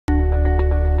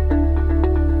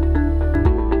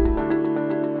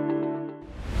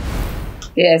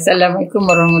Assalamualaikum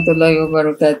warahmatullahi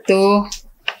wabarakatuh.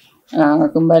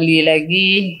 Kembali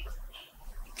lagi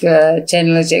ke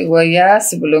channel Cikgu Rohaya.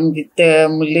 Sebelum kita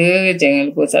mula,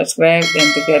 jangan lupa subscribe dan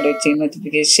tekan loceng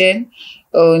notification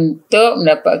untuk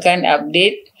mendapatkan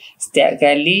update setiap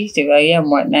kali Cikgu Rohaya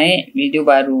muat naik video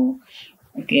baru.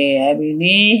 Okey, hari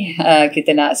ni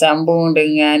kita nak sambung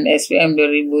dengan SPM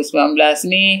 2019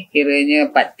 ni, kiranya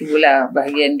part 2 lah,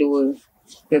 bahagian 2,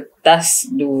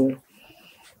 kertas 2.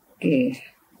 Okey,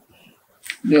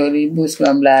 2019.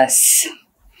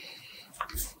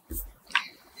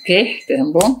 Okey, kita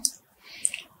sambung.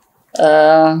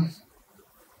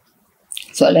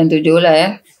 Soalan 7 lah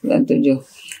ya. Soalan 7.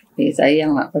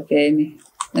 Sayang nak pakai ni.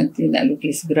 Nanti nak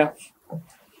lukis graf.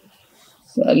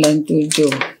 Soalan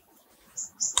 7.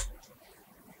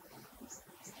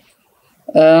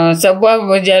 Sebuah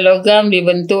meja logam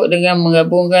dibentuk dengan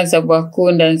menggabungkan sebuah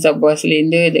kun dan sebuah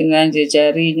silinder dengan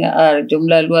jejarinya R.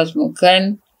 Jumlah luas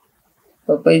permukaan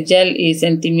pepejal A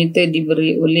cm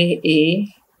diberi oleh A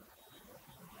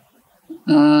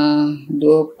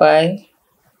 2 pi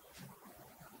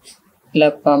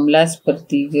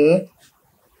 18/3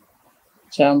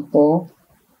 campur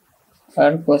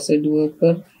R kuasa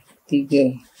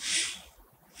 2/3.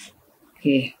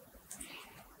 Okey.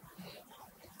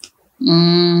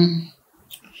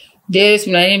 Dia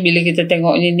sebenarnya bila kita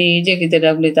tengok ni je kita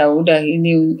dah boleh tahu dah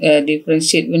ini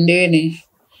differentiate benda ni.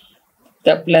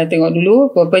 Tak pernah tengok dulu.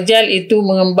 Pepejal itu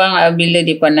mengembang apabila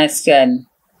dipanaskan.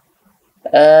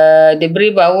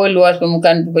 Diberi bahawa luas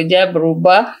permukaan pepejal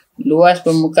berubah. Luas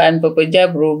permukaan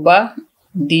pepejal berubah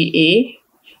dA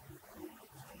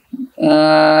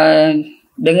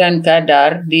dengan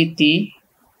kadar dt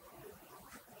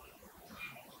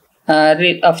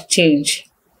rate of change.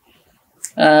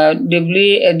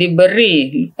 Diberi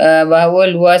bahawa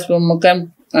luas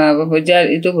permukaan pepejal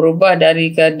itu berubah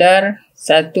dari kadar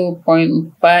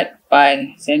 1.4 pi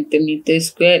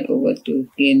cm²/2.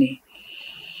 Ini.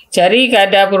 Cari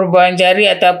kadar perubahan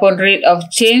jari ataupun rate of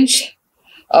change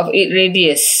of its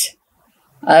radius.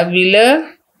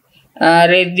 Bila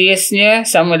radiusnya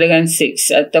sama dengan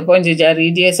 6 ataupun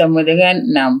jejari dia sama dengan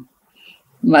 6.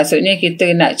 Maksudnya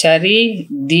kita nak cari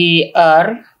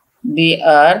dr.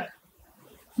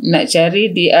 Nak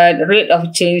cari dr rate of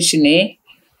change ni.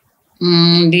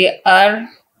 Dr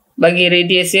bagi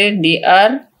radius dia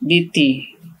dr dt.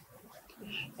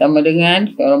 Sama dengan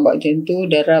kalau buat macam tu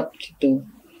darab macam tu.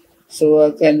 So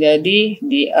akan jadi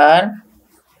dr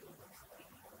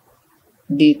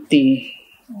dt.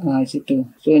 Macam tu.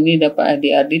 So ni dapat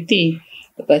dr dt.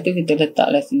 Lepas tu kita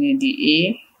letaklah sini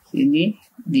dA, sini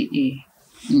dA.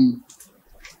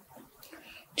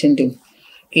 Macam tu.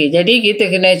 Okey, jadi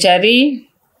kita kena cari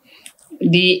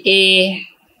dA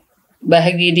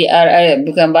bahagi dr,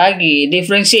 bukan bahagi,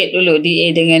 differentiate dulu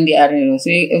dA dengan dr dulu. So,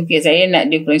 okey, saya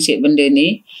nak differentiate benda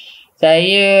ni.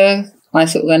 Saya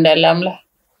masukkan dalam lah.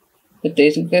 Betul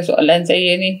suka soalan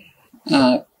saya ni.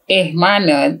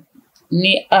 Mana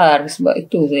ni R, sebab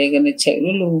itu saya kena check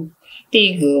dulu.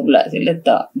 3 pula saya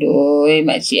letak. Doi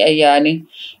makcik ayah ni.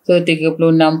 So 36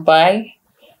 pi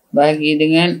bahagi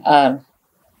dengan R.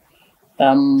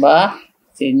 Tambah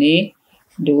sini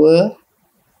 2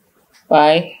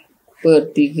 pi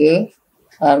per 3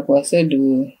 R kuasa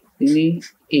 2. Ini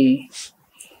A.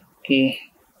 Okey.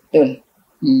 Betul.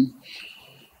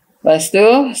 Lepas tu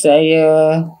saya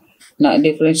nak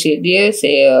differentiate dia.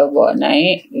 Saya bawa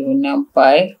naik 6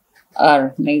 pi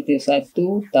R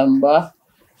 -1 tambah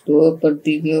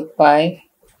 2/3 pi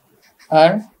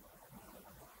R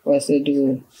kuasa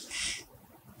 2.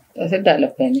 Tak sedap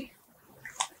lepas ni.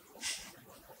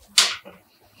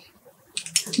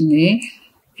 Ni.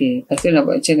 Okey, lepas tu nak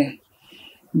buat macam mana?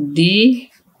 D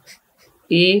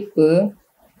A per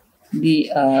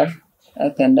dr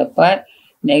akan dapat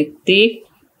negatif.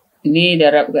 Ini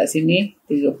darab kat sini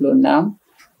 36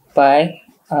 pi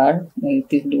R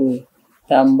 -2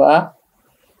 tambah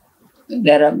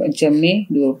darab macam ni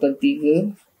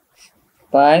 2/3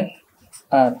 pi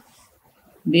R.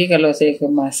 Jadi kalau saya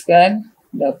kemaskan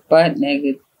dapat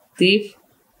negatif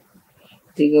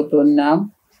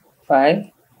 36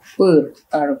 pi per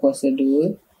R kuasa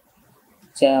 2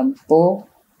 campur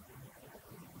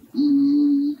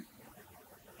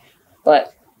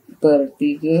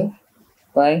 4/3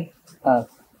 pi R.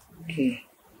 Okey.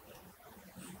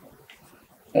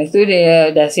 Lepas tu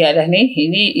dia dah siap dah ni.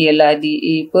 Ini ialah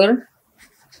dA per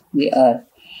dr.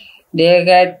 Dia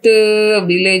kata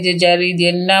bila jejari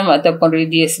dia 6 ataupun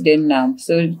radius dia 6.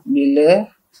 So bila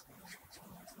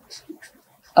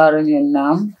R nya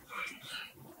 6,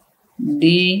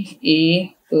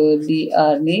 dA per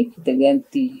dr ni kita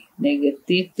ganti.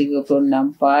 Negatif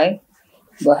 36 pi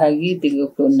bahagi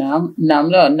 36.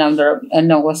 6 lah.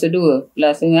 6 kuasa 2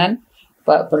 plus dengan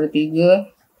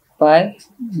 4/3 pi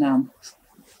 6.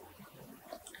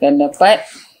 Akan dapat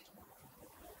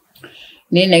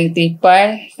ni negatif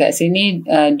pi kat sini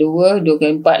 2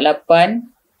 kali 4 8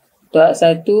 tolak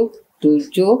 1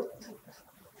 7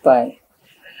 pi.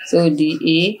 So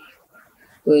dA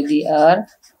per dr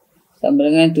sama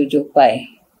dengan 7 pi.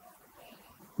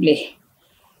 Boleh.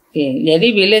 Okay. Jadi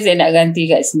bila saya nak ganti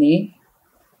kat sini,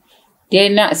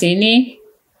 dia nak sini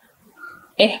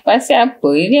pasal apa?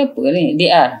 Ini apa ni?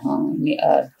 dr. Ni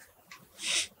R.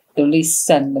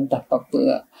 Tulisan entah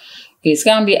apa-apa. Okay,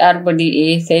 sekarang dr per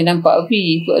dA, saya nampak V.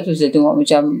 Sebab tu saya tengok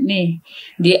macam ni.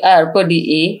 dr per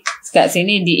dA, kat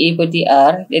sini dA per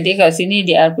dr. Jadi kat sini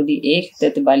dr per dA,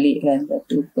 kita terbalikkan.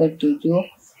 1/7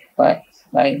 pi.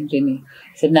 Baik, macam ni.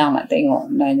 Senang nak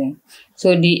tengok sebenarnya.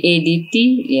 So, dA dt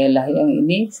ialah yang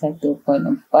ini 1.4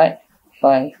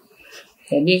 pi.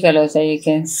 Jadi, kalau saya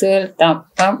cancel,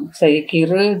 saya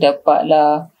kira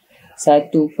dapatlah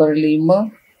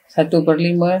 1/5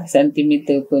 cm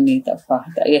per ni. Tak apa,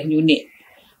 tak payah unit.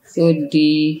 So,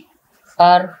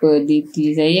 dr per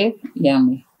dt saya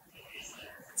yang ni.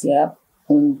 Siap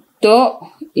untuk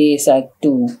A1.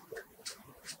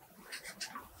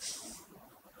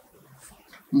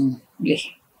 Boleh.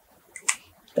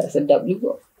 Tak sedap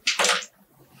juga.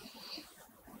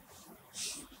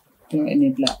 Tengok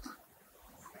ini pula.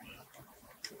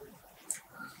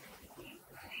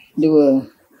 2.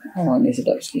 Ni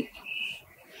sedap sikit.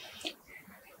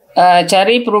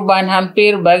 Cari perubahan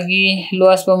hampir bagi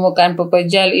luas permukaan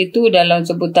pepejal itu dalam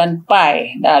sebutan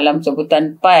pi.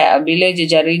 Bila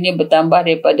jejarinya bertambah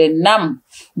daripada 6.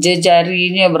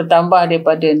 Jejarinya bertambah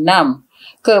daripada 6.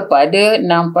 Kepada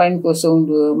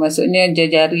 6.02. Maksudnya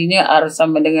jejarinya R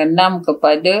sama dengan 6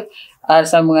 kepada R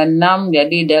sama dengan 6.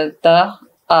 Jadi delta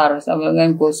R sama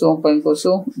dengan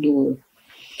 0.02.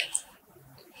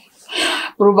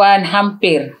 Perubahan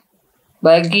hampir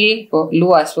bagi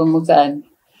luas permukaan.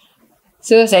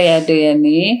 So saya ada yang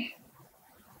ni.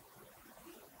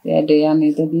 Saya ada yang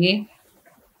ni tadi.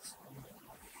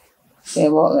 Saya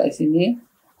bawa kat sini.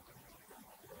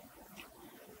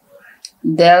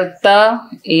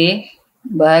 Delta A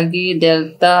bahagi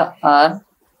delta R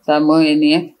sama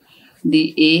ini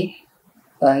dA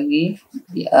bahagi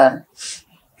dr.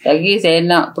 Lagi saya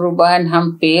nak perubahan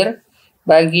hampir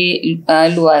bagi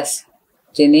luas.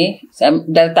 Macam ni.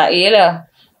 Delta A lah.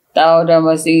 Tahu dalam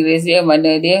bahasa Inggeris dia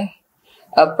mana dia?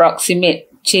 Approximate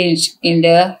change in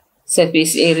the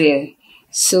surface area.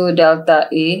 So delta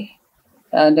A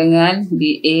dengan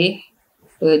dA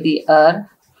per dr.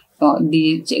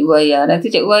 Di Cikgu Rohaya.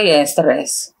 Nanti Cikgu Rohaya yang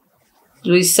stres.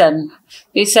 Tulisan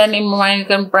ni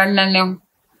memainkan peranan yang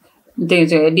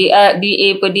penting. DA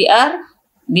per dr.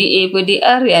 DA per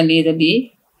dr yang ni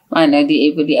tadi. Mana DA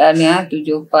per dr ni?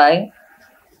 7 pi.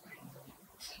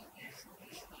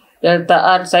 Delta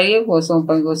R saya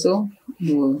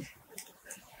 0.02.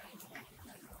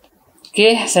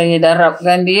 Okey, saya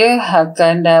darabkan dia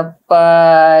akan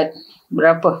dapat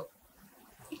berapa?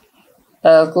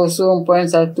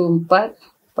 0.14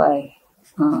 pi.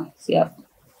 Siap.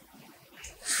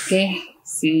 Okey,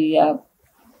 siap.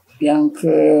 Yang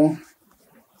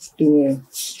kedua.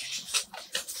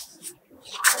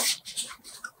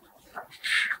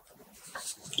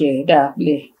 Okey, dah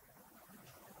boleh.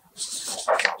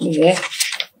 Boleh.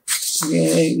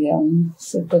 Okey, yang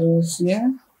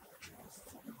seterusnya.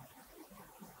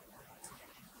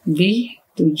 B,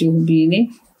 7B ni.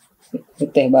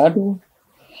 Betul baru.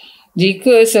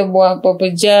 Jika sebuah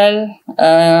pepejal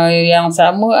yang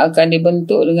sama akan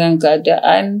dibentuk dengan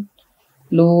keadaan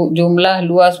jumlah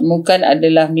luas permukaan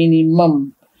adalah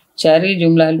minimum. Cari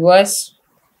jumlah luas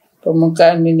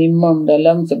permukaan minimum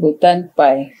dalam sebutan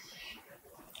pi.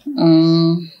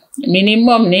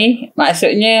 Minimum ni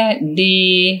maksudnya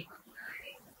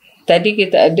tadi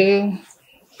kita ada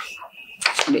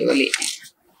balik.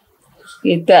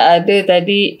 Kita ada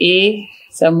tadi A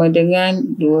sama dengan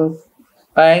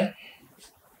 2 pi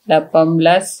 18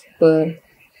 per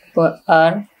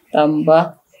R tambah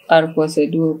R kuasa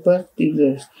 2 per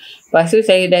 3. Lepas tu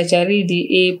saya dah cari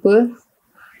dA per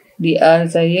dr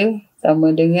saya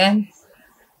sama dengan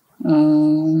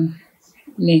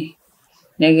ni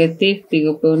negatif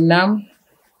 36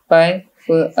 pi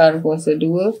per R kuasa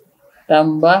 2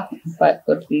 tambah 4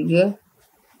 per 3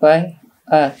 pi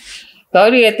R. Kalau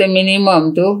dia kata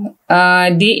minimum tu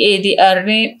dA dr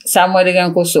ni sama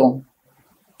dengan kosong.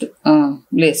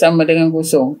 Boleh sama dengan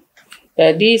kosong.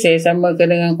 Jadi saya samakan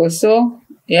dengan kosong.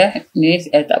 Ya, ni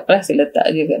tak apalah, saya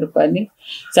letak je kat depan ni.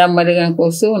 Sama dengan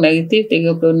kosong, negatif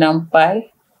 36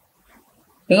 pi.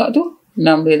 Tengok tu,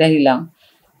 6 dia dah hilang.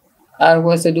 R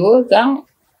kuasa 2, Kang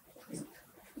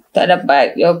tak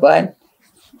dapat jawapan.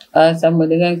 Sama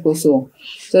dengan kosong.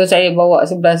 So, saya bawa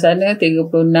sebelah sana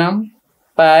 36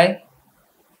 pi.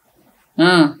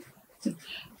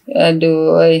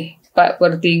 Aduh,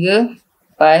 4/3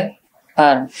 pi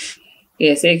R.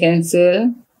 Okay, saya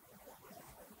cancel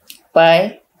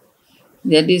pi.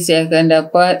 Jadi, saya akan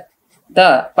dapat,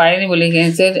 tak, pi ni boleh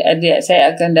cancel.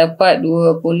 Saya akan dapat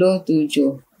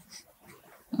 27.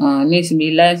 Ni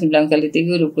 9 kali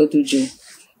 3, 27.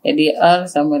 Jadi, R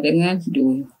sama dengan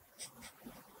 2.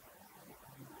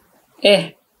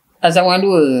 R sama dengan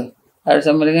 2. R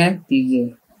sama dengan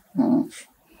 3.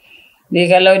 Jadi,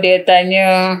 kalau dia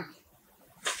tanya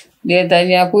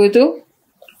apa tu?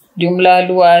 Jumlah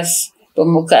luas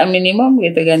pembukaan minimum,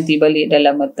 kita ganti balik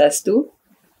dalam atas tu.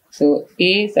 So,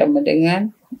 A sama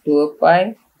dengan 2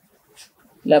 pi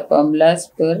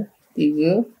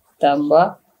 18/3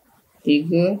 tambah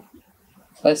 3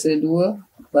 kuasa 2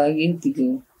 bahagi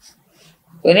 3.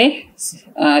 Apa ni?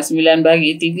 9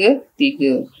 bahagi 3,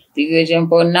 3. 3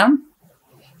 campur 6.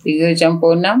 3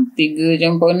 campur 6. 3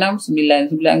 campur 6,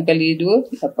 9. 9 kali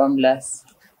 2, 18.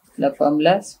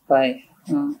 18 pi.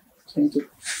 Macam tu.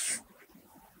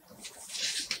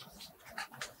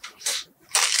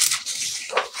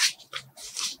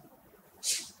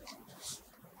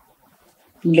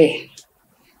 Boleh.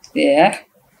 Ya.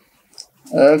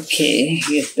 Okey,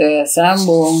 kita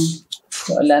sambung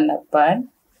soalan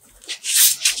 8.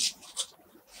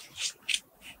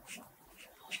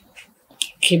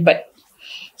 Kibat.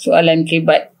 Soalan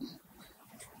kibat.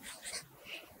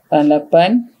 Soalan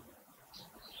 8.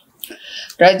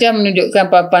 Raja menunjukkan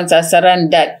papan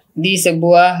sasaran dat di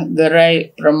sebuah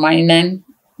gerai permainan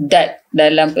dat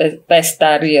dalam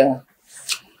pesta ria.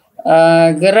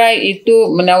 Gerai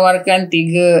itu menawarkan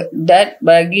 3 dat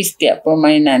bagi setiap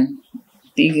permainan.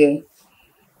 3.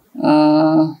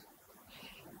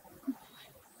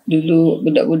 Dulu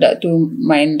budak-budak tu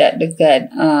main dat dekat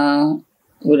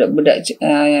budak-budak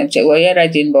Cikgu Rohaya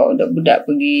rajin bawa budak-budak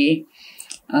pergi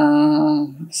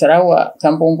Sarawak,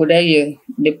 kampung budaya,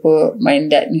 mereka main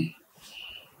dat ni.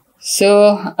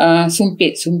 So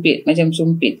sumpit macam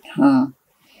sumpit.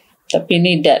 Tapi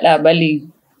ni dat lah,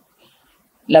 baling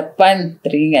 8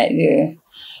 teringat je.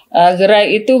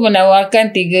 Gerai itu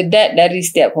menawarkan 3 dat dari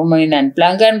setiap permainan.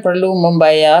 Pelanggan perlu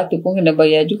membayar, tu pun kena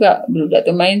bayar juga budak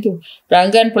tu main tu.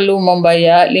 Pelanggan perlu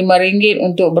membayar RM5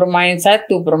 untuk bermain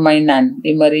satu permainan.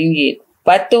 RM5.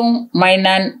 Patung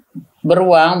mainan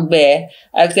beruang bear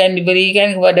akan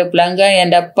diberikan kepada pelanggan yang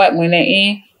dapat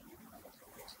mengenai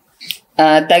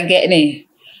target ni.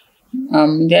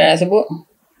 Dia nak sebut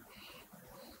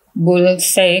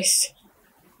bullseye.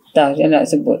 Tahu saya nak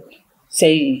sebut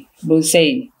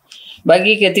bullseye.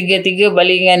 Bagi ketiga-tiga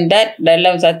balingan dat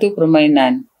dalam satu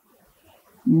permainan.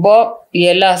 Bob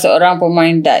ialah seorang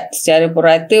pemain dat. Secara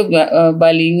purata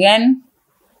balingannya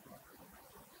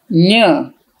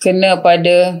kena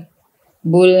pada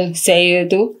bullseye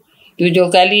tu 7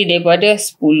 kali daripada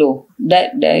 10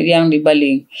 dat yang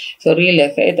dibaling. Sorry lah,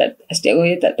 setiap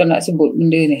orang tak tahu nak sebut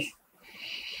benda ni.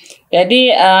 Jadi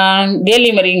dia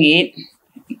RM5.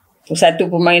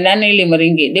 Satu permainan ni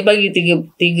RM5. Dia bagi tiga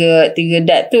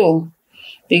dat tu.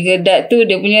 3 dat tu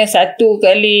dia punya satu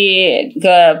kali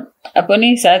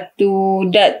satu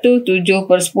dat tu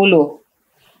 7/10.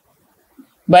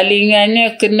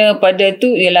 Balingannya kena pada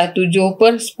tu ialah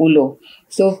 7/10.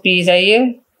 So P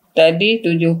saya tadi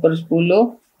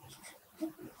 7/10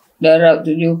 darab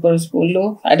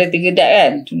 7/10. Ada 3 dat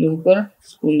kan?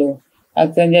 7/10.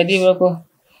 Akan jadi berapa?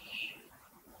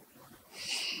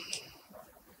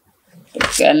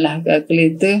 Tekanlah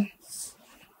kalkulator.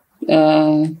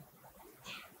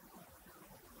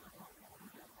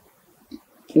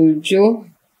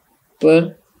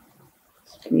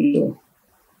 7/10.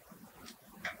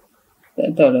 Tak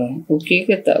tahu lah. Okey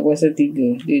ke tak kuasa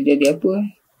 3? Dia jadi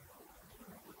apa?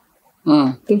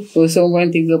 Tu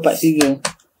 0.343.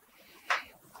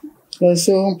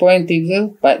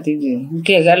 0.343.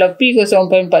 Okey, kalau P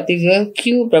 0.43,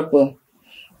 Q berapa?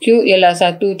 Q ialah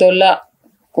 1 tolak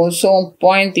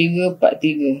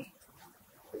 0.343.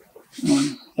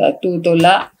 1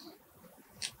 tolak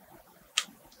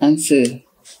answer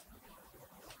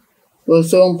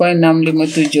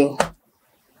 0.657.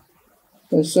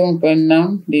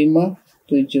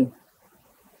 0.657.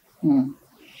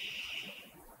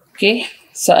 Okey,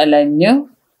 soalannya,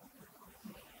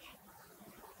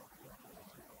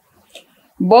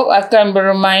 Bob akan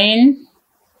bermain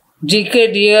jika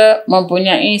dia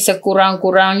mempunyai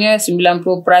sekurang-kurangnya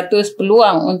 90%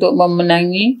 peluang untuk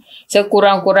memenangi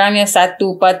sekurang-kurangnya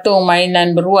satu patung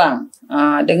mainan beruang.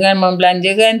 Dengan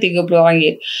membelanjakan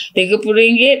RM30.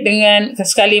 RM30 dengan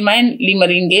sekali main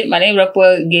RM5. Maknanya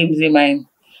berapa games dia main?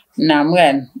 6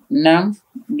 kan?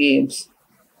 6 games.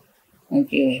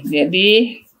 Okey.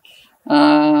 Jadi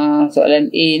soalan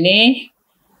A ni,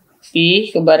 P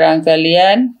kebarang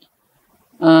kalian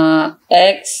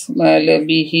X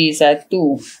melebihi 1.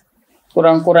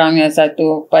 Kurang-kurangnya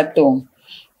satu patung.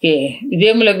 Okey.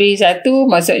 Dia melebihi 1,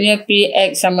 maksudnya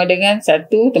PX sama dengan 1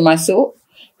 termasuk.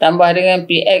 Tambah dengan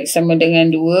PX sama dengan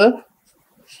 2.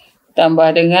 Tambah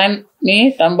dengan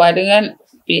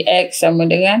PX sama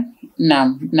dengan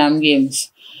 6. 6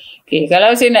 games. Okay,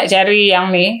 kalau saya nak cari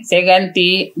yang ni, saya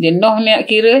ganti. Jenuh ni nak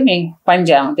kira ni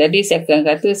panjang. Jadi saya akan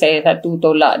kata saya satu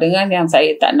tolak dengan yang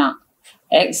saya tak nak.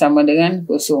 X sama dengan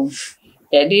 0.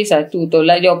 Jadi satu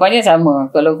tolak, jawapannya sama.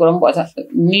 Kalau korang buat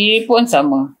ni pun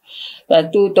sama.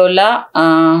 Satu tolak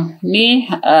ni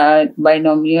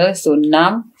binomial, so 6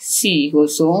 C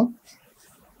 0.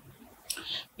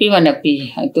 P mana P?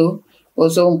 Itu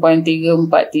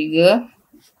 0.343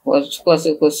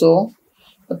 kuasa 0.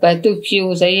 Lepas tu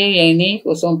Q saya yang ni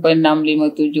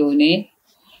 0.657 ni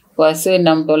kuasa 6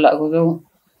 tolak 0.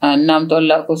 6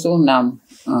 tolak 0 6.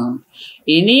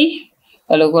 Ini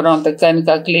kalau korang tekan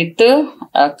kalkulator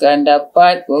akan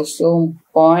dapat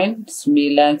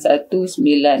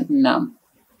 0.9196.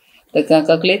 Tekan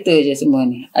kalkulator je semua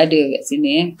ni. Ada kat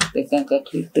sini tekan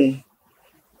kalkulator.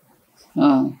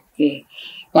 Okey.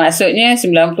 Maksudnya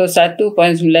 91.96%.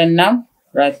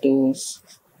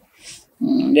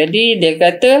 Jadi dia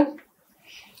kata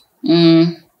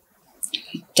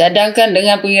cadangkan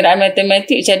dengan pengiraan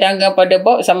matematik, cadangkan pada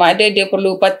Bob sama ada dia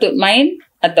patut main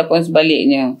ataupun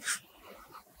sebaliknya.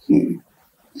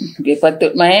 Dia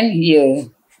patut main, ya.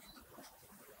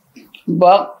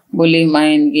 Bob boleh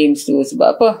main games tu.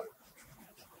 Sebab apa?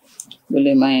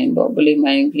 Bob boleh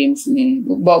main games ni.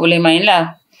 Bob boleh main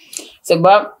lah.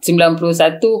 Sebab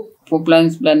 91.96%.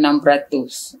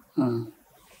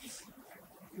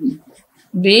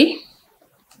 B.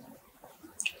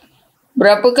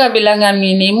 Berapakah bilangan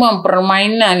minimum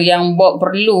permainan yang Bob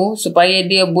perlu supaya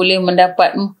dia boleh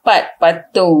mendapat 4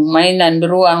 patung mainan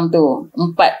beruang tu?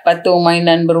 4 patung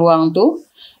mainan beruang tu,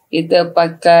 kita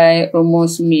pakai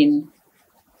rumus min.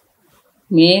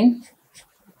 Min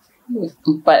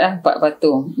 4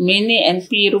 patung. Min ni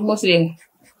NP rumus dia.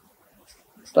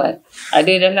 4.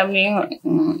 Ada dalam ni.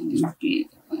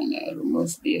 NP. Mana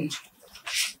rumus dia?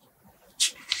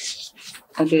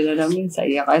 Ada dalam ni,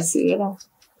 saya rasa lah.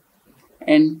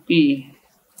 NP.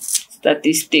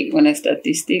 Statistik. Mana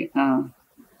statistik?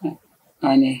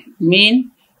 Ni. Min,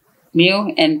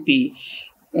 mu, NP.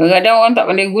 Kadang-kadang orang tak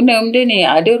pandai guna benda ni.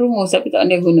 Ada rumus tapi tak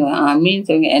pandai guna. Min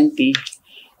sama dengan NP.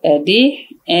 Jadi,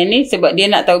 N ni sebab dia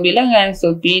nak tahu bilangan.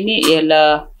 So, P ni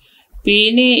ialah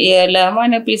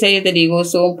mana P saya tadi?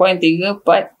 0.343.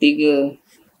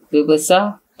 Lebih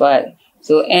besar 4.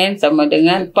 So, N sama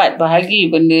dengan 4 bahagi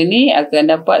benda ni akan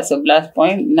dapat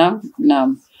 11.66.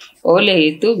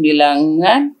 Oleh itu,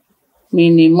 bilangan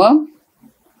minimum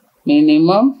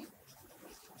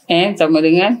N sama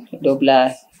dengan 12.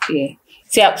 Okay.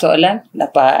 Siap soalan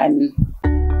 8.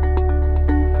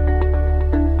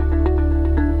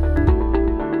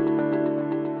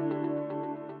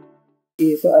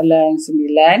 Okay, soalan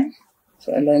 9.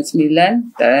 Soalan 9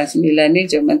 ni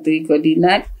geometri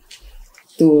koordinat.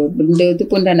 Tu benda tu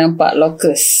pun dah nampak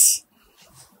locus.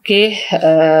 Okey,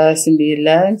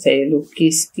 9 saya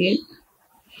lukis sikit.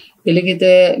 Bila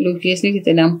kita lukis ni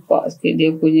kita nampak sikit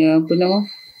dia punya apa nama?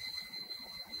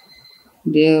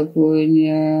 Dia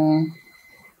punya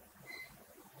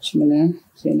macam mana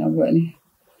saya nak buat ni?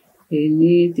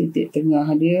 Ini titik tengah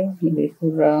dia lebih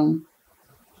kurang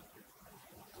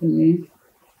sini.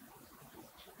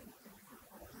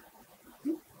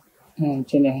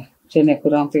 Macam mana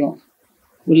kurang tengok.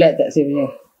 Bulat tak saya punya?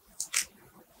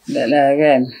 Tak lah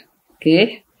kan.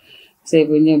 Okey. Saya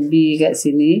punya B kat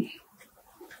sini.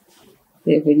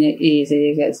 Saya punya A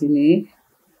saya kat sini.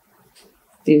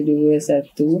 Titik 2,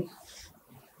 1.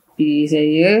 P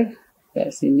saya kat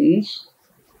sini.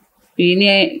 P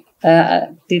ni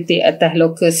titik atas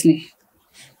locus ni.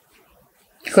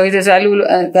 Kalau kita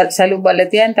selalu buat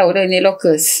latihan tahu dah ni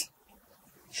locus.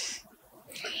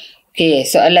 Okey,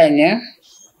 soalannya.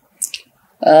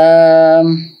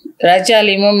 Rajah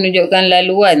 5 menunjukkan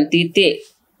laluan titik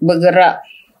bergerak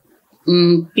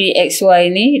PXY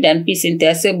ni dan P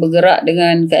sentiasa bergerak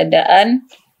dengan keadaan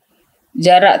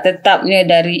jarak tetapnya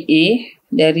dari A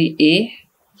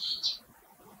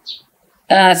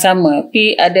sama.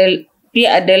 P P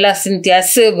adalah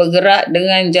sentiasa bergerak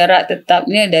dengan jarak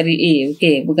tetapnya dari A.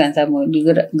 Okey, bukan sama.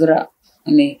 Dia gerak.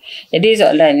 Ni. Jadi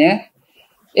soalannya,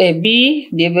 B,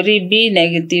 dia beri B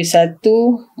negatif 1.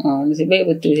 Nasib baik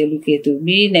betul saya lukis tu.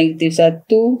 B negatif 1,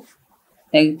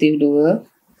 negatif 2.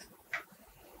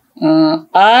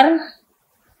 R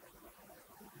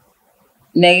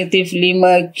negatif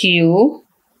 5Q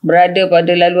berada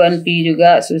pada laluan P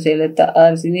juga. So, saya letak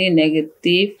R sini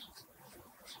negatif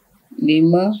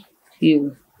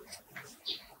 5Q.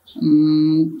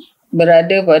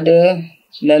 Berada pada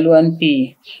laluan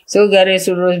P. So, garis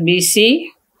lurus BC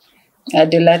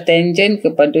adalah tangent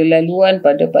kepada laluan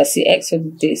pada pasi X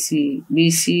atau titik C.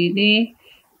 BC ni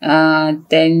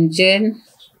tangent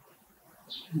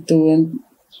tu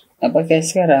pakai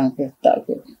sekarang ke? Tak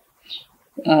kot.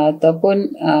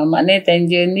 Ataupun maknanya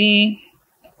tangent ni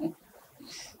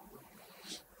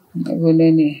guna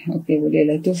ni. Okey,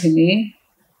 bolehlah tu sini.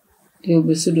 Dia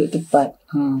bersudut tepat.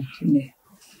 Sini.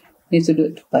 Ni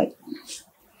sudut tepat.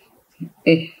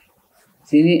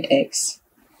 Sini X.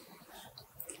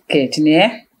 Okey, sini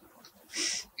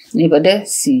ni pada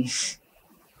C.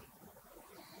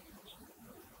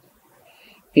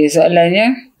 Okey,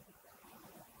 soalannya,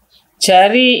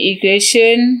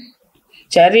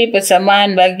 cari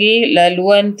persamaan bagi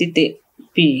laluan titik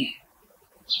P.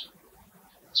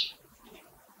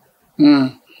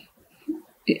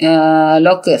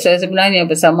 Locus. So, sebenarnya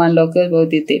persamaan locus baru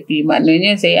titik P.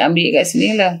 Maknanya saya ambil kat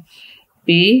sini lah.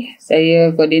 P,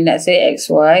 saya koordinat saya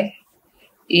XY.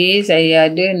 A,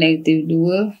 saya ada negatif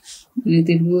 2.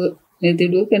 Negatif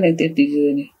 2 ke negatif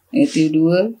 3 ni? Negatif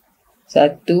 2,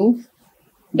 1.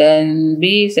 Dan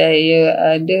B, saya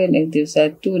ada negatif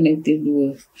 1, negatif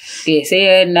 2. Okey,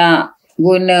 saya nak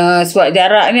guna sebab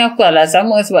jarak ni aku lah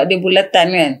sama sebab dia bulatan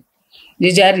kan.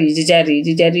 Jejari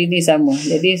ni sama.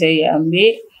 Jadi saya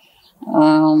ambil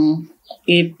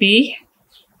AP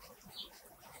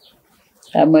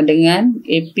sama dengan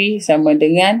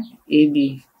AB.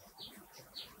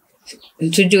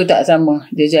 Setuju tak sama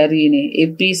jejari ni?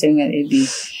 AP sama dengan AB.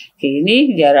 Okey,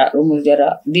 ini jarak, rumus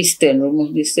jarak. Distance,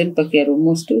 rumus distance pakai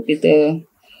rumus tu kita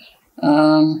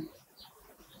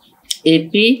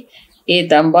AP A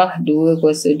tambah 2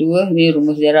 kuasa 2. Ni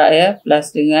rumus jarak ya. Plus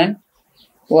dengan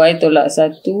Y tolak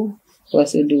 1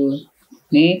 kuasa 2.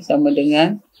 Ni sama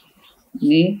dengan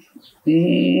ni.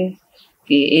 Okey,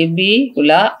 AB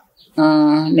pula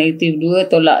negatif 2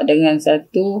 tolak dengan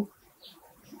 1.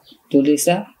 Tulis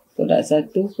lah. Tolak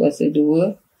 1 kuasa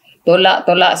 2. Tolak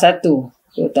 1.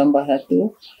 So, tambah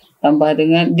 1. Tambah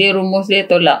dengan, dia rumus dia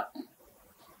tolak.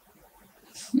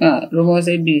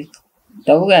 Rumus AB.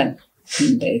 Tahu kan?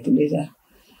 Tak tulis lah.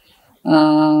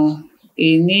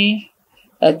 Ini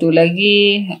satu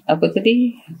lagi. Apa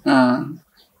tadi?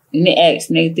 Ini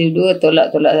X. Negatif 2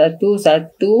 tolak 1.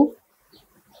 1.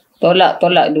 Tolak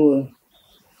 2.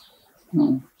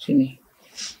 Sini.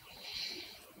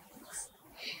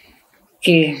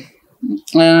 Okey.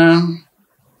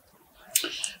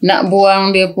 Nak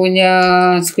buang dia punya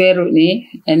square root ni,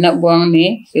 nak buang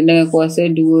ni, kena kuasa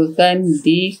 2 kan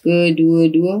di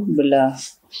kedua-dua belah.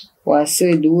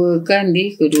 Kuasa 2 kan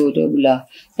di kedua-dua belah.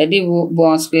 Jadi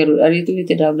buang square root. Hari tu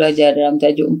kita dah belajar dalam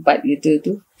tajuk 4 kita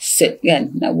tu, set kan,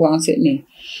 nak buang set ni.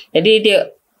 Jadi dia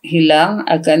hilang,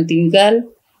 akan tinggal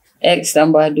X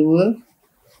tambah 2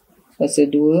 kuasa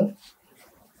 2,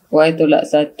 Y tolak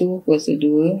 1 kuasa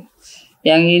 2.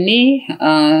 Yang ini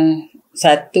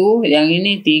 1, yang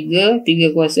ini 3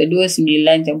 kuasa 2,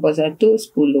 9 campur 1,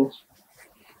 10.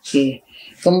 Okey.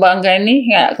 Kembangkan ni,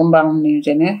 kembang ni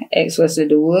macam mana? X kuasa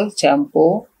 2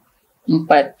 campur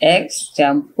 4X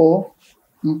campur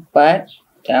 4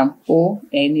 campur.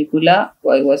 Ini pula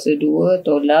Y kuasa 2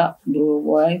 tolak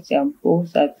 2Y campur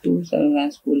 1 sama dengan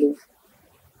 10.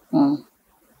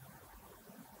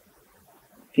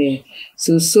 Okey.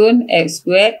 Susun X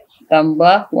squared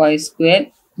tambah Y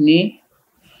squared ni.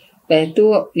 Lepas tu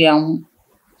yang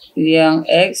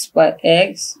X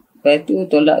 4X. Lepas tu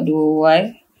tolak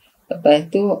 2Y.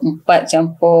 Lepas tu 4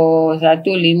 campur 1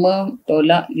 5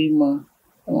 tolak 5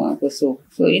 sama kosong.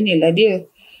 So inilah dia.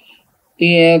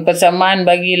 Persamaan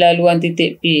bagi laluan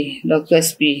titik P,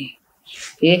 locus P.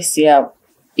 Okey, siap.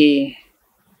 A.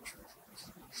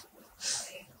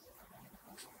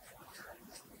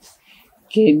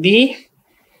 Okey, B.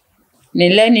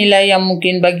 Nilai-nilai yang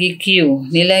mungkin bagi Q.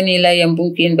 Nilai-nilai yang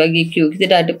mungkin bagi Q. Kita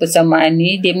dah ada persamaan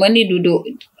ni. Dia ni duduk,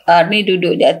 R ni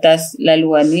duduk di atas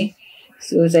laluan ni.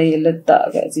 So, saya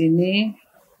letak kat sini.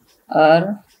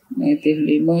 R negatif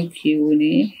 5 Q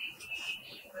ni.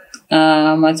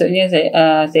 Maksudnya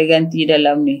saya ganti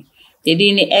dalam ni.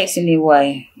 Jadi ni X, ni Y.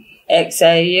 X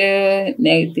saya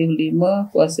negatif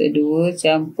 5 kuasa 2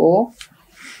 campur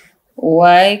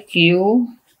Y, Q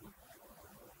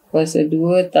kuasa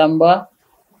 2 tambah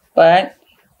 4.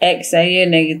 X saya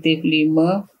negatif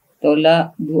 5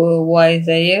 tolak 2Y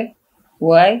saya.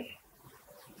 Y,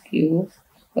 Q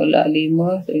tolak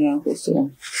 5 dengan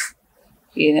kosong.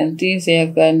 Okey, nanti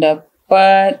saya akan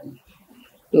dapat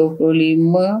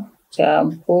 25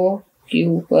 campur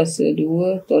Q kuasa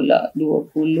 2 tolak 20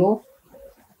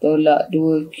 tolak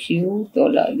 2Q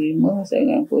tolak 5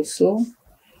 dengan kosong.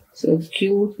 So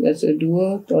Q kuasa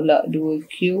 2 tolak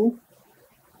 2Q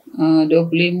 25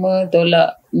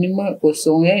 tolak 5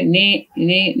 kosong ya.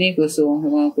 Ini kosong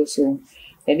sama kosong.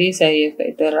 Jadi saya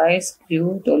factorize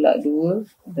Q tolak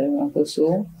 2 dengan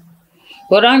kosong.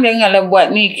 Korang janganlah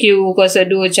buat ni Q kuasa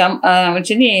 2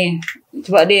 macam ni.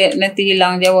 Sebab dia nanti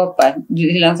hilang jawapan.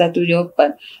 Hilang satu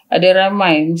jawapan. Ada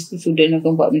ramai mesti student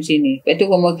akan buat macam ni. Lepas tu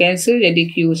korang cancel jadi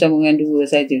Q sama dengan 2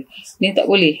 saja. Ni tak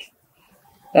boleh.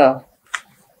 Tahu?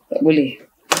 Tak boleh.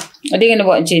 Dia kena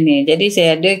buat macam ni. Jadi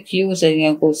saya ada Q sama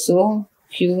dengan kosong.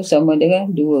 Q sama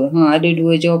dengan 2. Ada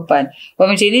 2 jawapan.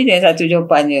 Buat macam ni dengan satu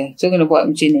jawapan je. So kena buat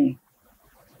macam ni.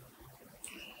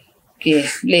 Okey,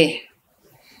 boleh.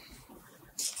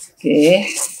 Okey.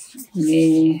 Ni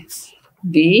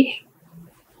B.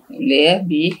 Boleh ya,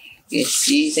 B. Okey,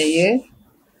 C saya.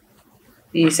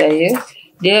 D saya.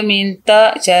 Dia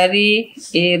minta cari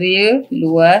area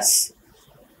luas.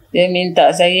 Dia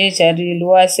minta saya cari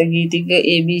luas segitiga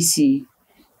ABC.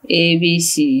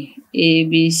 ABC.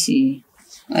 ABC.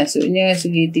 Maksudnya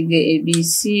segitiga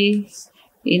ABC.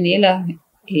 Inilah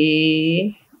A,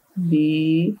 B,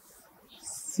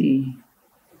 C.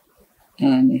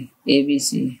 Ni.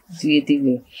 ABC.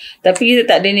 Segitiga. Tapi kita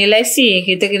tak ada nilai C.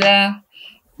 Kita kena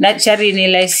nak cari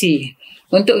nilai C.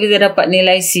 Untuk kita dapat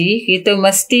nilai C, kita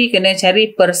mesti kena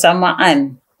cari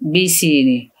persamaan BC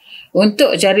ni.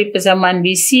 Untuk cari persamaan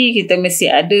BC, kita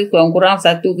mesti ada kurang-kurang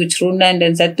satu kecurunan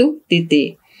dan satu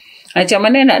titik. Macam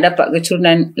mana nak dapat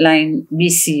kecurunan line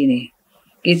BC ni?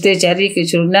 Kita cari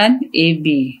kecurunan AB.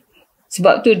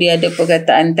 Sebab tu dia ada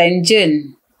perkataan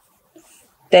tangent.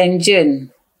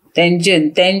 Tangent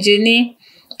ni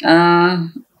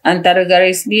antara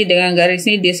garis ni dengan garis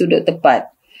ni dia sudut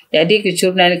tepat. Jadi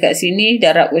kecurunan dekat sini,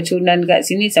 darab kecurunan dekat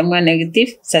sini sama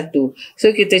negatif 1.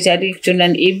 So kita cari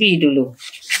kecurunan AB dulu.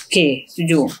 Okey,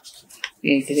 setuju.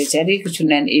 Okey, kita cari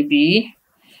kecurunan AB.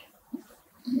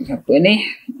 Apa ni?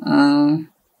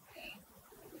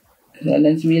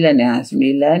 Soalan 9 ya.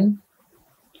 9.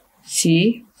 C.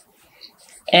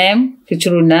 M.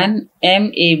 Kecurunan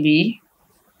MAB.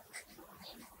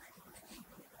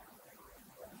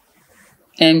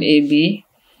 MAB.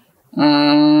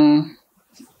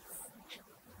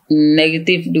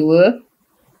 Negatif 2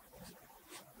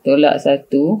 tolak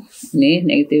 1. Ni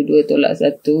negatif 2 tolak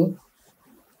 1.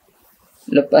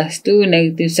 Lepas tu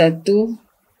negatif 1.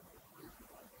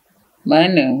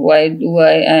 Mana?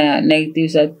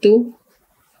 Negatif 1.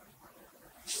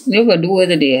 Ni apa? 2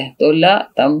 tadi ya?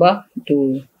 Tolak tambah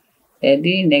 2.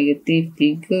 Jadi negatif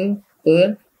 3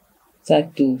 per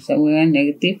 1 sama dengan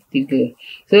negatif 3.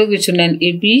 So kecurunan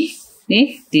AB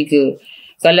ni 3.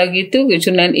 Kalau gitu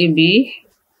kecurunan AB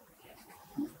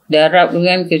darab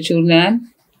dengan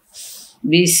kecurunan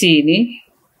BC ni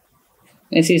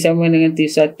mesti sama dengan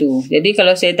negatif 1. Jadi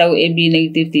kalau saya tahu AB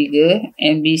negatif 3,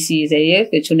 MBC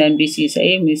saya, kecurunan BC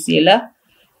saya mestilah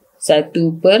 1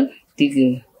 per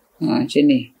 3. Macam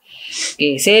ni.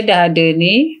 Okey, saya dah ada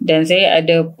ni dan saya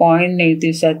ada point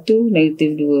negatif 1,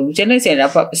 negatif 2. Macam mana saya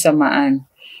dapat persamaan?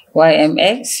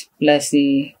 YMX plus C.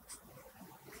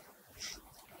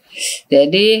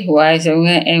 Jadi Y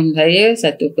sama dengan M saya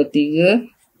 1 per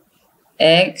 3.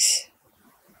 X.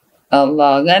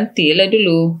 Allah, gantilah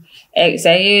dulu. X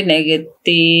saya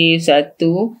negatif 1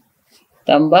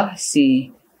 tambah C.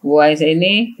 Y saya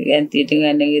ni ganti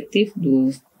dengan negatif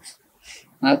 2.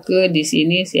 Maka di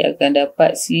sini saya akan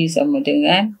dapat C sama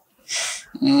dengan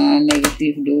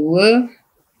negatif 2.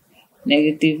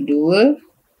 Negatif 2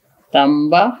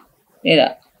 tambah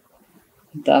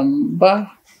tambah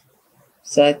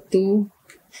 1,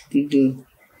 3.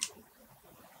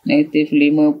 Negatif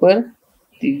 5 per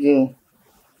 3.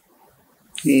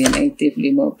 Okay, negatif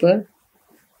 5 per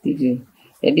 3.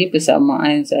 Jadi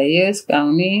persamaan saya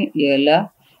sekarang ni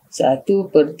ialah 1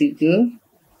 per 3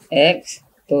 X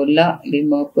tolak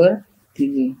 5 per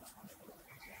 3.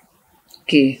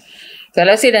 Okey.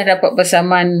 Kalau saya dah dapat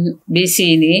persamaan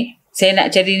BC ni, saya nak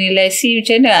cari nilai C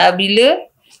macam mana?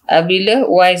 Bila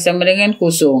Y sama dengan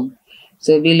 0.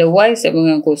 So, bila Y sama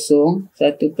dengan 0,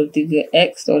 1 per 3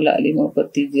 X tolak 5 per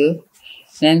 3.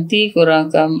 Nanti korang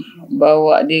akan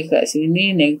bawa dia kat sini,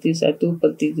 negatif 1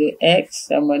 per 3 X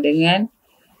sama dengan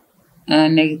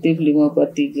negatif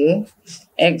 5/3.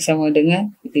 X sama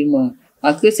dengan 5.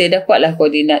 Maka saya dapatlah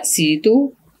koordinat C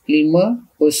tu 5,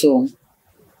 0.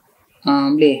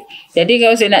 Boleh. Jadi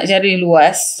kalau saya nak cari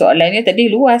luas, soalannya tadi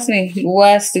luas ni.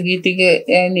 Luas segitiga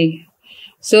ni.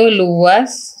 So,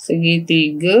 luas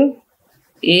segitiga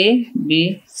A,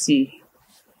 B, C.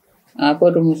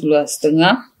 Apa rumus luas?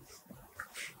 Tengah.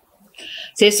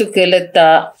 Saya suka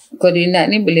letak koordinat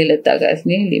ni, boleh letak kat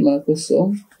sini 5,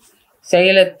 0.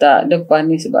 Saya letak depan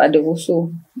ni sebab ada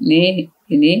kosong. Ni,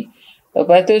 ini.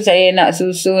 Lepas tu saya nak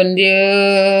susun dia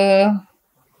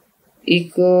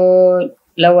ikut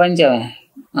lawan jam.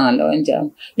 Lawan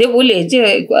jam. Dia boleh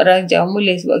je ikut arah jam,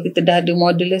 boleh sebab kita dah ada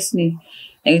modulus ni.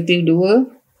 Negatif 2,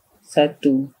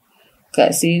 1.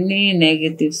 Kat sini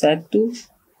negatif 1,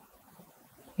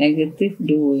 negatif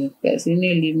 2. Kat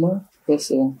sini 5,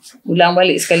 0. Ulang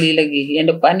balik sekali lagi.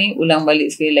 Yang depan ni ulang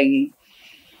balik sekali lagi.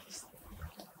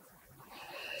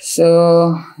 So,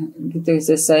 kita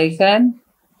selesaikan.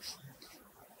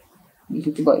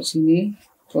 Kita buat sini.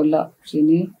 Tolak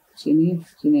sini. Sini.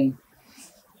 Sini.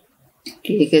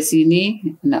 Okey, ke sini.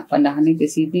 Nak panah ni ke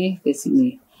sini. Ke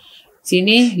sini.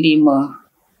 Sini 5.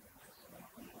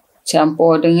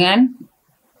 Campur dengan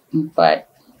 4.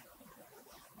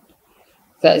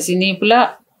 Kat sini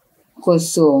pula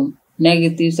 0.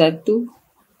 Negatif 1.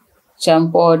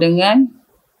 Campur dengan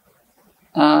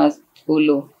 10.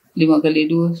 5 kali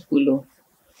 2, 10.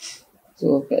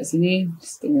 So, kat sini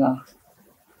setengah.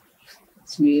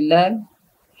 9.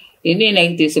 Ini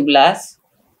negatif 11.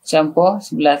 Campur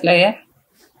 11 lah ya.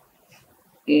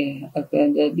 Okey,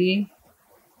 akan jadi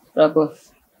berapa?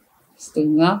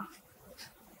 Setengah.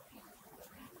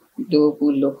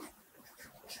 20.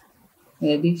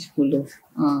 Jadi 10.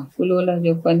 10 lah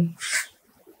jawapan ni.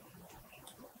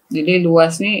 Jadi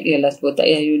luas ni ialah sebab tak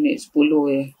payah unit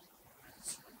 10 ya.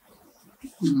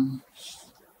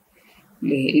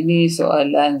 Ini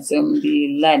soalan 9.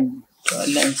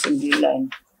 Soalan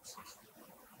 9.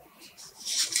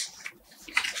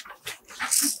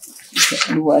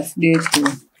 Luas dia tu.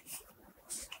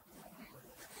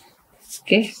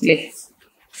 Okey, boleh.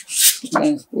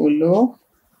 Soalan 10.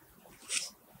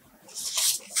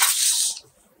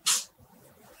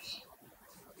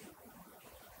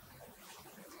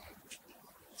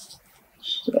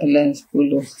 Soalan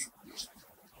 10.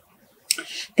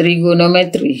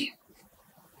 Trigonometry.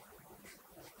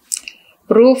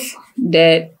 Proof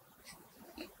that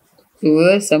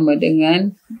 2 sama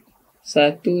dengan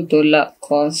 1 tolak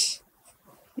cos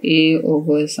A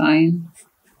over sin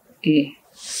A.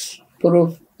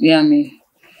 Proof yang ni.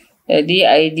 Jadi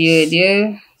idea dia,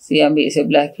 saya ambil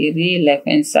sebelah kiri, left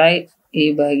hand side, A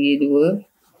bahagi 2.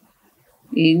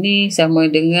 Ini sama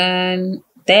dengan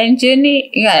tangent ni,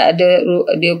 ingat ada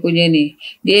dia punya ni.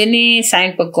 Dia ni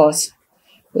sin per cos.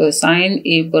 So, sin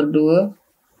A per 2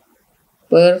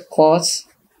 per cos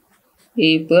A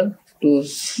per 2.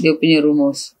 Dia punya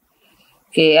rumus.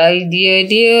 Okay, idea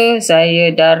dia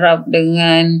saya darab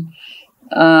dengan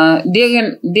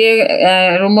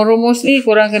rumus-rumus ni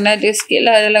korang kena ada sikit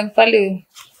lah dalam kepala.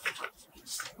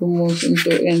 Rumus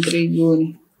untuk yang trigo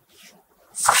ni.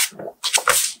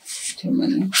 Macam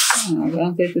mana?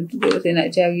 Orang saya tutup, saya nak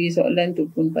cari soalan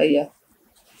tu pun payah.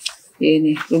 Okay,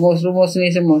 ni. Rumus-rumus ni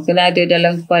semua kena ada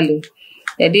dalam kepala.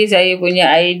 Jadi saya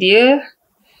punya idea,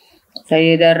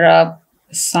 saya darab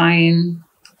sin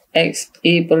X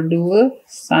A per 2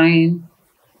 sin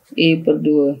A per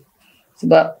 2.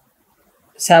 Sebab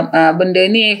benda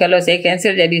ni kalau saya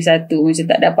cancel jadi 1, macam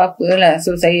tak ada apa-apa lah.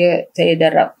 So saya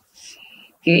darab.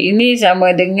 Okay, ini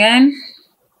sama dengan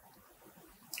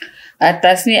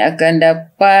atas ni akan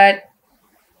dapat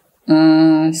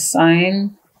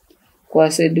sin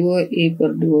kuasa 2 A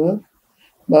per 2.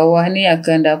 Bawah ni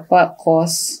akan dapat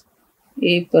cos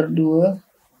A per 2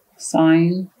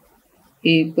 sin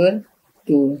A per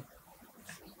 2.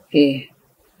 Okay.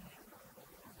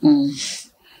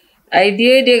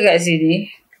 Idea dia kat sini.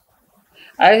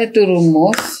 Ada satu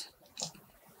rumus.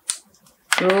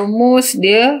 Rumus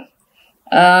dia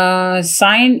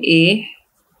sin A.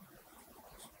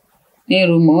 Ni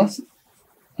rumus.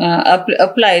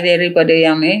 Apply daripada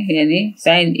yang ni. Yang ni.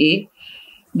 Sin A.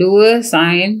 2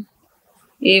 sin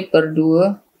A per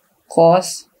 2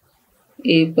 cos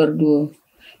A per 2.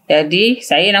 Jadi,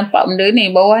 saya nampak benda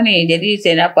ni bawah ni. Jadi,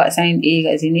 saya dapat sin A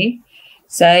kat sini.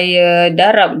 Saya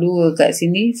darab 2 kat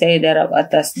sini. Saya darab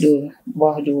atas 2.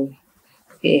 Bawah 2.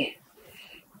 Okey.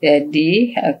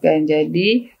 Jadi, akan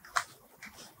jadi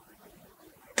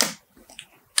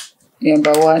yang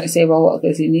bawah saya bawa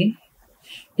ke sini.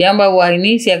 Yang bawah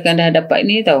ini saya akan dah dapat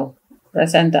ni tau.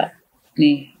 Perasan tak?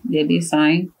 Ni. Jadi,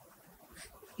 sin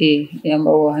A yang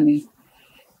bawah ni.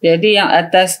 Jadi yang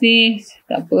atas ni,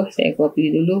 tak apa, saya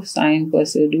copy dulu. Sin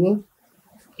kuasa 2,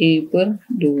 A per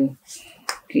 2.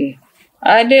 Okey.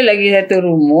 Ada lagi satu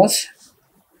rumus.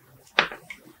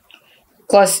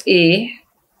 Cos A.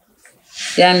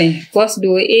 Yang ni, cos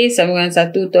 2A sama dengan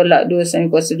 1 tolak 2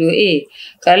 sin kuasa 2A.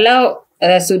 Kalau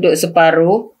sudut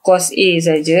separuh, cos A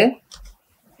saja.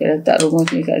 Saya letak rumus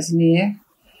ni kat sini ya.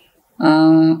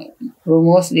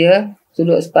 Rumus dia,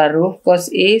 sudut separuh, cos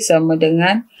A sama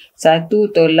dengan 1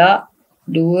 tolak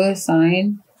 2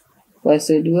 sin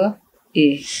kuasa 2A.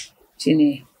 Macam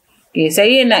ni. Okay,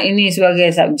 saya nak ini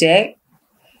sebagai subjek.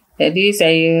 Jadi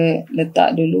saya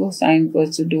letak dulu sin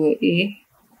kuasa 2A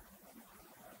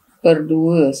per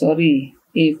 2. Sorry.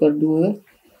 A per 2.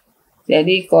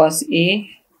 Jadi cos A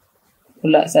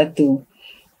pula 1.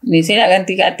 Ni saya nak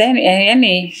ganti kat atas ni. Yang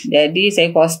ni. Jadi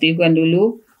saya positifkan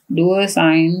dulu. 2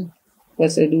 sin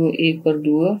kuasa 2A per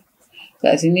 2.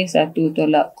 Kat sini 1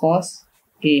 tolak cos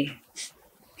A.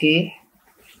 Okey.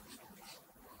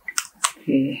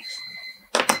 Okey.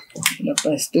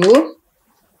 Lepas tu,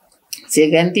 saya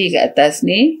ganti kat atas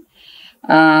ni.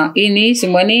 Ini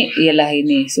semua ni ialah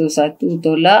ini. So 1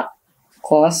 tolak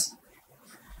cos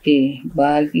A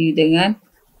bagi dengan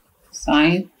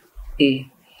sin A.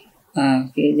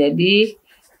 Okay, jadi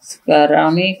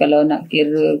sekarang ni kalau nak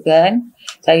kirakan,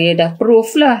 saya dah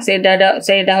proof lah. Saya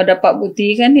dah dapat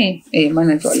buktikan ni.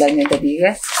 Mana soalannya tadi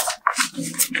kan?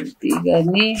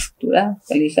 Buktikan ni, itulah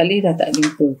kali-kali dah tak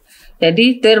jumpa.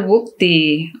 Jadi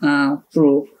terbukti.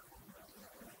 Proof.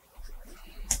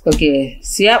 Okey,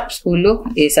 siap 10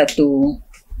 A1.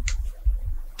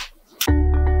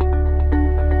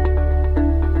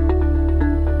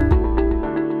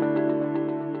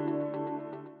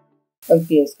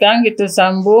 Okey, sekarang kita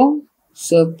sambung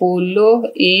 10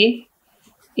 A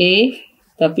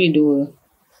tapi 2.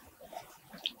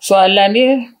 Soalan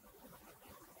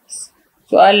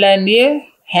dia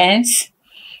hence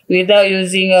without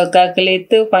using a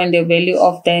calculator find the value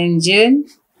of tangent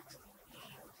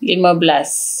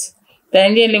 15.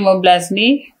 Tangent 15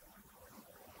 ni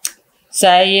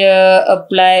saya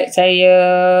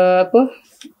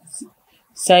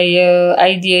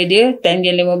idea dia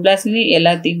tangent 15 ni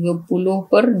ialah 30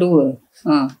 per 2.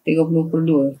 30 per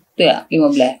 2. Tu tak?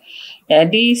 15.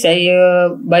 Jadi saya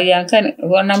bayangkan,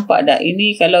 korang nampak tak?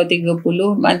 Ini kalau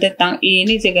 30, tentang A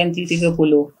ni saya ganti 30.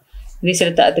 Jadi saya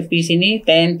letak tepi sini,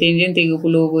 tangent 30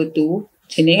 over 2.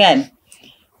 Macam ni kan?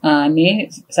 Ni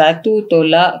 1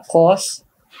 tolak cos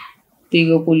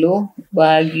 30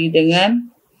 bagi dengan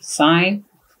sin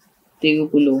 30.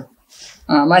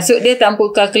 Maksud dia tanpa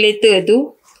kalkulator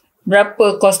tu,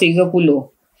 berapa cos 30?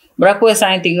 Berapa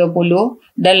sin 30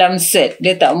 dalam set?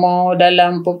 Dia tak mau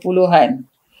dalam perpuluhan.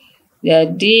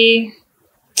 Jadi,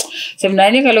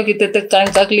 sebenarnya kalau kita tekan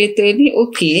kalkulator ni,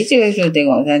 okey je. Kita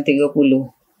tengok sin 30.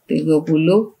 30.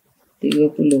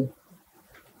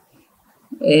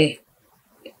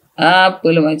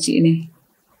 Apalah makcik ni.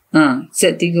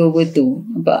 Set 3 over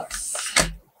 2. Nampak?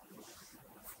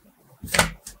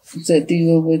 Set 3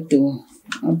 over 2.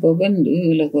 Apa benda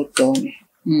lah kotor ni.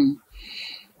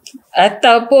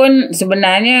 Ataupun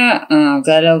sebenarnya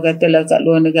kalau katalah kat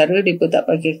luar negara dia pun tak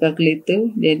pakai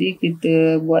kalkulator. Jadi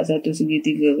kita buat satu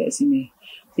segitiga kat sini.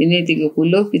 Sini 30.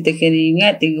 Kita kena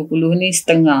ingat 30 ni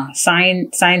setengah.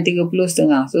 Sin 30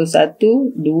 setengah. So 1,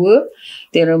 2.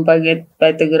 Teorem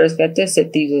Pythagoras kata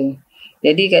set 3.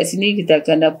 Jadi kat sini kita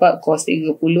akan dapat cos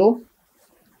 30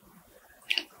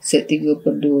 set 3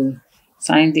 per 2.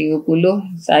 Sin 30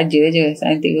 saja je.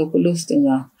 Sin 30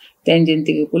 setengah. Tangent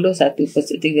 30 1 per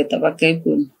set 3. Tak pakai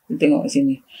pun. Kita tengok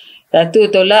sini. 1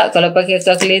 tolak kalau pakai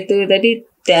kalkulator tadi.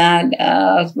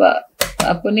 Sebab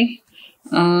apa ni.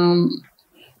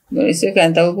 Malaysia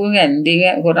kan tahu pun kan. Dia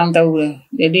ingat korang tahu lah.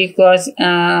 Jadi cos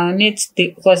ni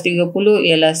cos 30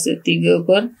 ialah set 3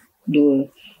 per 2.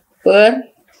 Per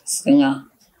setengah.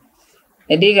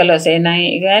 Jadi kalau saya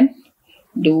naikkan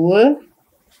 2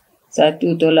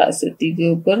 1 tolak set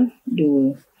 3 per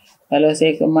 2. Kalau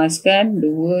saya kemaskan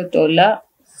 2 tolak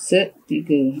set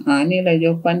 3. Inilah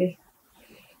jawapan dia.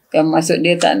 Kan maksud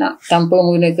dia tak nak tanpa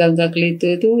menggunakan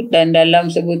kalkulator tu, dan dalam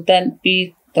sebutan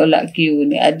P tolak Q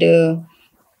ni ada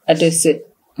set.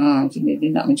 Macam ni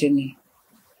dia nak macam ni.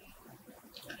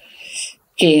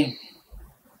 Okey.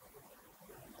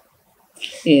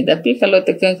 Tapi kalau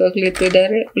tekan kalkulator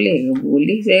direct boleh ke?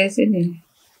 Boleh saya rasa ni.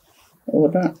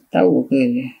 Orang tahu ke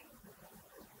ni?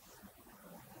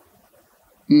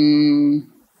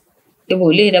 Dia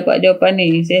boleh dapat jawapan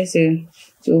ni saya rasa.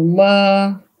 Cuma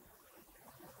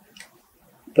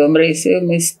pemeriksa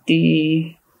mesti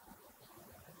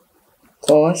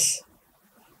cos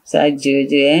saja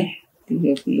je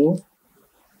 30.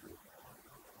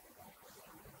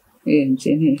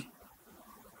 Macam ni.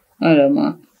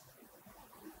 Alamak.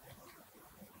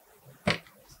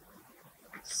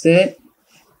 Set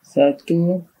 1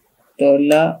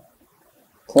 tolak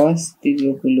cos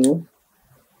 30.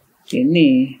 Okay,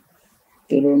 ni.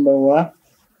 Turun bawah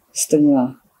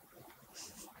setengah.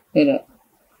 Ya tak?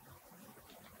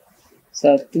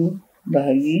 1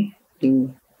 bahagi 2.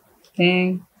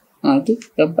 Tu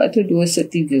dapat tu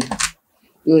 2/3.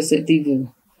 2/3.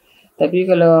 Tapi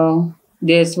kalau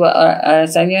dia sebab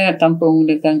asalnya tanpa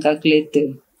menggunakan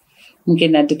kalkulator,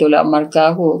 mungkin ada tolak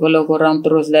markah kot. Kalau korang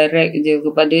terus direct je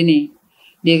kepada ni,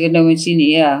 dia kena macam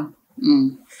ni lah.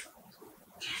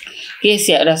 Okay,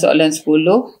 siap dah soalan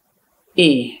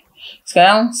 10A.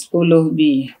 Sekarang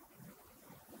 10B.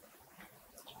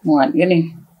 Muat ke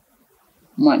ni?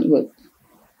 Muat kot.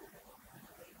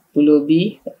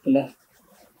 10B, tak apalah.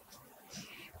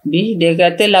 B, dia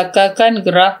kata lakarkan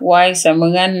graf Y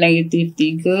sama dengan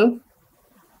 -3/2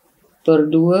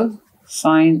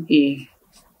 sin A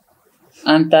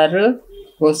antara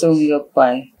 0 hingga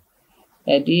pi.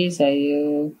 Jadi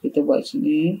kita buat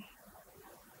sini.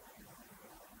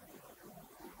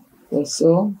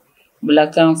 0,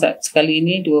 belakang sekali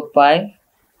ni 2 pi,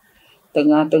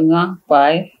 tengah-tengah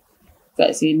pi,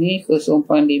 kat sini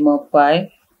 0.5 pi,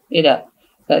 tak?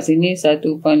 Kat sini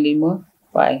 1.5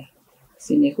 pi.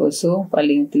 Sini 0,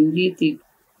 paling tinggi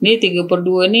ni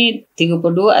 3/2 ni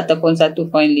 3/2 ataupun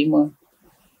 1.5.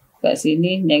 Kat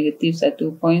sini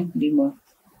 -1.5.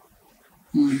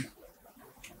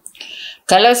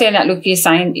 Kalau saya nak lukis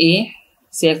sin A,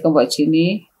 saya akan buat macam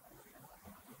ni.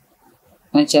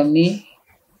 Macam ni.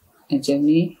 Macam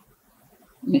ni.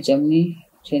 Macam ni.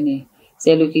 Macam ni.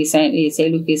 Saya lukis sin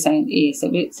A.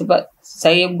 Sebab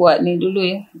saya buat ni dulu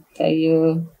ya.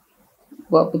 Saya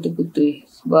buat putul-putul.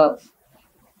 Sebab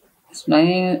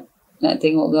sebenarnya nak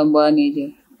tengok gambar ni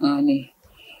je. Ni.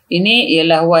 Ini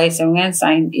ialah Y sama dengan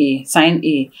sin A. Sin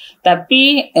A.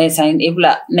 Tapi, sin A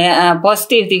pula.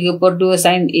 Positif 3/2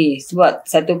 sin A. Sebab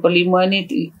 1/5 ni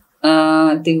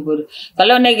 3/2.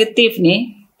 Kalau negatif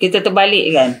ni, kita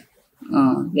terbalik kan.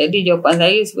 Jadi jawapan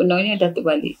saya sebenarnya dah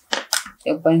terbalik.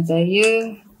 Jawapan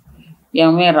saya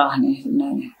yang merah ni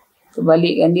sebenarnya.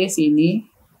 Terbalikkan dia sini.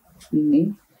 Sini.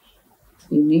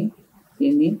 Sini.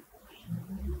 Sini.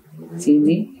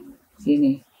 Sini.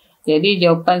 Sini. Jadi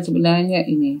jawapan sebenarnya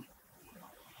ini.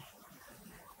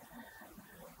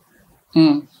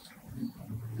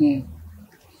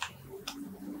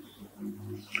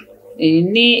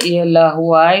 Ini ialah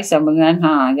Y sama dengan,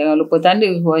 jangan lupa tanda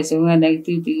Y sama dengan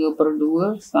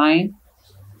 -3/2 sin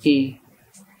A.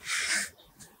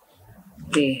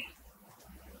 Okay.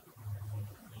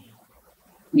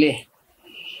 Boleh.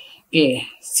 Okay.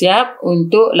 Siap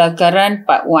untuk lakaran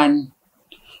part 1.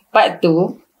 Part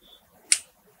 2.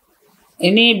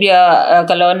 Ini biar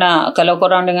kalau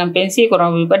korang dengan pensil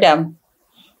korang boleh padam.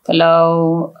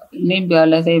 Kalau ni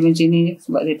biarlah saya macam ni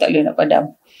sebab saya tak boleh nak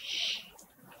padam.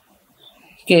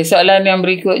 Okey, soalan yang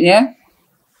berikutnya.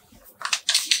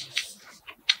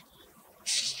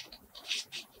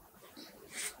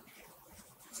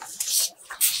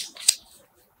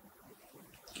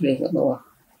 Boleh kat bawah.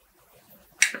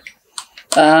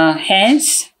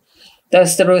 Hence,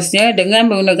 seterusnya dengan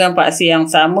menggunakan paksi yang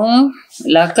sama,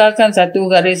 lakarkan satu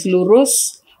garis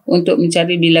lurus untuk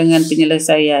mencari bilangan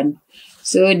penyelesaian.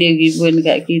 So, dia given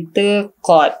kat kita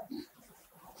cot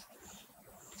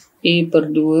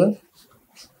A/2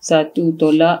 1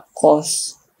 tolak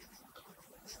cos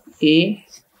A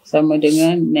sama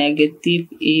dengan negatif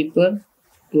A/2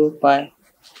 pi.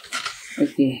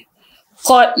 Okey.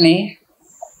 Cot ni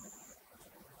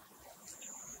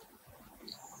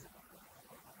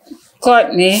cot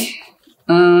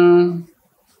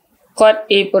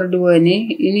A/2 ni,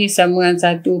 ini sama dengan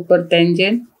 1 per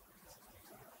tangent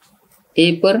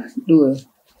A/2.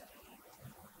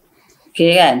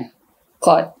 Okey kan?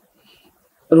 Cot.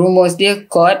 Rumus dia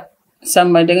cot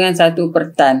sama dengan 1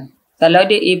 per tan. Kalau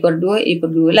dia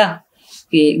A/2 lah.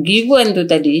 Okey, given tu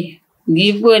tadi,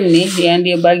 given ni yang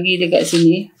dia bagi dekat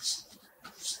sini.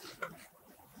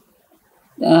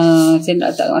 Saya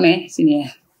nak letak mana sini ya.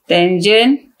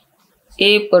 Tangent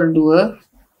A/2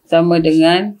 sama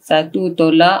dengan 1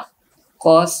 tolak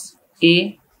cos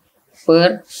A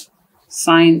per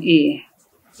sin A.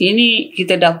 Ini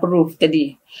kita dah proof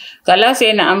tadi. Kalau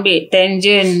saya nak ambil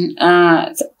tangent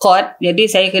cot, jadi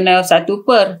saya kena 1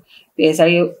 per. Okay,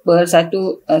 saya per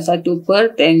 1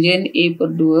 per tangent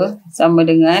A/2 sama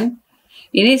dengan,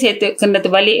 ini saya kena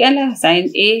terbalikkan lah.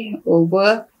 Sin A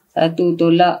over 1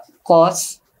 tolak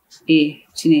cos A.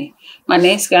 Sini.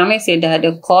 Maknanya sekarang ni saya dah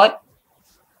ada cot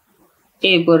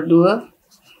A/2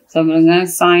 sama dengan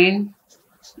sin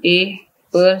A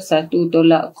per 1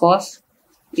 tolak cos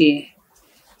A.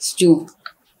 Setuju?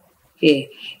 Okay.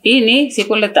 Ini saya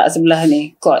pun letak sebelah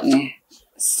ni, cot ni.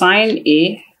 Sin A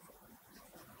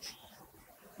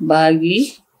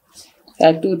bahagi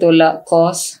 1 tolak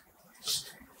cos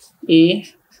A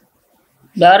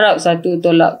darab 1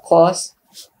 tolak cos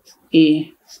A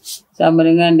sama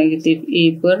dengan negatif A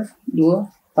per 2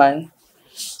 pi.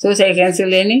 So saya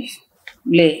cancel ni.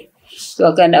 Boleh. So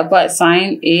akan dapat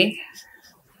sin A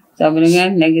sama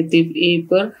dengan negatif A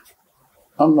per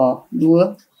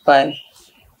 2 pi.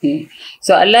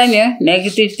 Soalannya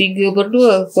negatif 3 per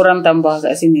 2 kurang tambah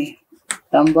kat sini.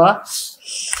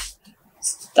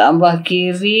 Tambah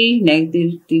kiri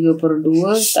negatif 3 per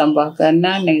 2 tambah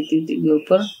kanan negatif 3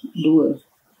 per 2.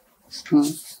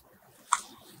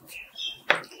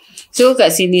 So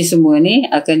kat sini semua ni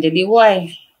akan jadi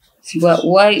Y. Sebab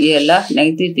Y ialah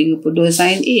negatif 3 per 2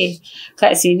 sin A.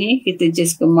 Kat sini kita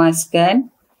just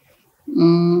kemaskan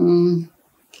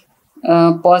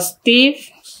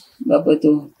positif berapa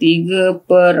tu? 3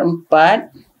 per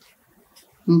 4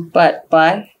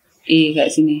 pi A kat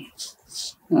sini.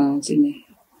 Sini.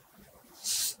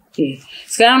 Okay.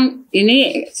 Sekarang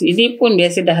ini pun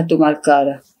biasa dah satu markah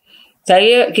dah.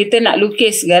 Kita nak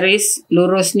lukis garis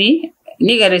lurus ni.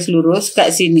 Ni garis lurus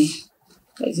kat sini.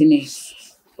 Kat sini.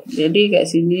 Jadi kat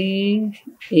sini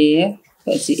A ya.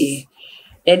 Kat sini A.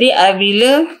 Jadi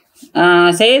bila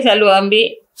saya selalu ambil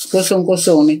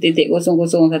kosong-kosong ni. Titik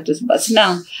kosong-kosong satu. Sebab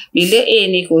senang. Bila A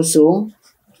ni kosong.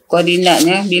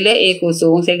 Koordinatnya. Bila A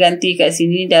kosong. Saya ganti kat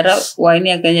sini. Darab Y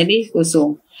ni akan jadi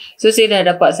kosong. So saya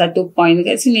dah dapat 1 point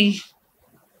dekat sini.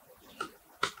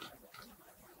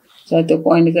 1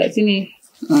 point dekat sini.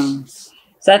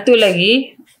 Satu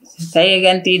lagi. Saya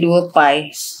ganti 2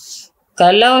 pi.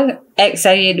 Kalau X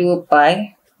saya 2 pi.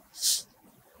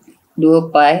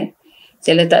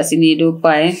 Saya letak sini 2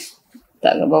 pi.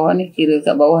 Tak kat bawah ni. Kira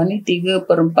kat bawah ni. 3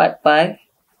 per 4 pi.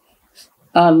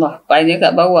 Allah. Pi nya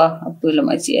kat bawah. Apalah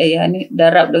makcik ayah ni.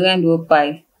 Darab dengan 2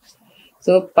 pi.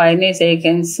 So, pi ni saya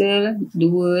cancel.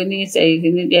 2 ni saya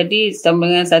kena. Jadi, sama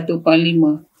dengan 1.5.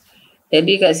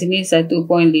 Jadi, kat sini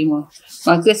 1.5.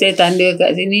 Maka, saya tanda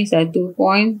kat sini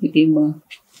 1.5.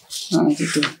 Macam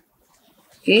tu.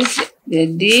 Okay.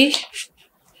 Jadi,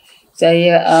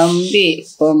 saya ambil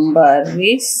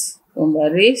pembaris.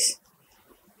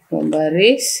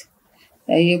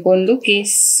 Saya pun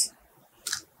lukis.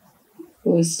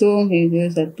 0 hingga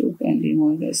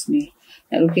 1.5 kat sini.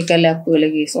 Nak lukis colour apa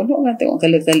lagi? Sonok kan tengok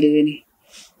colour-colour ni.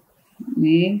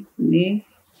 Ni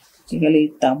colour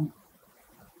hitam.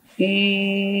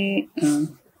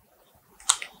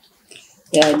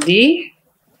 Jadi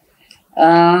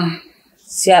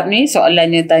siap ni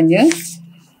soalannya tanya.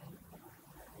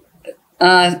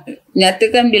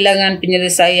 Nyatakan bilangan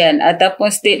penyelesaian ataupun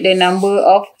state the number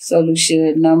of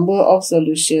solution.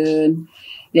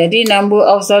 Jadi number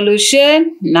of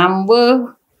solution,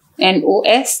 number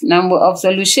of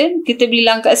solution, kita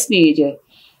bilang kat sini je.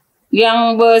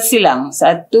 Yang bersilang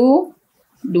 1, 2,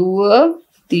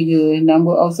 3.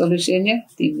 Number of solutionnya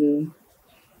 3.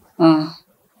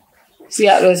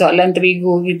 Siap dah soalan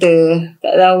trigo kita.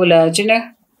 Tak tahulah macam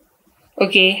mana.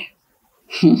 Okey.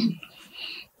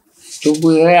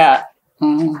 Cuba ya.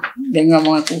 Jangan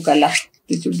mengaku kalah.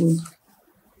 Kita cuba.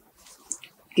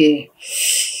 Okey.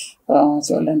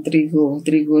 Soalan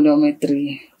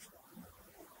trigonometri.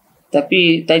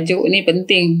 Tapi tajuk ni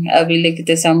penting. Bila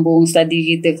kita sambung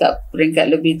study kita kat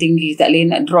peringkat lebih tinggi. Tak boleh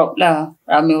nak drop lah.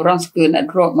 Ramai orang suka nak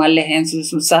drop. Malah yang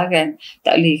susah kan.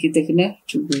 Tak boleh. Kita kena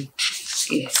cuba.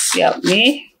 Okay, siap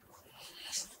ni.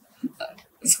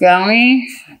 Sekarang ni.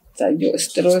 Tajuk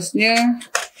seterusnya.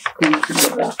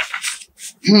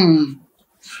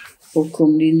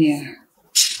 Hukum linear.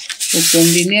 Hukum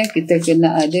linear kita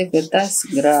kena ada kertas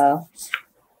graf.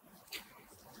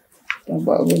 Kita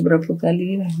buat beberapa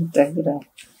kali lah kertas graf.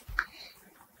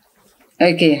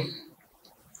 Okey.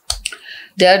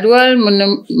 Jadual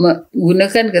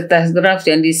menggunakan kertas graf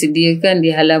yang disediakan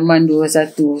di halaman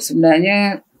 21.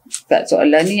 Sebenarnya kat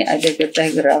soalan ni ada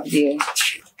kertas graf dia.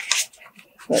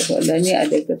 Kat soalan ni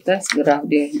ada kertas graf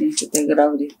dia. Ni kertas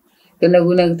graf dia. Kena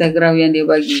guna kertas graf yang dia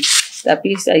bagi.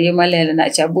 Tapi saya malas nak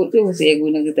cabut tu. Saya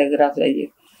guna kertas graf saja.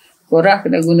 Korang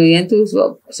kena guna yang tu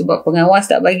sebab pengawas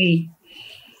tak bagi.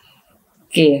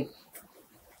 Okey.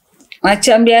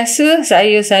 Macam biasa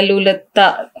saya selalu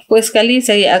letak. First kali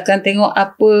saya akan tengok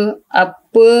apa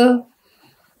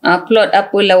plot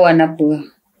apa lawan apa.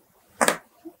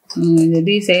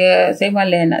 Jadi saya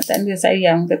malas nak tanda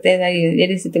sayang kertas saya.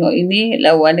 Jadi saya tengok ini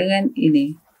lawan dengan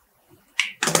ini.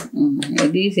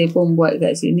 Jadi saya pun buat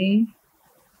kat sini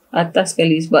atas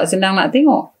sekali sebab senang nak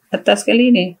tengok atas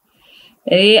sekali ni.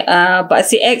 Jadi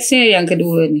paksi X ni yang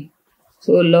kedua ni.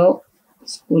 So log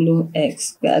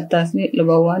 10X. Ke atas ni, le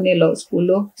bawah ni log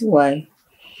 10Y.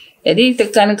 Jadi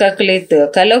tekan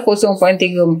kalkulator. Kalau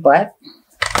 0.34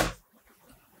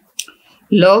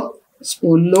 log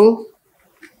 10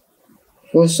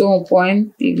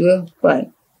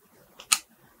 0.34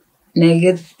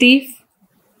 negatif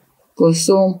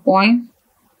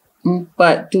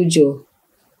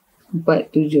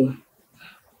 0.47.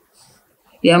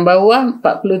 Yang bawah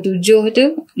 47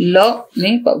 tu log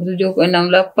ni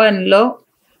 47.68 log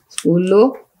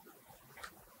 10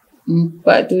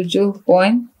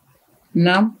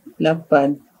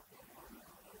 47.68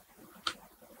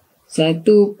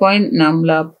 1.68.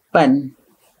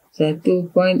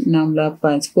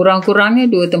 Sekurang-kurangnya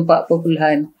 2 tempat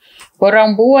perpuluhan.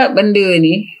 Korang buat benda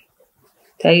ni,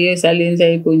 salin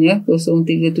saya punya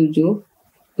 037,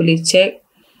 boleh cek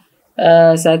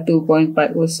 1.40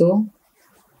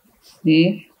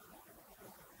 ni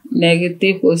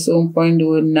negatif 0.26.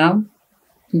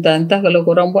 Entah-entah kalau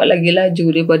korang buat lagi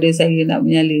laju daripada saya nak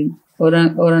menyalin.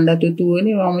 Orang dah tua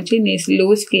ni memang macam ni,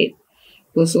 slow sikit.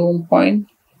 0.07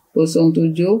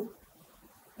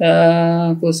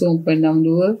 0.62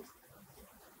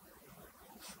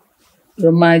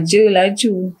 remaja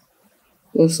laju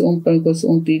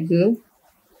 0.03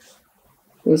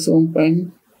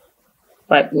 0.40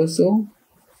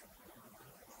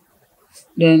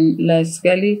 dan last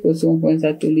sekali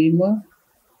 0.15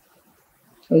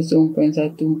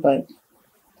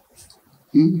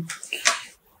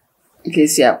 0.14. Okey,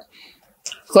 siap.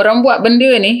 Korang buat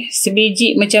benda ni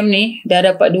sebiji macam ni dah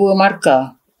dapat 2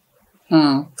 markah.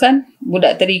 Kan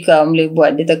budak tadika boleh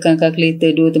buat, dia tekan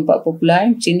kalkulator 2 tempat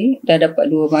perpuluhan macam ni dah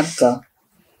dapat 2 markah.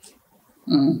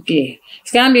 Okey.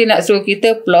 Sekarang dia nak suruh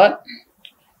kita plot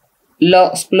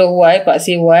log 10Y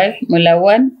paksi Y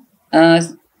melawan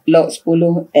log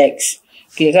 10X.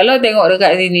 Okey, kalau tengok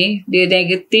dekat sini dia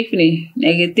negatif ni.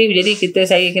 Negatif, jadi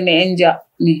saya kena enjak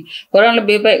ni. Korang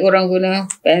lebih baik korang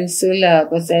guna pensel lah,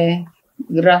 pasal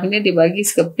graf ni dibagi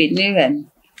sekepit ni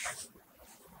kan.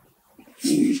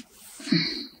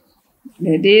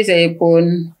 Jadi saya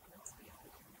pun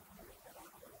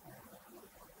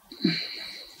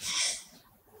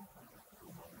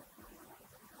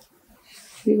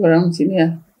korang sini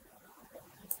lah.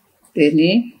 Dia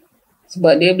ni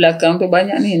sebab dia belakang tu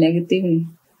banyak ni negatif ni.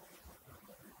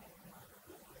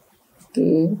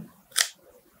 Tu.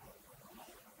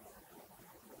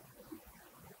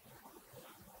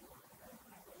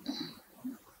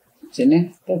 Macam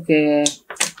ni pakai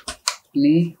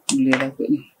ni boleh dapat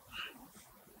ni.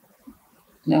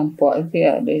 Nampak ke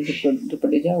ada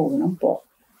daripada jauh nampak.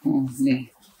 Ni.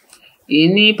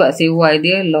 Ini paksi Y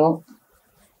dia log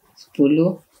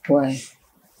 10Y.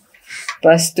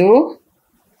 Lepas tu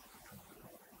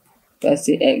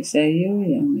paksi X saya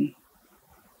yang ni.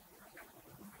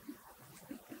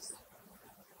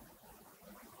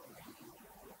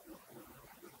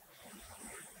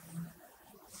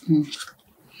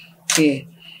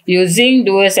 Okay. Using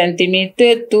 2 cm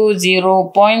to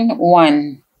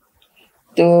 0.1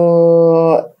 to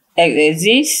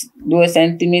x-axis 2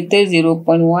 cm 0.1,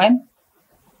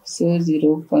 so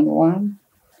 0.1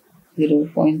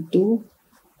 0.2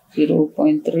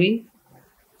 0.3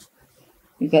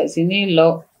 dekat sini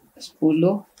log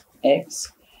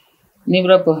 10x. Ni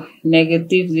berapa?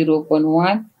 Negatif 0.1,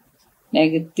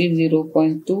 negatif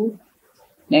 0.2,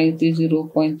 negatif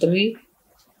 0.3,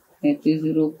 negatif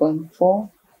 0.4,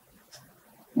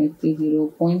 negatif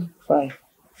 0.5.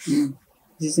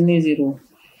 Di sini 0.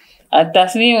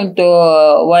 Atas ni untuk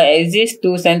y-axis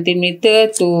 2 cm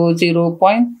to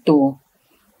 0.2.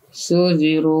 So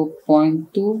 0.2,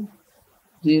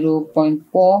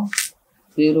 0.4,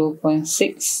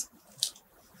 0.6,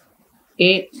 8,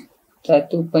 1.0,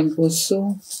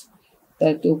 1.2,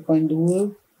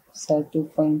 1.4,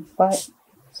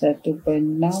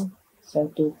 1.6,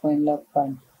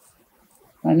 1.8.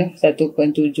 Mana?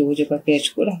 1.7 je pakai,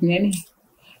 cukup lah punya ni.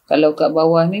 Kalau kat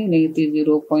bawah ni negatif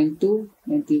 0.2,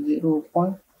 negatif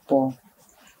 0.4.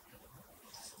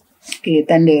 Okey,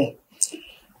 tanda.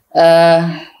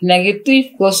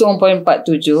 Negatif 0.47.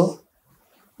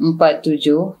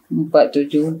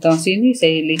 47. Tang sini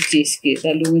saya leceh sikit.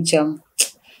 Selalu macam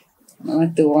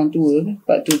mata orang tua.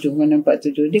 47, mana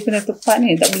 47. Dia kena tepat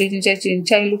ni. Tak boleh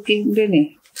cincai lukis benda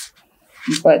ni.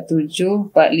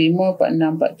 47, 45,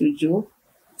 46, 47.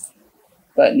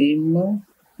 45,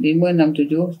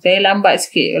 567. Saya lambat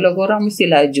sikit. Kalau korang mesti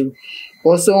laju.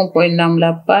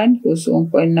 0.68,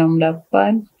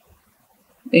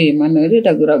 0.68. Mana dia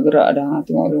dah gerak-gerak dah.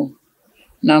 Tengok tu.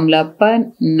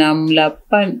 68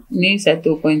 ni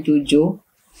 1.7.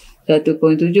 1.7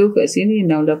 1.7 kat sini,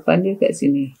 68 dia kat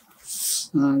sini.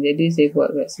 Jadi saya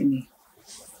buat kat sini.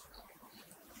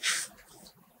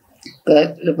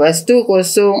 Lepas tu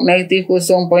negatif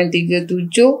 0.37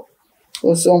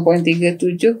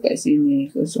 kat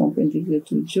sini,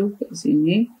 0.37 kat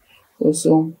sini,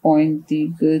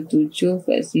 0.37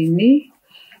 kat sini,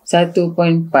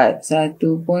 1.4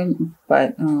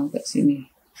 kat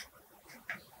sini.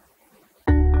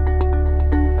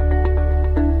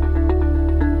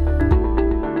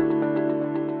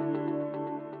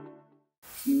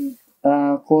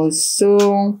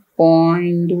 Kosong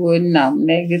 0.26,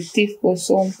 negatif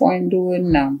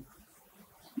 0.26.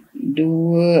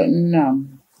 26.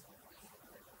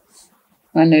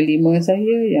 Mana 5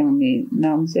 saya yang ni,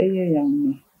 6 saya yang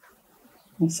ni.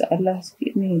 Masalah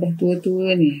sikit ni, dah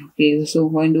tua-tua ni. Okey,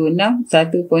 0.26,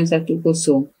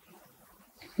 1.10.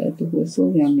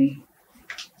 10 yang ni.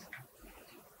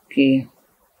 Okey.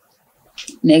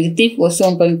 Negatif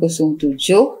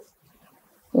 0.07.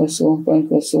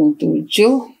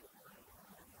 0.07.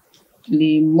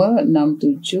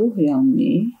 567 yang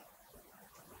ni.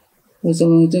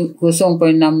 0.62.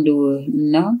 62.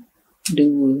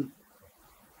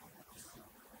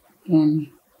 Yang ni.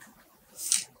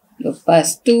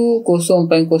 Lepas tu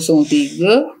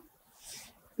 0.03.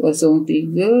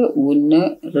 03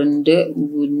 guna rendah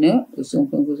guna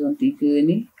 0.03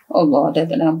 ni. Allah, dah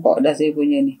tak nampak dah saya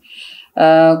punya ni.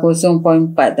 0.4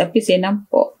 tapi saya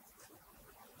nampak.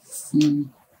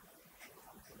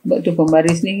 Sebab tu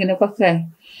pembaris ni kena pakai.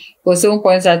 0.15.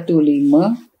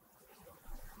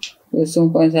 0.15,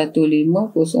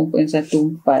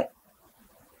 0.14.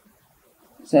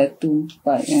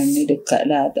 14 yang ni dekat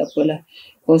lah, tak apalah.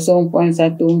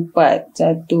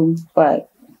 0.14.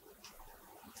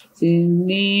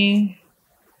 Sini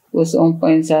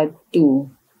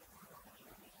 0.14.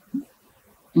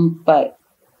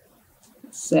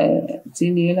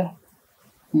 Sini lah.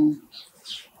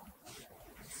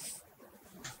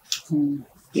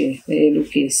 Okay, saya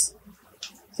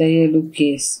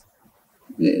lukis.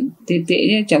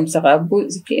 Titiknya macam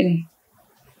serabut sikit ni.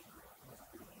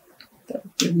 Tak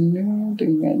kena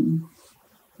dengan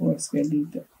puas sekali,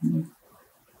 tak kena.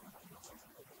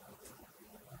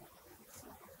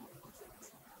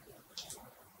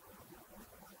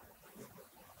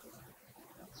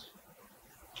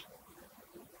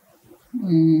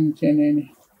 Macam mana ni?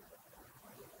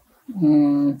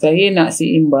 Saya nak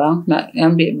seimbang, nak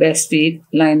ambil best fit,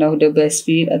 line of the best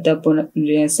fit ataupun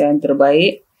penyelesaian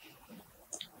terbaik.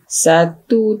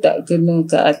 Satu tak kena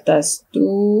ke atas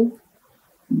tu,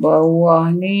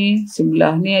 bawah ni,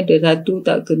 sebelah ni ada satu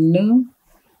tak kena.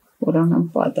 Orang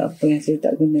nampak tak apa yang saya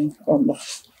tak kena? Allah.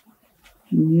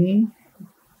 Ni.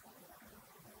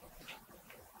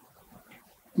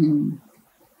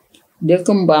 Dia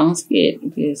kembang sikit.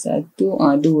 Okay, satu,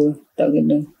 dua tak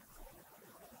kena.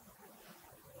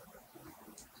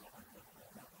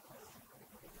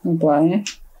 Nampak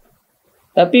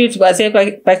Tapi sebab saya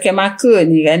pakai marker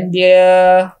ni kan,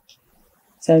 dia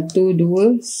 1,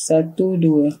 2, 1,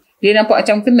 2. Dia nampak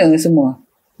macam kena semua.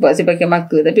 Sebab saya pakai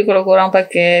marker. Tapi kalau korang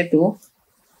pakai tu,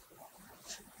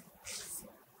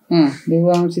 dia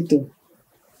buang macam tu.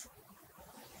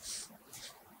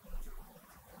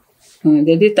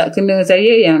 Jadi tak kena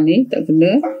saya yang ni, tak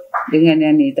kena. Dengan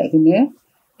yang ni, tak kena.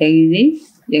 Yang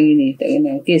ini tak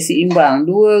kena. Okey, seimbang.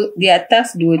 2 di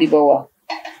atas, 2 di bawah.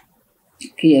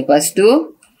 Okey, lepas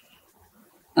tu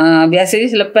biasanya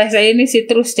selepas saya ni saya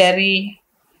terus cari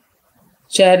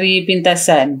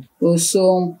pintasan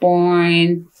 0.48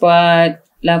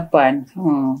 48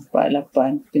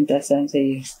 pintasan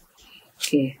saya.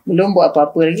 Okey, belum buat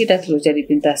apa-apa lagi dah terus cari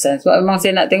pintasan sebab memang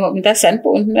saya nak tengok pintasan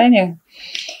pun sebenarnya.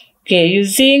 Okey,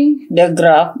 using the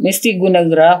graph, mesti guna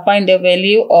graph, find the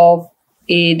value of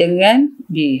A dengan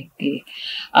B. Okay.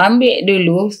 Ambil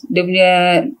dulu dia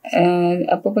punya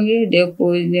dia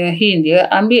punya hint dia.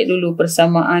 Ambil dulu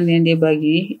persamaan yang dia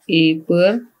bagi, A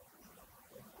per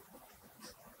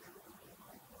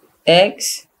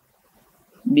X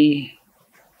B.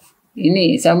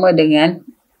 Ini sama dengan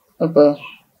apa?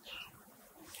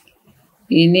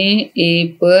 Ini A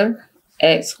per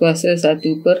X kuasa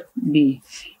 1 per B.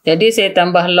 Jadi saya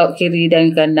tambah log kiri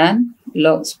dan kanan.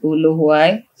 Log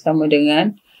 10Y sama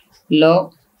dengan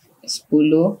log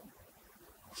 10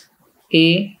 A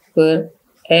per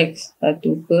X 1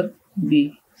 per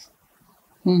B.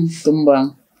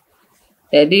 Kembang.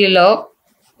 Jadi log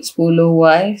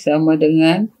 10Y sama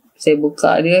dengan, saya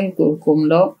buka dia,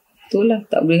 hukum log. Itulah,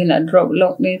 tak boleh nak drop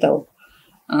log ni tau.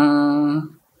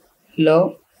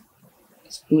 Log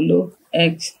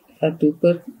 10X 1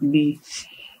 per B.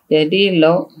 Jadi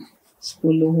log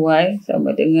 10Y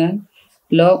sama dengan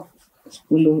log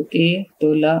 10A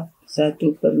tolak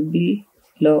 1/B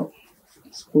log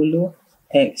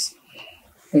 10X.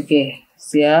 Okey,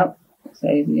 siap.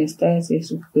 Saya punya style, saya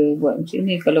suka buat macam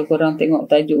ni. Kalau korang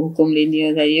tengok tajuk hukum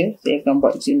linear saya akan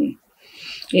buat macam ni.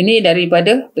 Ini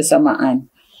daripada persamaan.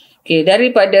 Okey,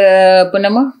 daripada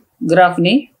graf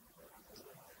ni,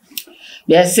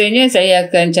 biasanya saya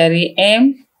akan cari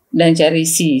M dan cari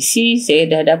C. C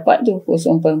saya dah dapat tu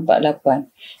 0.48.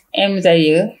 M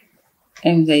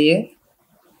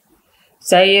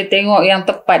saya tengok yang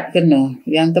tepat kena.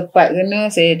 Yang tepat kena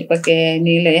saya pakai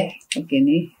ni lah Pakai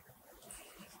ni.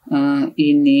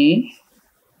 Ini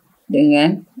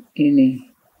dengan ini.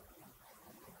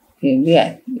 Okay,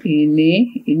 lihat.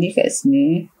 Ini kat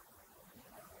sini.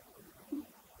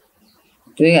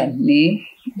 Tu kan? Ni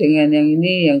dengan yang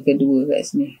ini yang kedua kat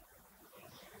sini.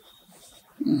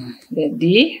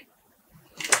 Jadi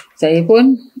saya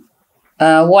pun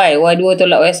Y2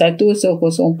 tolak Y1, so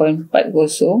 0.40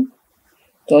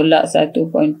 tolak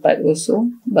 1.40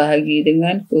 bahagi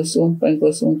dengan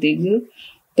 0.03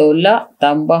 tolak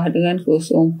tambah dengan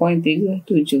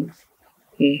 0.37.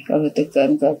 Okey, kalau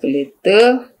tekan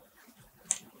kalkulator,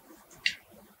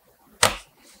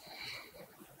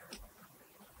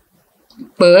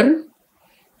 per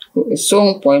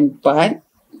 0.4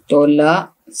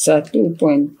 tolak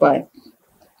 1.4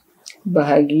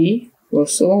 bahagi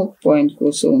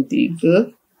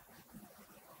 0.03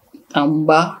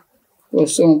 tambah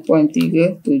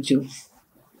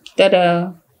 0.37.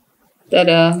 Tada.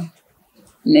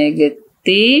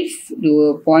 Negatif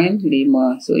 2.5.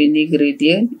 So ini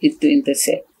gradient, itu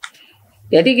intercept.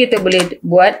 Jadi kita boleh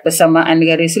buat persamaan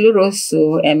garis lurus.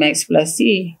 So MX plus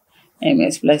C.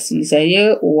 MX plus C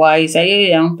saya, Y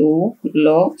saya yang tu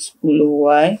log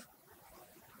 10Y.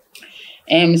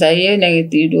 M saya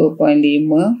negatif 2.5.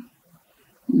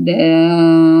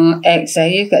 Dan X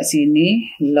saya kat sini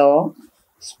log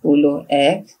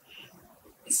 10X.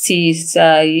 C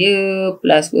saya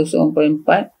plus 0.48.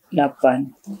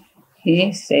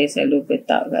 Okay, saya selalu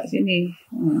letak kat sini.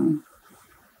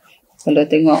 Kalau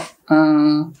tengok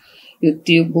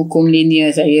YouTube hukum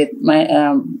linear saya,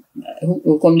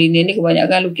 hukum linear ni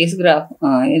kebanyakan lukis graf.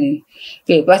 Ini.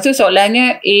 Okay, lepas tu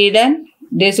soalannya A dan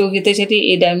dia suruh kita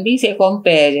cari A dan B, saya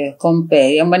compare je.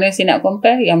 Compare. Yang mana saya nak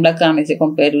compare? Yang belakang ni saya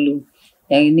compare dulu.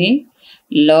 Yang ini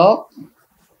log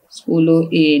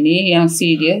 10A ni, yang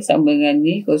C dia sama dengan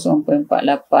ni 0.48.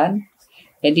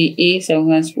 Jadi A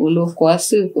sama dengan 10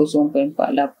 kuasa 0.48.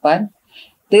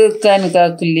 Tekan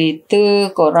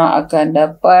kalkulator, korang akan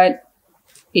dapat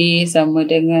A sama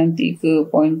dengan 3.02.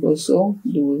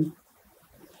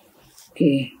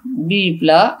 Okey, B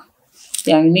pula.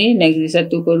 Yang ni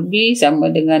negatif 1/B sama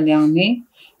dengan yang ni.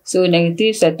 So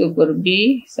negatif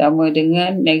 1/B sama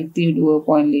dengan negatif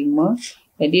 2.5.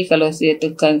 Jadi kalau saya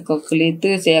tekan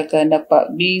kalkulator, saya akan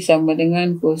dapat B sama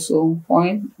dengan 0.40.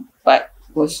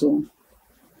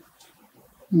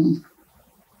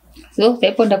 So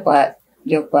saya pun dapat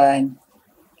jawapan.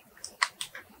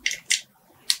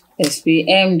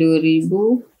 SPM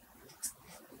 2019.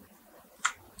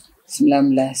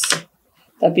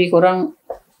 Tapi korang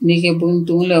ni kena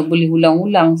beruntung lah, boleh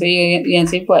ulang-ulang. Saya yang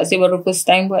saya buat, saya baru first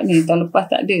time buat ni, tahun lepas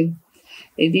tak ada.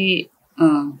 Jadi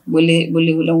boleh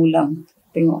ulang-ulang.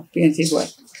 Tengok apa yang saya buat.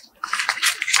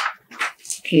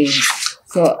 Okey,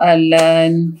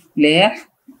 soalan boleh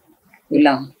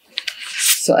ulang.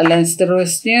 Soalan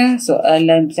seterusnya,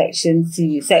 soalan section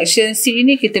C. Section C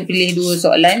ni kita pilih 2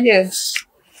 soalan je.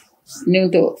 Ini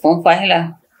untuk form 5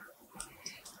 lah.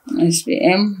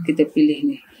 SPM kita pilih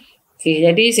ni. Okey,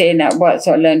 jadi saya nak buat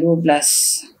soalan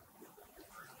 12.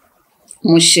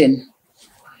 Motion.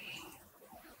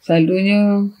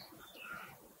 Selalunya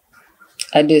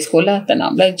ada sekolah tak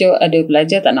nak belajar, ada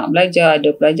pelajar tak nak belajar,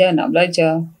 ada pelajar nak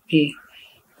belajar. Okey.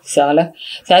 Salah.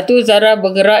 Satu zarah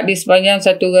bergerak di sepanjang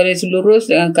satu garis lurus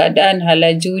dengan keadaan hal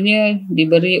lajunya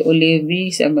diberi oleh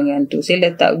V sama dengan tu. Saya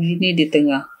letak V ni di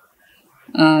tengah.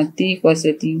 T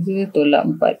kuasa 3 tolak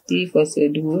 4T kuasa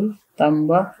 2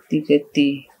 tambah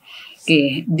 3T.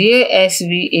 Okey, dia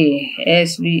SVA.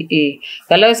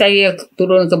 Kalau saya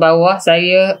turun ke bawah,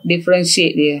 saya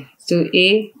differentiate dia. So A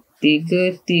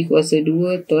 3T kuasa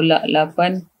 2 tolak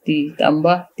 8T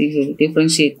tambah 3.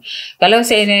 Differentiate. Kalau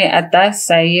saya naik atas,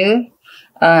 saya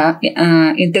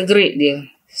integrate dia.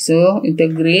 So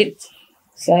integrate,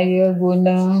 saya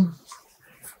guna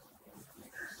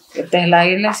kertas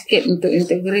lain lah sikit untuk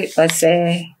integrate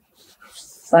pasal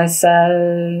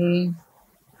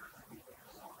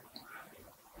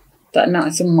tak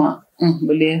nak semak.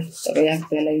 Boleh, tak payah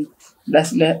kertas lain.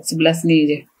 Sebelah sini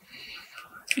je.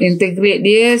 Integrate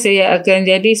dia, saya akan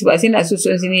jadi, sebab saya nak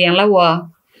susun sini yang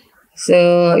lawa. So,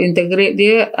 integrate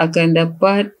dia akan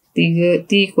dapat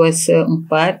 3T kuasa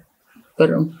 4 per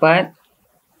 4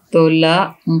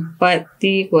 tolak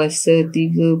 4T kuasa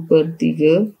 3 per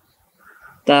 3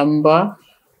 tambah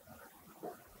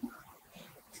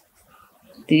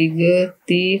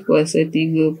 3T kuasa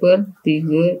 3 per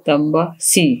 3 tambah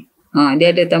C.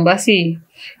 Dia ada tambah C.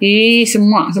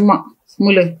 Semak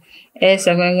semula. S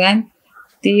sama dengan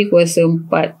T kuasa 4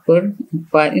 per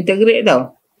 4. Integrate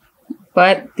tau.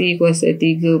 4T kuasa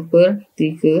 3 per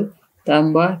 3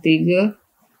 tambah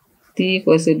 3T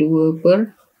kuasa 2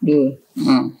 per 2.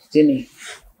 Macam ni.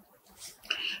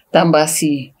 Tambah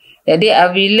C. Jadi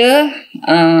apabila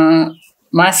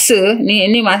masa ni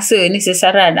masa ni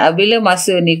sasaran. Apabila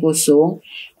masa ni kosong,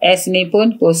 S ni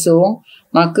pun kosong,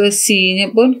 maka C nya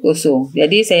pun kosong.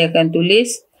 Jadi saya akan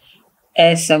tulis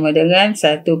S sama dengan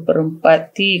 1 per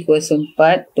 4T kuasa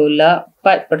 4 tolak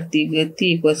 4 per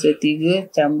 3T kuasa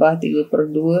 3 tambah 3 per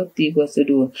 2 T kuasa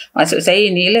 2. Maksud saya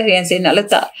inilah yang saya nak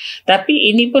letak.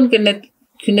 Tapi ini pun kena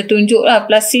tunjuk lah,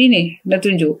 plus C ni kena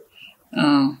tunjuk.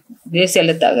 Dia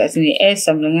saya letak kat sini. S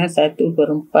sama dengan 1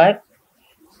 per 4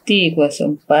 T kuasa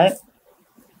 4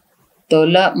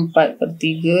 tolak 4 per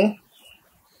 3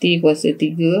 T kuasa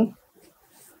 3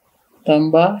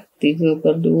 tambah 3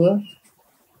 per 2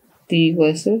 T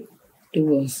kuasa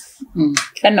 2.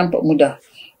 Kan nampak mudah.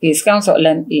 Okay, sekarang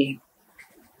soalan A.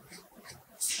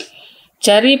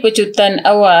 Cari pecutan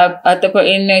awal ataupun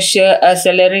inertial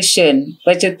acceleration.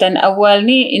 Pecutan awal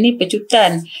ni, ini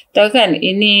pecutan. Tahu kan?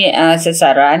 Ini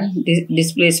sasaran,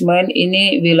 displacement,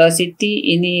 ini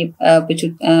velocity, ini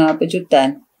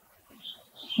pecutan.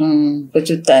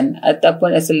 Pecutan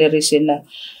ataupun acceleration lah.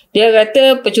 Dia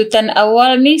kata pecutan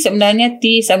awal ni sebenarnya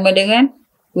T sama dengan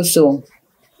kosong.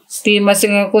 T masa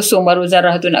dengan kosong baru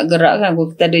zarah tu nak gerak kan.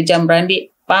 Kalau kita ada jam berandik,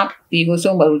 T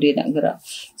kosong baru dia nak gerak.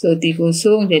 So T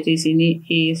kosong, jadi sini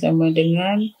A sama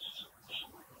dengan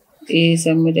 3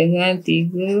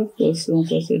 kosong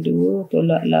kuasa 2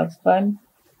 tolak 8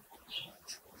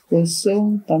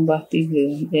 kosong tambah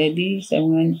 3. Jadi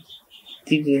sama dengan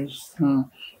 3.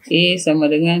 A sama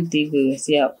dengan 3.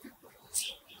 Siap.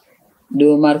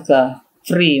 2 markah.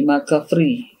 Markah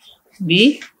free.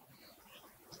 B.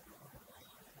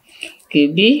 Okay,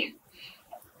 B.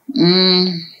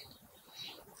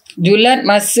 Julat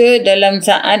masa dalam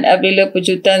saat apabila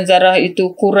pecutan zarah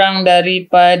itu kurang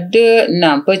daripada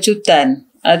 6. Pecutan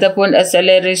ataupun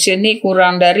acceleration ni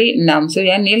kurang dari 6. So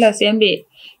yang ni lah saya ambil.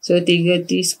 So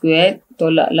 3T squared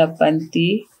tolak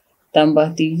 8T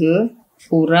tambah 3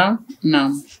 kurang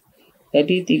 6.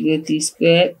 Jadi 3T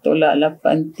squared tolak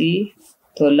 8T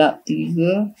tolak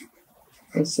 3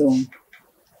 kosong.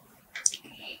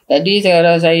 Jadi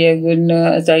kalau saya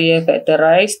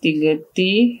factorize 3T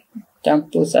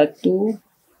campur 1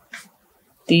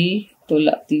 T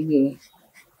tolak 3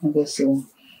 kosong.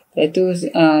 Itu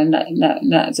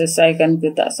nak selesaikan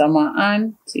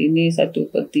ketaksamaan. Sini 1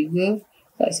 per 3,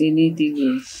 kat sini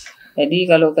 3. Jadi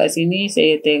kalau kat sini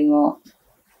saya tengok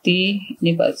T,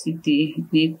 ni paksi T,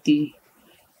 ni T.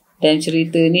 Dan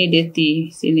cerita ni dia T,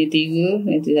 sini 3,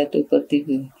 nanti 1 per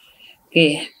 3.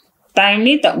 Okey. Time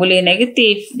ni tak boleh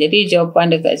negatif. Jadi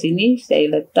jawapan dekat sini saya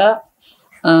letak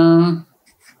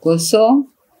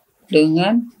kosong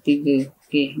dengan 3.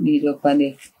 Okey, ni jawapan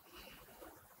dia.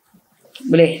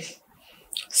 Boleh.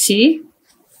 C.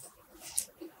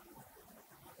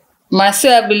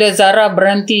 Masa apabila zarah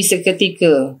berhenti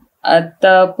seketika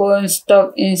ataupun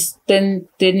stop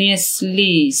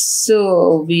instantaneously.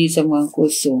 So, V sama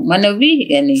kosong. Mana V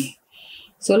yang ni?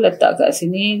 So, letak kat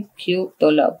sini. Cube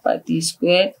tolak 4T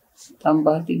squared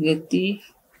tambah 3T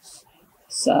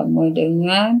sama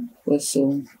dengan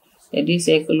kosong. Jadi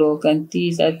saya keluarkan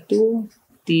T1,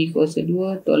 T kuasa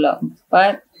 2 tolak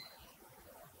 4,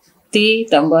 T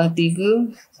tambah 3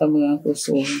 sama dengan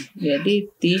kosong. Jadi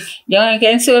T, jangan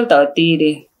cancel tau T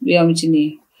dia. Biar macam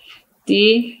ni. T,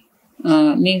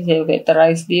 ni saya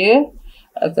factorize dia.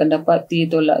 Akan dapat T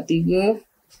tolak 3,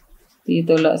 T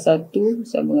tolak 1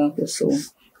 sama dengan kosong.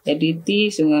 Jadi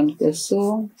T sama dengan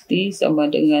kosong, T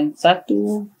sama dengan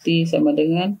 1, T sama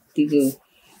dengan 3.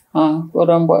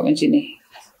 Korang buat macam ni.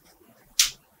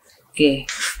 Okey.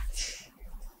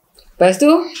 Lepas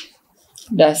tu,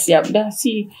 dah siap dah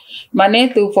C. Mana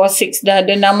tu 4, 6 dah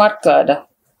ada 6 markah dah.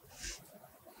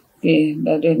 Okey,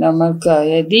 dah ada 6 markah.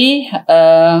 Jadi,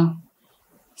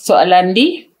 soalan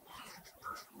D.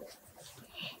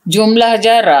 Jumlah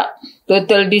jarak,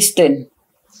 total distance,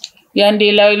 yang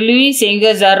dilalui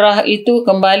sehingga zarah itu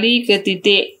kembali ke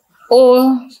titik O,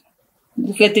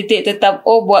 ke titik tetap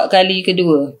O buat kali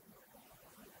kedua.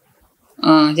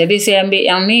 Jadi saya ambil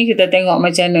yang ni, kita tengok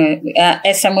macam mana.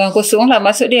 S sama dengan kosong lah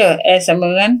maksud dia. S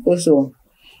sama dengan kosong.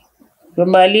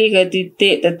 Kembali ke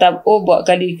titik tetap O buat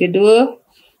kali kedua.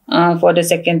 For the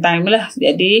second time lah.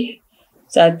 Jadi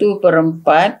 1/4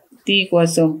 T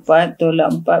kuasa 4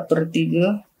 tolak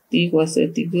 4/3 T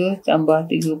kuasa 3 tambah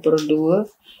 3/2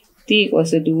 T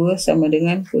kuasa 2 sama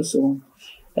dengan 0.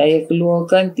 Saya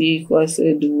keluarkan T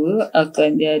kuasa 2 akan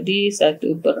jadi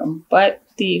 1/4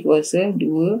 T kuasa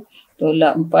 2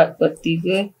 tolak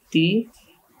 4/3 T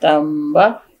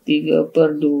tambah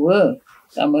 3/2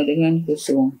 sama dengan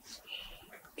 0.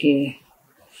 Okey.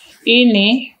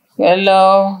 Ini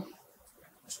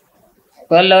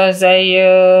kalau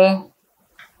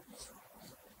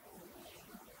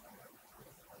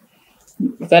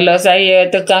saya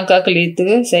tekan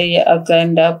kalkulator, saya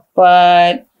akan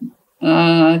dapat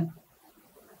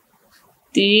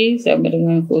T sama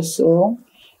dengan 0.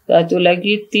 Satu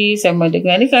lagi T sama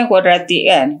dengan, ni kan kuadratik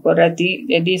kan? Kuadratik,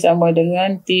 jadi sama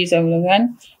dengan T sama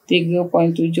dengan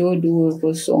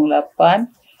 3.7208.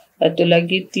 Satu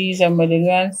lagi T sama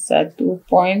dengan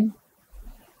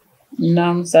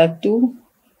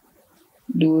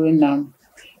 1.6126.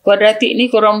 Kuadratik ni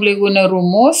korang boleh guna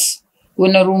rumus.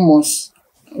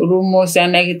 Rumus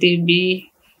yang negatif B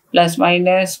plus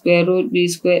minus square root B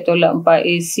square tolak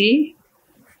 4AC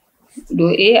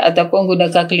 2A ataupun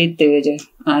guna kalkulator je.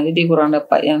 Jadi korang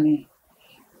dapat yang ni.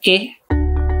 Okey.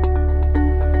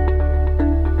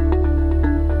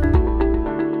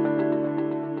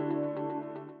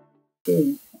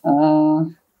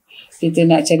 Kita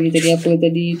nak cari tadi apa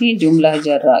tadi ni, jumlah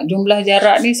jarak. Jumlah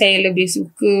jarak ni saya lebih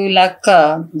suka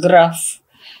lakar graf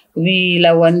V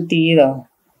lawan T tau.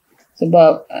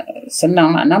 Sebab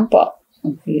senang nak nampak.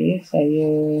 Okey,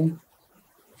 saya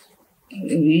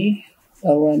V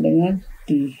lawan dengan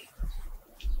T.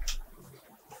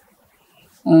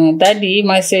 Tadi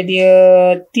masa dia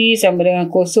T sama dengan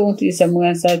 0, T sama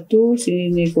dengan 1,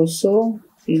 sini ni 0,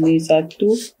 sini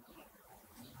 1,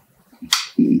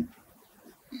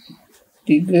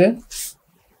 3.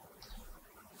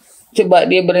 Sebab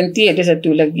dia berhenti, ada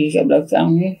satu lagi kat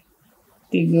belakang ni.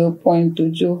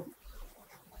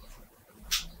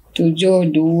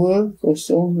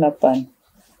 3.7208.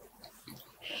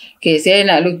 Okey, saya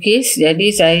nak lukis.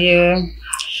 Jadi saya,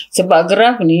 sebab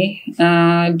graf ni,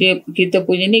 kita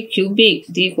punya ni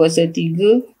kubik. T kuasa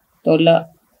 3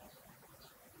 tolak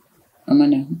 4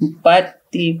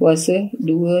 T kuasa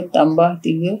 2 tambah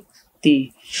 3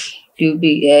 T.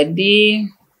 Kubik. Jadi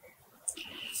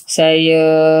saya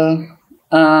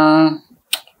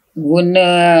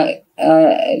guna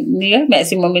ni lah,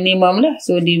 maksimum minimum lah.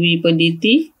 So dV per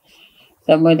dt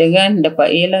sama dengan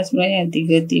dapat A lah sebenarnya.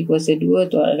 3T kuasa 2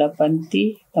 tolak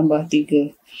 8T tambah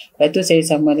 3. Lepas tu saya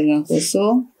sama dengan 0.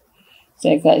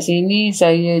 Saya kat sini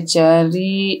saya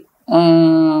cari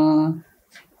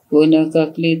guna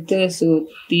kalkulator. So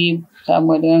T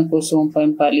sama dengan 0.45.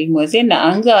 Saya nak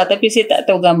anggar tapi saya tak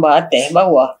tahu gambar atas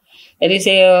bawah. Jadi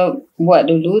saya buat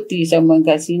dulu T sama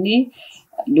kat sini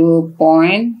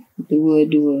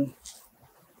 2.22.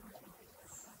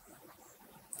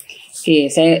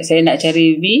 Okey, saya nak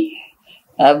cari V.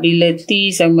 Bila T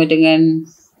sama dengan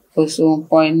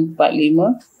 0.45.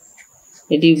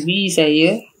 Jadi V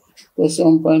saya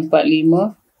 0.45.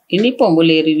 Ini pun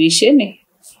boleh revision ni.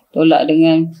 Tolak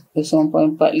dengan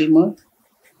 0.45.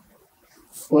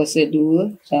 Kuasa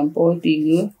 2 campur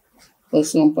 3.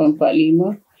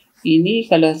 0.45. Ini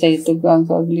kalau saya tegang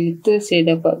kalkulator,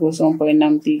 saya dapat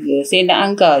 0.63. Saya nak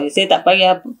angka je. Saya tak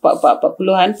payah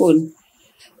 40-an pun.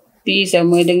 T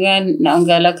sama dengan, nak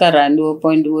angka lakaran,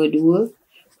 2.22.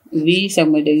 V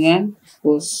sama dengan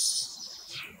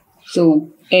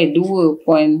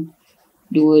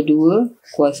 2.22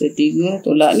 kuasa 3.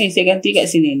 Tolak ni, saya ganti kat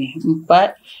sini ni. 4,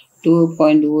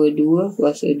 2.22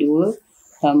 kuasa 2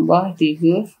 tambah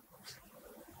 3,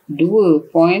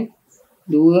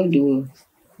 2.22.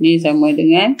 Ni sama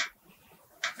dengan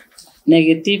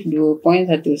negatif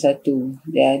 2.11.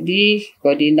 Jadi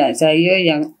koordinat saya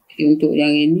yang untuk yang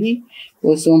ini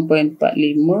 0.45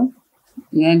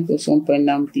 dengan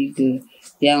 0.63.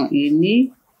 Yang ini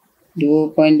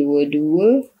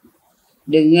 2.22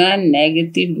 dengan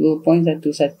negatif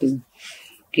 2.11.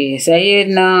 Okey, saya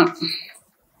nak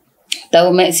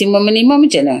tahu maksimum minimum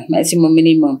macam mana? Maksimum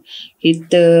minimum.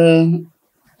 Kita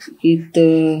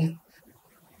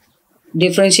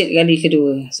differentiate kali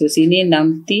kedua. So sini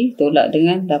 6T tolak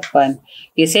dengan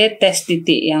 8. Okay, saya test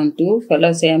titik yang tu.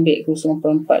 Kalau saya ambil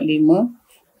 0.45,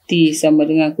 T sama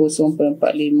dengan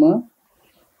 0.45,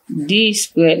 D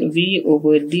squared V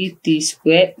over DT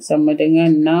squared sama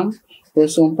dengan 6,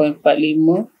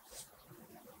 0.45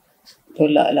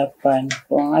 tolak 8.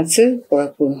 Korang rasa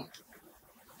berapa?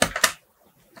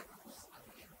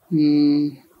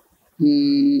 6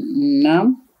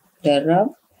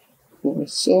 darab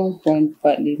 0.45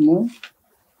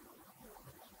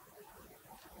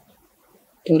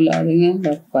 tolak dengan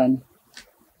 8.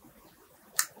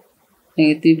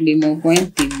 Negatif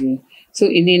 5.3. So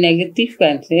ini negatif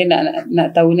kan. Saya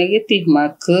nak tahu negatif.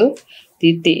 Maka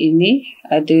titik ini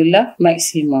adalah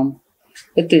maksimum.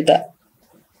 Betul tak?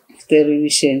 Kita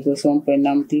revision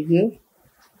 0.63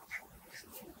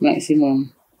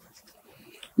 maksimum.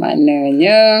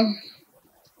 Maknanya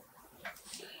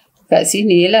kat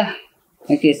sini lah.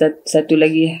 Okey, satu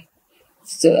lagi.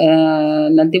 So,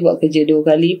 nanti buat kerja 2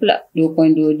 kali pula.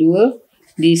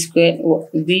 2.22 d squared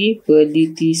v per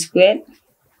dt squared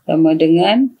sama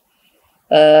dengan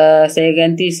saya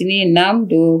ganti sini 6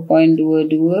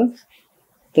 2.22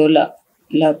 tolak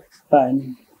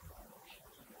 8.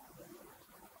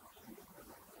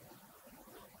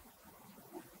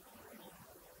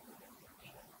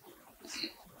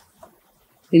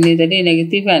 Ini tadi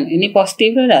negatif kan? Ini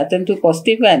positif dah, tentu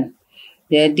positif kan?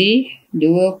 Jadi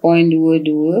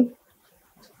 2.22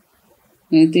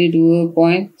 nanti 2.11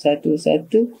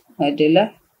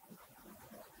 adalah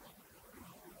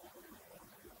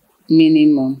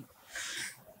minimum.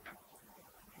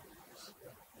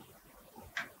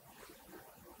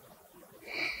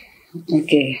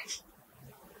 Okey.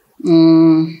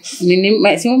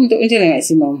 Maksimum bentuk macam mana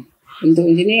maksimum? Bentuk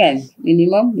macam ni kan?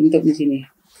 Minimum bentuk macam ni.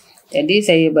 Jadi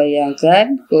saya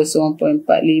bayangkan 0.45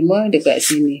 dekat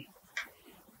sini.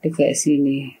 Dekat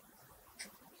sini.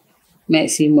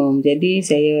 Maksimum. Jadi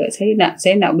saya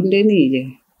nak benda ni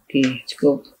je. Okey,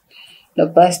 cukup.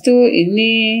 Lepas tu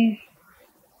ini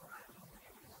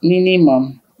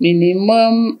minimum.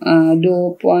 Minimum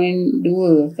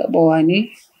 2.2 kat bawah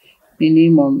ni.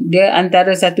 Minimum. Dia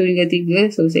antara 1 hingga 3.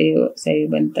 So saya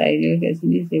bantai je kat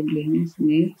sini. Saya boleh ni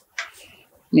sini.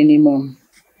 Minimum.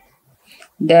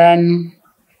 Dan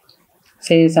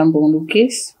saya sambung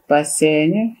lukis.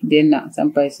 Pasirnya dia nak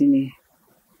sampai sini.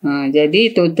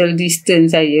 Jadi total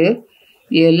distance saya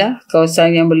ialah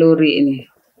kawasan yang berlorik ni.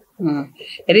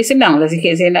 Jadi senanglah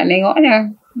sikit saya nak tengoknya.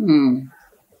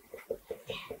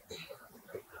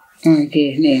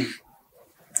 Okey, ni.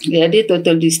 Jadi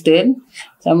total distance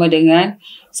sama dengan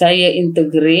saya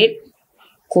integrate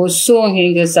 0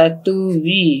 hingga 1 V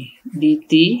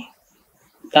dt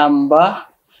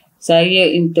tambah saya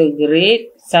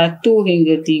integrate 1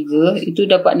 hingga 3, itu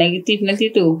dapat negatif nanti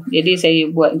tu. Jadi saya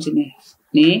buat macam ni.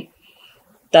 Ni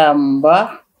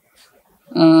tambah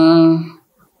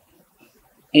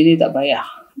ini tak payah.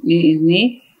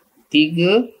 Ini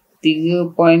 3.7208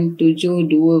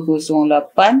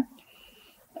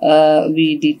 V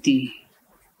dt.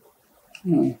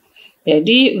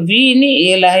 Jadi V ni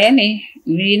ialah yang ni.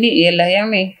 V ni ialah yang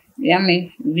ni. Yang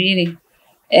ni. V ni.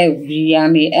 V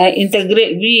yang ni.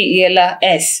 Integrate V ialah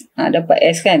S. Dapat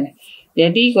S kan.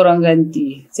 Jadi korang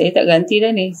ganti. Saya tak ganti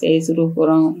dah ni. Saya suruh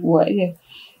korang buat je.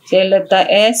 Saya letak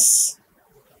S.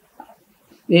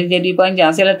 Dia jadi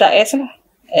panjang. Saya letak S lah.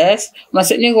 S.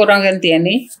 Maksudnya korang ganti yang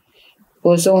ni.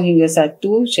 0 hingga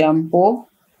 1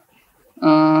 campur.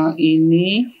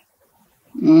 Ini.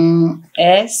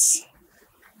 S.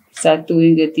 1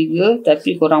 hingga 3.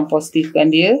 Tapi korang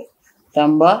positifkan dia.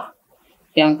 Tambah.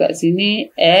 Yang kat sini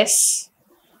S.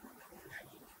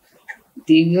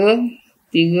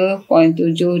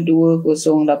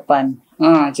 3.7208.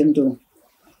 Macam tu.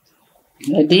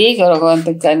 Jadi kalau korang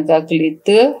tekan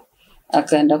kalkulator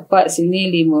akan dapat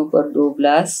sini 5/12.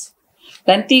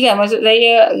 Ganti kan, maksud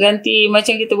saya ganti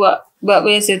macam kita buat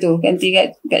biasa tu. Ganti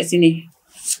kat sini.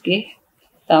 Okey.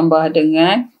 Tambah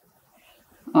dengan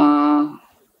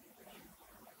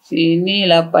sini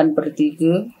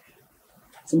 8/3.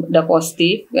 Dah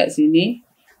positif kat sini.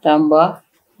 Tambah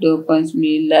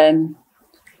 2.98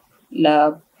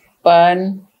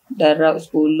 darab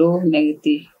 10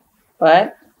 negatif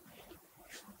 4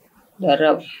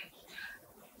 darab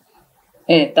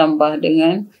tambah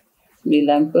dengan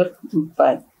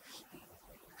 9/4.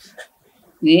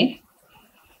 Ni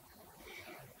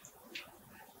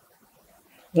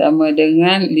sama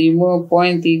dengan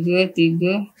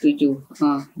 5.337.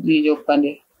 Ni jawapan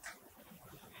dia.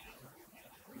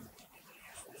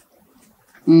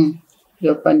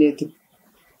 Jawapan dia tu.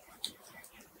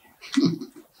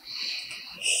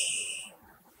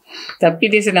 Tapi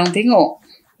dia senang tengok.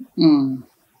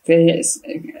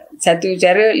 Satu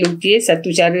cara lukis,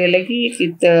 satu cara lagi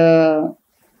kita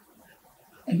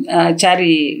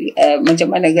cari macam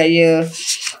mana gaya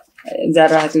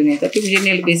zarah tu ni. Tapi macam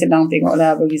ni lebih senang tengok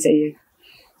lah bagi saya.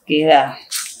 Okey lah.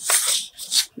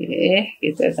 Okey,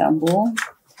 kita sambung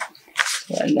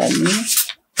soalan ni.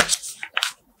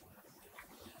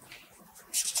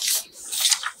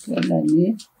 Soalan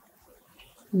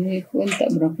ni pun tak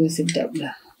berapa sedap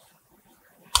lah.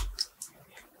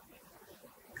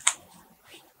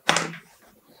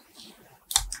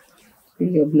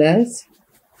 13.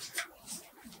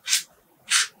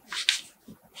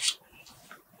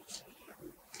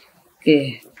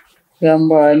 Okey.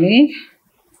 Gambar ni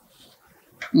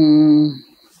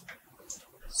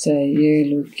saya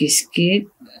lukis sikit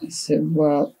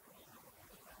sebab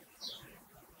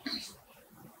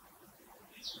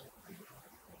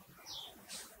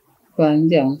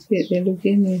panjang sikit saya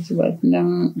lukis ni sebab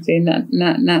senang saya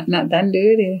nak tanda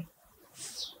dia.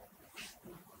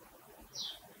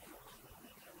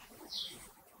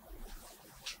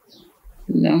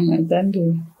 Senang nak tanda.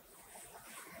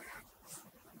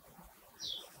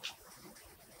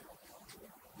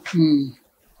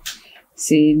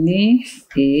 Sini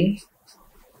A,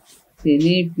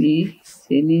 sini B,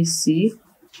 sini C,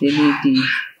 sini D.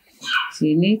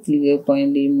 Sini 3.5,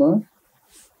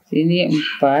 sini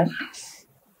 4.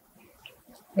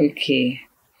 Okey.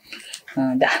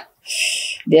 Dah.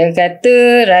 Dia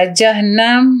kata rajah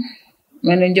 6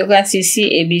 menunjukkan sisi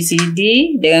ABCD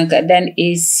dengan keadaan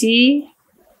AC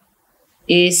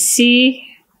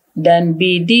dan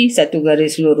BD satu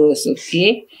garis lurus.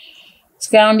 Okey.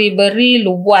 Sekarang diberi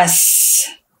luas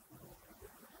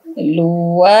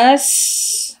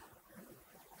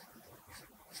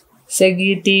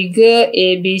segitiga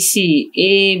ABC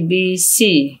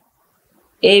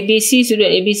sudut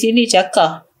ABC ni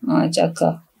cakar.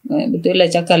 Betul lah,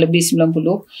 cakar lebih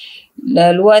 90.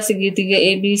 Luas segitiga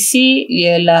ABC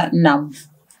ialah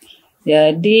 6.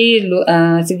 Jadi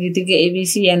segitiga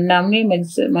ABC yang 6 ni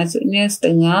maksudnya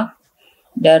setengah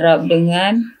darab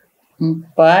dengan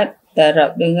 4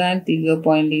 darab dengan 3.5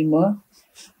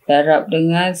 darab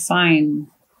dengan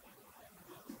sin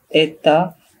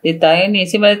theta. Theta ni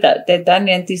saya tak theta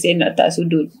ni, nanti saya nak tak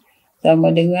sudut,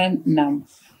 sama dengan 6.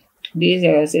 Jadi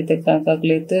saya tekan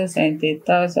kalkulator, sin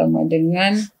theta sama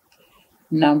dengan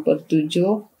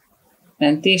 6/7.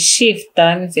 Nanti shift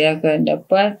tan saya akan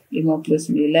dapat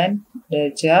 59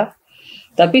 darjah.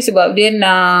 Tapi sebab dia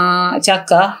nak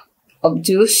cakar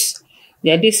obtus,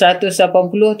 jadi 180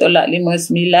 tolak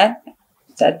 59,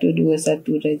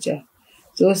 121 darjah.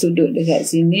 So sudut dekat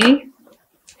sini,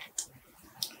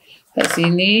 kat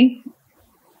sini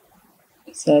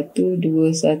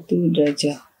 121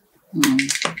 darjah.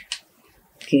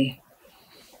 Okey.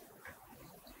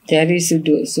 Cari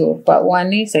sudut. So part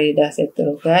 1 ni saya dah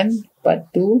settlekan.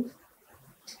 Part 2.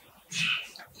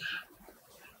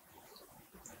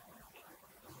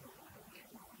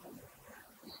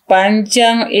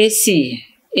 Panjang AC.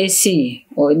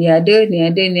 Oh, ni ada.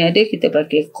 Kita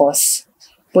pakai cos.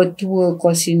 Petua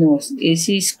cosinus.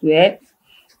 AC squared.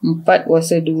 4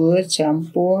 kuasa 2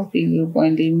 campur 3.5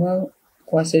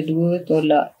 kuasa 2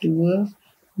 tolak 2.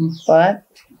 4.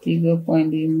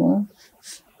 3.5.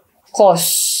 Cos.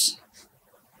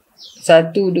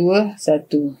 1, 2,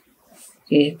 1.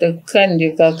 Okey, tekan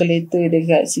je kalkulator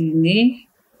dekat sini.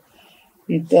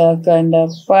 Kita akan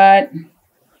dapat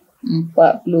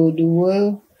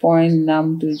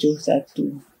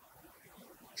 42.671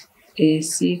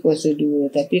 AC kuasa 2.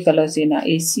 Tapi kalau saya nak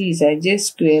AC saja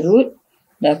square root,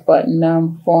 dapat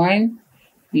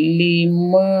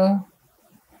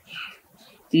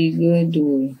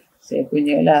 6.532. Saya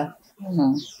punya lah.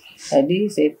 Tadi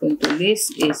saya pun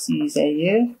tulis AC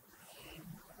saya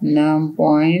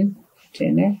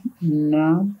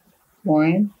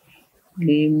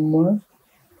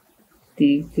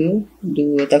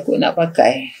 6.532. Takut nak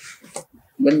pakai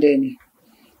benda ni.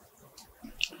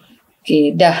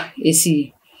 Okey, dah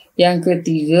AC. Yang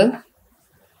ketiga,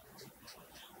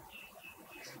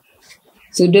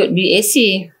 sudut BAC.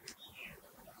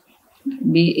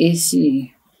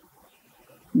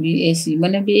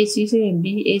 Mana BAC saya?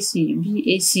 BAC.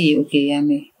 Okey, yang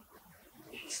ni.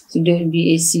 Sudut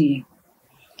BAC.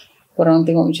 Korang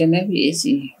tengok macam mana BAC.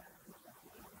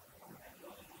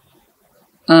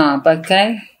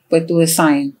 Pakai petua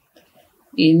sin.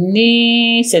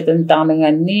 Ini saya tentang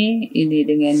dengan ni, ini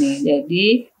dengan ni.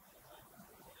 Jadi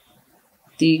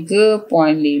 3.5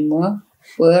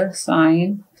 per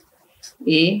sin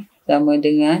A sama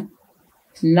dengan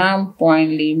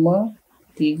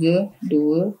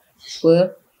 6.532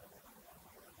 per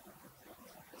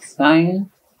sin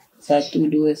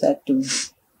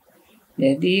 121.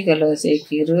 Jadi kalau saya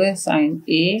kira sin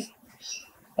A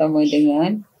sama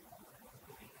dengan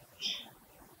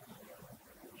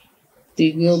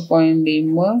 3.5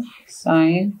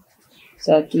 sin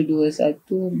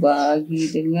 121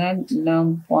 bahagi dengan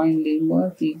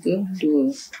 6.532.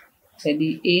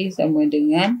 Jadi A sama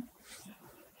dengan,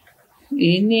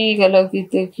 ini kalau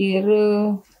kita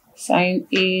kira sin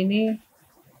A ni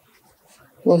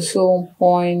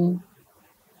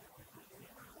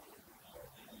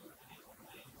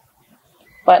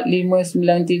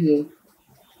 0.4593.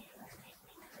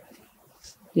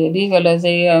 Jadi kalau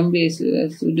saya ambil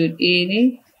sudut A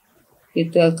ni,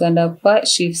 kita akan dapat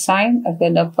shift sign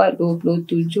akan dapat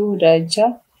 27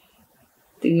 darjah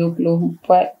 34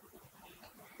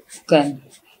 bukan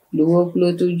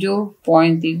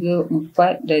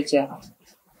 27.34 darjah.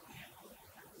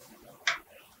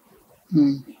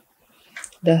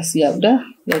 Dah siap dah.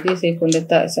 Jadi saya pun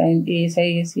letak sign A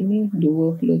saya sini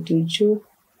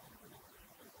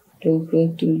 27.34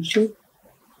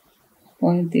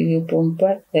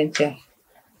 darjah.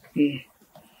 Okay.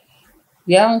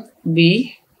 Yang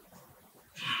B,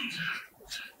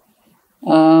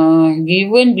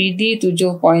 given BD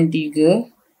 7.3,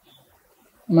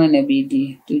 mana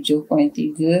BD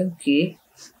 7.3, okay,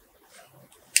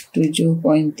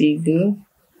 7.3,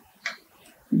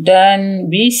 dan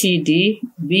BCD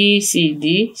 90.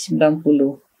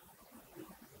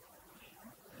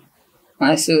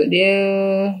 Maksud dia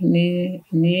ni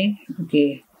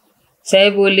okey. Saya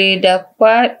boleh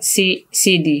dapat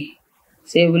CD.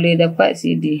 Saya boleh dapat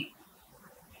CD.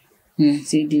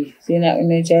 CD. Saya nak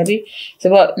kena cari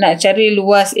sebab nak cari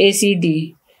luas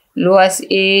ACD. Luas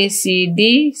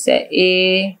ACD,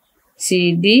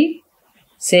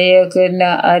 saya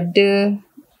kena ada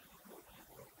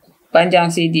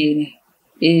panjang CD ni.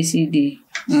 ACD.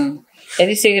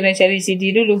 Jadi saya kena cari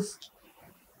CD dulu.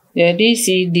 Jadi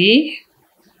CD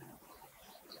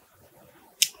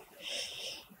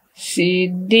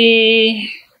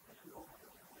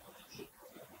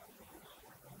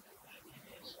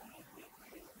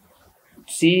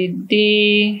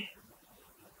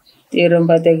teorem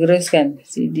Pythagoras kan.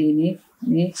 CD ni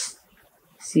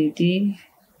CD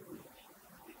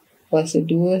kuasa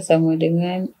 2 sama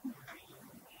dengan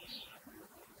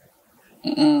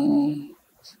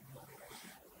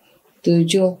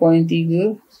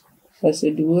 7.3 kuasa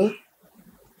 2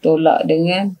 tolak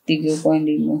dengan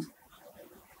 3.5.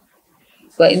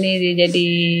 Sebab ini dia jadi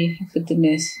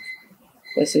hipotenus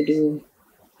kuasa 2.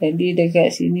 Jadi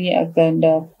dekat sini akan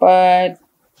dapat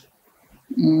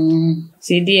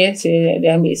CD saya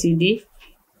dah ambil CD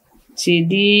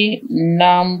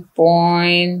 6.406.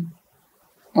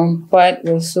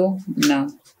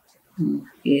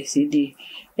 Okay, CD.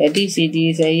 Jadi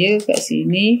CD saya kat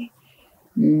sini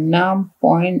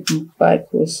 6.406.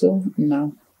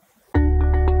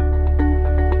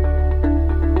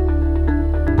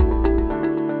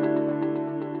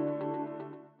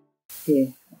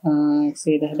 Okay.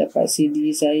 Saya dah dapat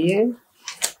CD saya.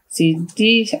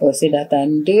 CD, saya dah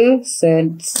tanda.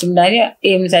 Sebenarnya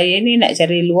aim saya ni nak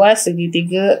cari luas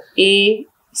segitiga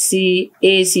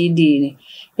ACD ni.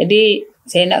 Jadi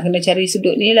saya nak kena cari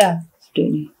sudut ni lah.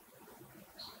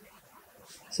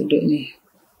 Sudut ni.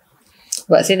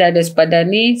 Sebab saya dah ada sepadan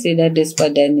ni,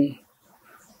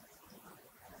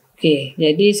 Okay,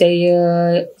 jadi saya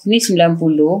ni 90.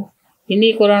 Ini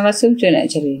korang rasa macam nak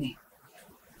cari ni?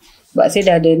 Sebab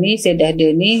saya dah ada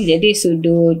ni, jadi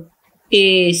sudut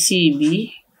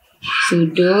ACB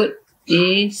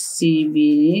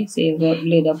ni saya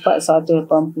boleh dapat 180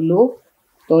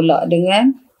 tolak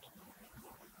dengan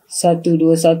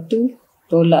 121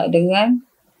 tolak dengan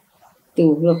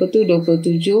berapa tu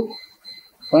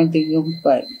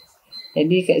 27.34.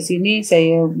 Jadi kat sini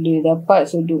saya boleh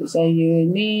dapat sudut saya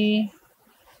ni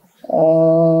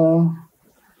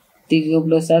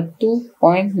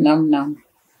 31.66.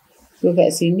 So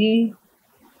kat sini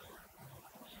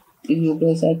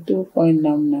 31.66.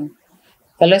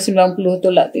 Kalau 90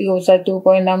 tolak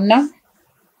 31.66,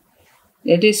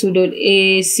 jadi sudut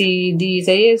ACD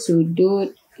saya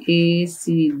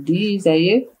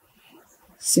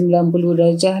 90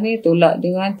 darjah ni tolak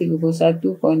dengan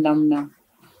 31.66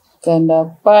 akan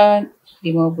dapat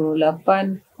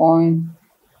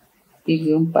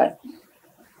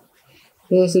 58.34.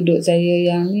 So sudut saya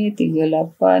yang ni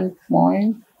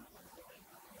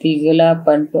 58.34.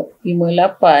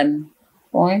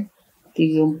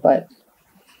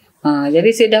 Jadi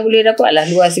saya dah boleh dapat lah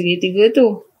luas segitiga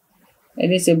tu.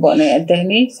 Jadi saya buat naik atas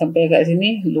ni sampai kat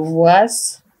sini.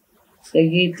 Luas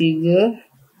segitiga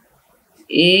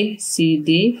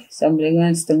ACD sama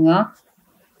dengan setengah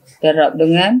darab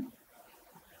dengan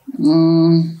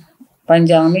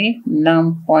panjang ni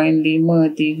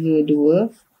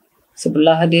 6.532.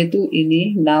 Sebelah dia tu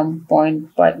ini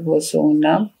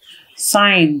 6.406.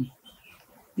 Sin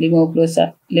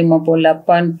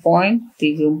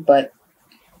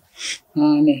 58.34.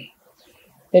 Ni.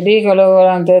 Jadi kalau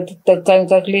orang tekan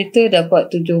kalkulator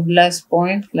dapat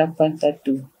 17.81.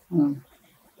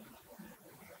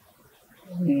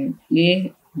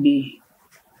 Ni B.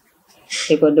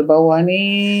 Daripada bawah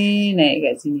ni naik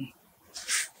kat sini.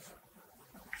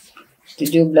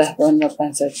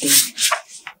 17.81.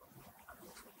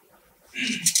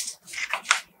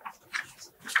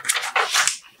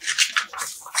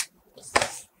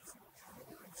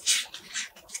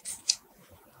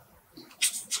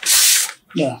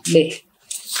 Dah, boleh.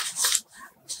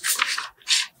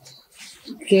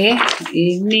 Okey,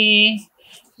 ini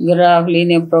graf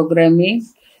linear programming.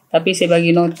 Tapi saya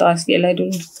bagi nota sikit lah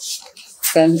dulu.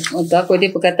 Kan, nota apa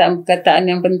dia perkataan-perkataan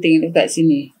yang penting dekat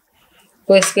sini.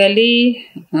 First sekali,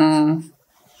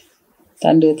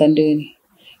 tanda-tanda ni.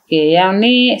 Okey, yang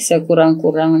ni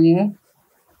sekurang-kurangnya.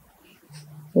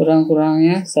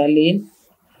 Kurang-kurangnya salin.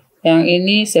 Yang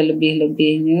ini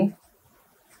selebih-lebihnya.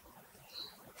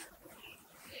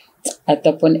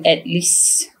 Ataupun at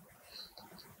least.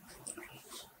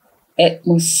 At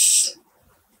most.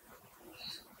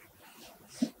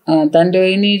 Tanda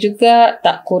ini juga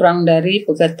tak kurang dari,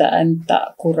 perkataan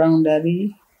tak kurang dari,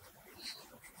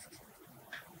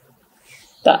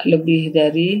 tak lebih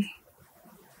dari,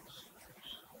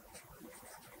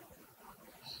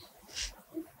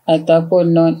 ataupun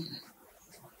not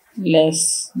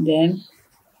less than,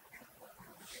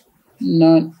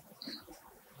 not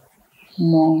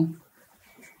more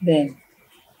than,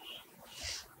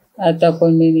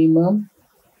 ataupun minimum,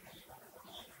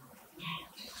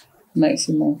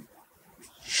 maksimum.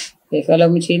 Okay,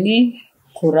 kalau macam ni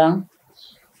kurang,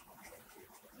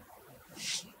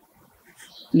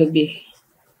 lebih.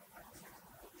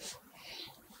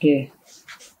 Okay,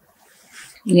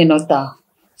 ini nota.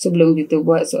 Sebelum kita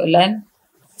buat soalan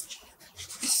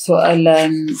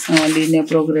linear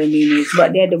programming ni, sebab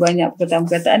dia ada banyak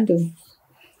perkataan-perkataan tu.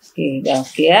 Okay, dah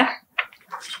okay ya.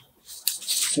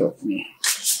 So ni.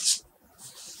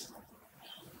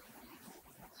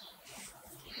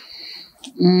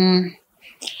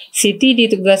 Siti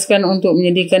ditugaskan untuk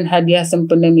menyediakan hadiah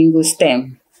sempena minggu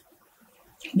STEM.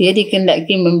 Dia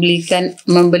dikendaki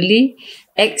membeli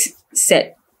X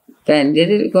set pen.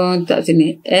 Jadi korang tak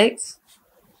sini X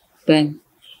pen.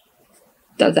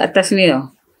 Tak kat atas ni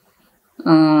tau.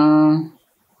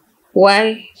 Y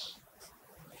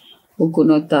buku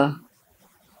nota.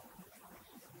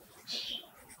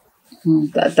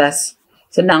 Kat atas.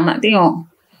 Senang nak tengok.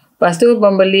 Lepas tu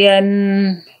pembelian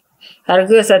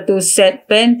harga satu set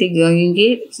pen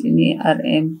RM3. Sini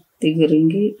RM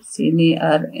RM3. Sini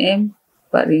RM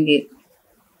RM4.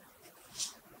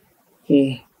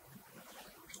 Okay.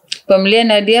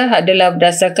 Pembelian hadiah adalah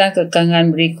berdasarkan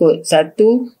kekangan berikut.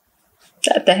 Satu,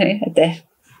 kat atas ni, atas.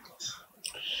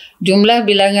 Jumlah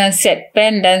bilangan set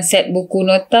pen dan set buku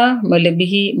nota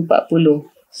melebihi 40.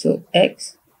 So,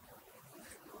 X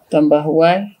tambah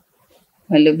Y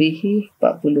melebihi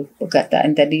 40.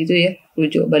 Perkataan tadi tu ya,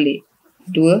 rujuk balik.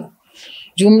 2.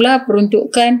 Jumlah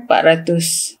peruntukan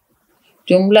 400.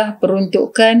 Jumlah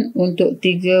peruntukan untuk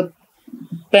 3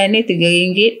 pen ni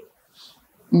RM3.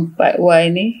 4Y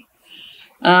ni.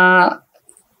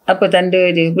 Apa tanda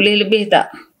dia? Boleh lebih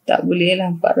tak? Tak boleh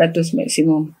lah. 400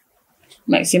 maksimum.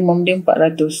 Maksimum dia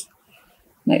 400.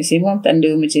 Maksimum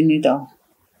tanda macam ni tau.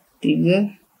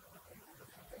 3.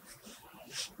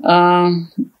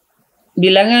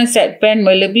 Bilangan set pen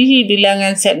melebihi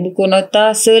bilangan set buku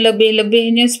nota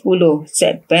selebih-lebihnya 10.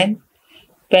 Set pen.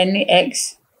 Pen ni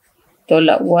X.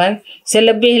 Tolak Y.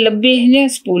 Selebih-lebihnya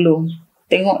 10.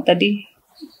 Tengok tadi.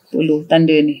 10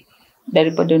 tanda ni.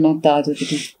 Daripada nota tu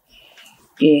tadi.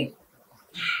 Okay.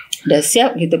 Dah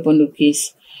siap, kita pun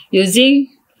lukis. Using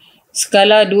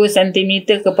skala 2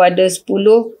 cm kepada 10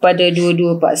 pada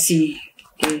 22 paksi.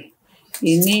 Okay.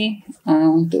 Ini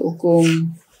untuk hukum,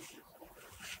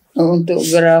 untuk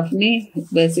graf ni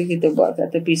biasa kita buat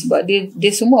kat tepi sebab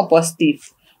dia semua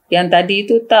positif. Yang tadi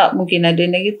tu tak, mungkin ada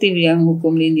negatif yang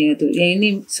hukum linear tu. Yang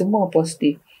ini semua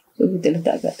positif. So kita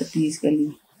letak kat tepi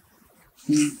sekali.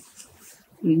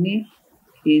 Ini.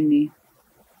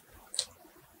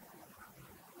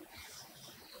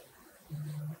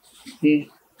 Okay.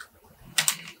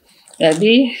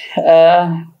 Jadi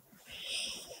 10,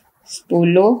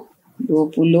 20,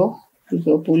 30, 40,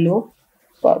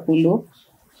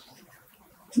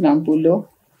 60,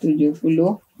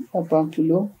 70, 80,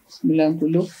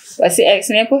 90. Pasti X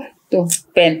ni apa? Tu,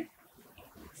 pen.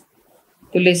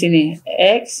 Tulis sini.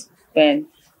 X, pen.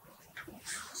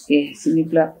 Okay, sini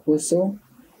pula kosong.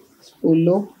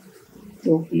 10, 20,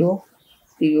 30,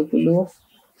 40, 50,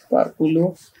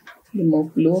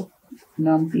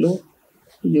 60,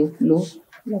 70,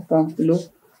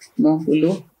 80,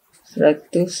 90,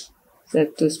 100,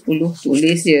 110.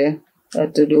 Tulis je.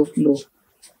 120.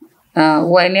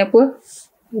 Y ni apa?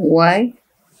 Y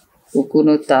buku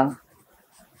nota.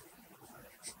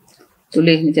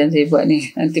 Tulis macam saya buat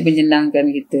ni. Nanti menyenangkan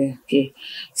kita. Okay.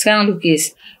 Sekarang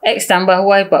lukis. X tambah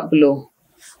Y 40.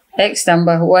 X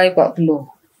tambah Y 40.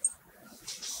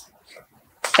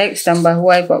 X tambah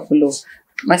Y 40.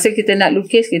 Masa kita nak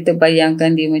lukis, kita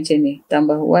bayangkan dia macam ni.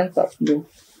 Tambah Y 40.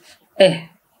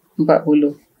 40.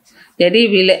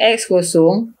 Jadi bila X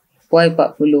kosong, Y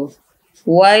 40.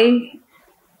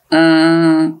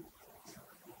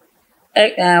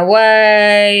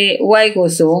 Y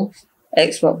kosong,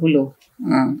 X 40.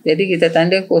 Jadi kita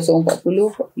tanda 0, 40,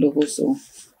 40 kosong.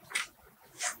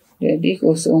 Jadi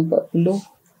 0, 40.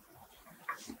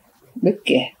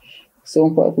 Okey.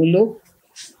 0, 40,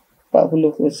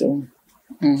 40 kosong.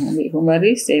 Ambil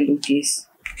pembaris, saya lukis.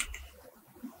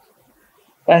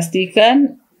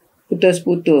 Pastikan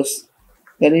putus-putus.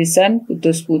 Garisan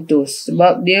putus-putus.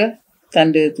 Sebab dia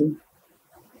tanda tu.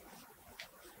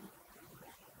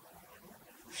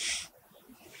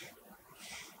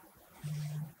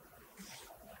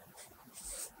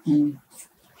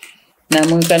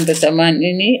 Namakan persamaan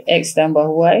ini X tambah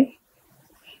Y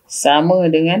sama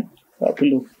dengan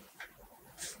 40.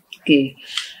 Okey.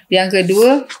 Yang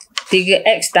kedua,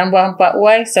 3X tambah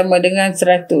 4Y sama dengan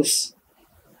 100.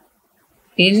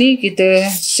 Ini kita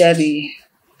cari.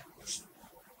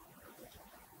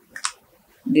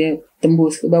 Dia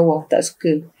tembus ke bawah, tak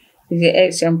suka.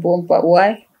 3X campur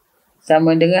 4Y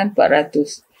sama dengan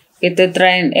 400. Kita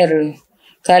try and error.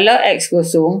 Kalau X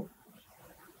kosong,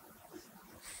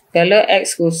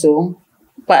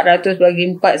 400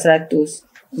 bagi 4, 100.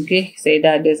 Okey, saya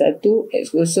dah ada 1,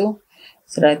 X kosong,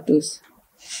 100.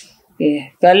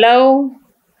 Okey, kalau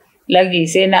lagi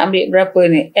saya nak ambil berapa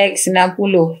ni? X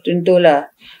 60,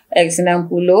 contohlah. X 60,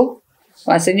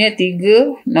 maksudnya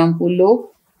 3,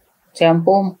 60,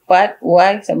 campur 4,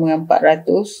 Y sama dengan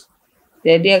 400.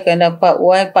 Jadi akan dapat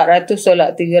Y 400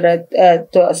 tolak 180.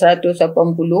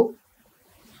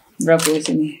 Berapa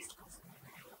sini?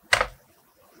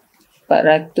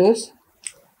 400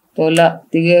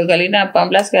 tolak 3 kali 6,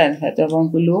 18 kan? 180.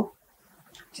 Macam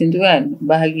tu kan?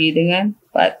 Bahagi dengan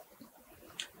 4.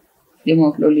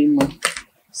 55.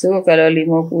 So, kalau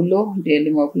 50, dia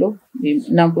 50. 60,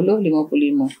 55.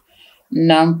 60,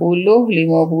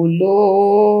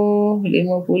 50,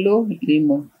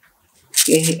 55.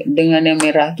 Okay, dengan yang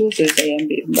merah tu, saya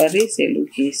ambil baris, saya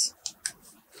lukis.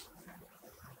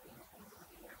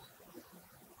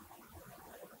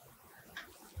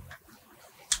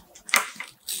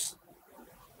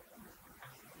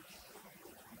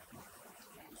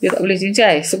 Dia tak boleh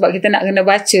cincai sebab kita nak kena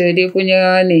baca dia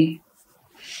punya ni.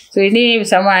 So ini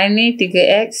persamaan ni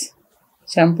 3X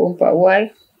campur 4Y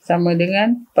sama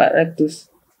dengan 400.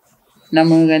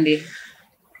 Namakan dia.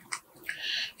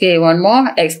 Okay, one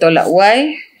more. X tolak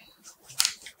Y.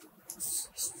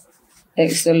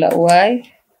 X tolak Y.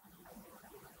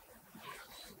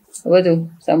 Apa tu?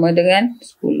 Sama dengan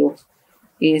 10.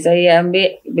 Okay, saya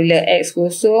ambil bila X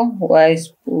kosong, Y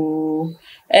 10.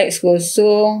 X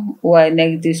kosong, Y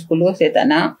negatif 10, saya tak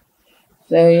nak.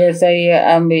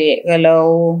 Saya ambil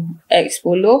kalau X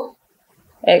 10,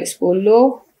 X 10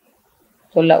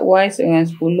 tolak Y dengan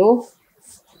 10,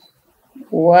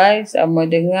 Y sama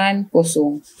dengan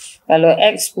kosong. Kalau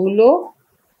X 10,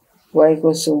 Y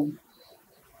kosong.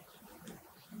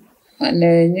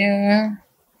 Maknanya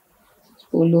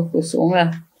 10 kosong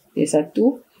lah. Okay,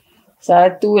 satu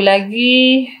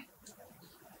lagi.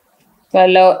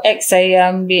 Kalau X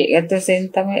saya ambil, kata saya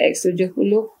hentam X 70.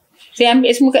 Saya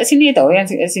ambil semua kat sini tau.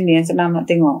 Yang kat sini yang senang nak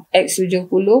tengok. X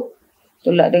 70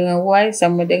 tolak dengan Y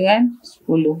sama dengan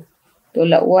 10.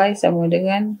 Tolak Y sama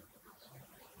dengan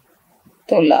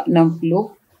tolak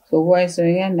 60. So Y sama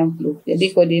dengan 60.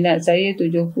 Jadi koordinat saya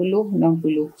 70, 60.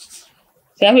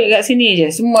 Saya ambil kat sini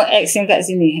je. Semua X yang kat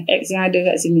sini. X yang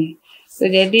ada kat sini. So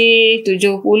jadi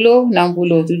 70, 60.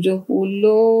 70,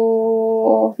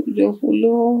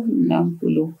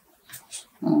 60.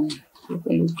 Lupa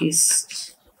lukis.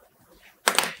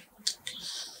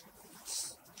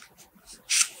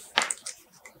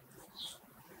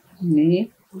 Ni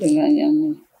dengan yang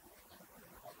ni.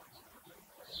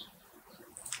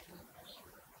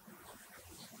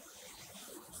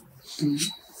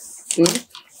 Tu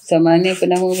persamaan ni, apa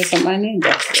nama persamaan ni?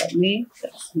 Dah siap ni.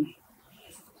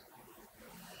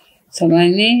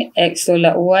 Persamaan ni X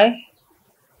tolak Y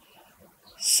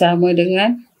sama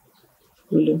dengan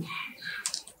 10.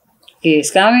 Okey,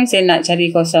 sekarang ni saya nak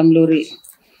cari kawasan melurik.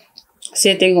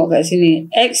 Saya tengok kat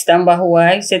sini. X tambah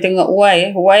Y. Saya tengok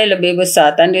Y. Y lebih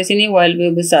besar. Tanda sini Y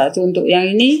lebih besar. So, untuk yang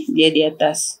ini, dia di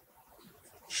atas.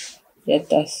 Di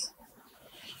atas.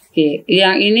 Okey,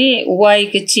 yang ini Y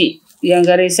kecil. Yang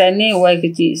garisan ni Y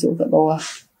kecil. So, kat bawah.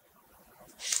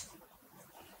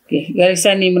 Okey,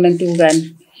 garisan ni menentukan.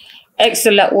 X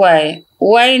tolak Y.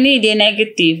 Y ni dia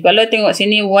negatif. Kalau tengok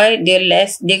sini Y dia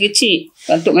less, dia kecil.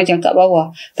 Untuk macam kat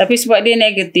bawah. Tapi sebab dia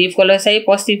negatif, kalau saya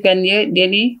positifkan dia,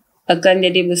 dia ni akan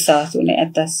jadi besar. So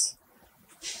naik atas.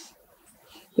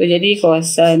 So jadi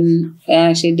kawasan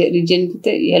shaded region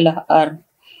kita ialah R.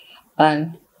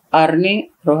 R ni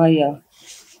Rohaya.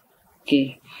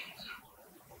 Okey.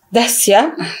 Dah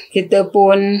siap, kita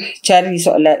pun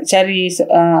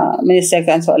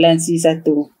menyelesaikan soalan C1.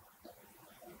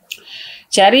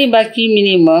 Cari baki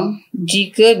minimum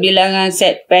jika bilangan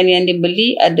set pen yang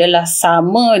dibeli adalah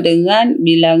sama dengan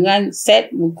bilangan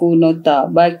set buku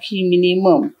nota. Baki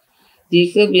minimum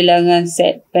jika bilangan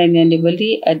set pen yang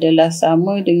dibeli adalah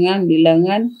sama dengan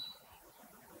bilangan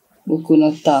buku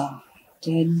nota.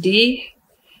 Jadi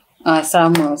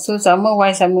sama. So sama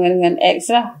Y sama dengan X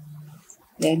lah.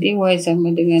 Jadi Y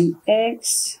sama dengan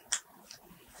X.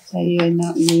 Saya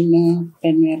nak guna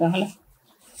pen merah lah.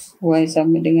 Y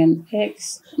sama dengan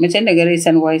X. Macam mana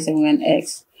garisan Y sama dengan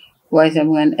X? Y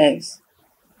sama dengan X.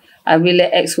 Bila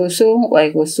X kosong,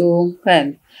 Y kosong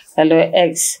kan. Kalau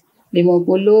X 50,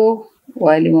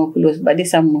 Y 50 sebab dia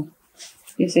sama.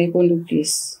 Okay, saya pun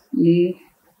lukis. Ni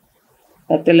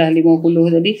katalah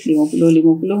 50 tadi. 50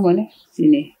 mana?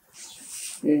 Sini.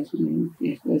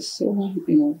 Kosong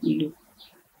 50.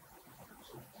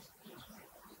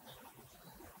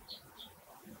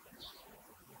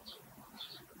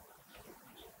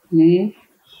 Ni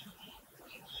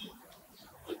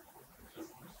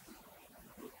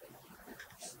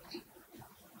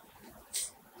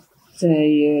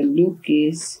saya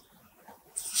lukis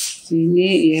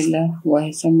sini ialah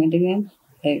Y sama dengan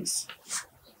X.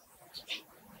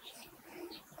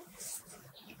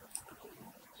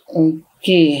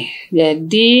 Okey,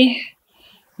 jadi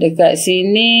dekat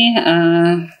sini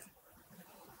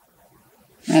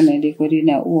mana dia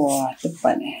koordinat? Wah,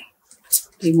 tepat ni.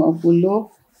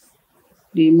 57.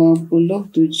 1,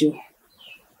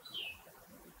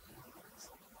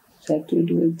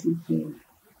 2, 3.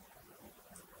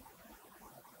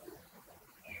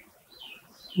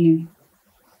 Ni.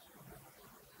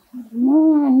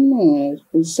 Mana?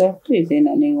 Susah tu saya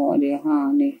nak tengok dia.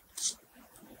 Ni.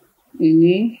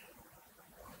 Ini.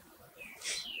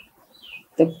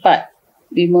 Tepat.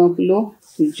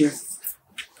 57.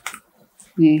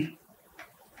 Ni.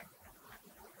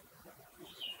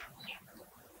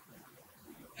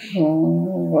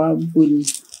 Wabun.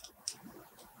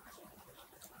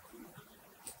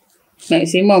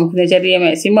 Maksimum. Kena cari yang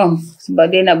maksimum. Sebab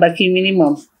dia nak baki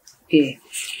minimum. Okey.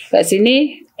 Kat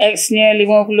sini, X-nya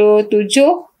 57.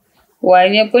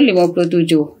 Y-nya pun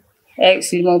 57.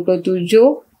 X 57.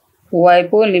 Y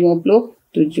pun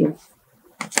 57.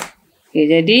 Okey,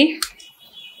 jadi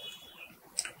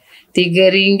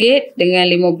RM3 dengan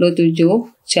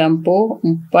 57 campur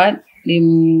 4,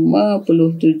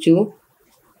 57.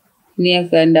 Ni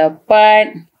akan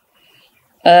dapat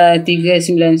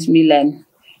 399.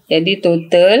 Jadi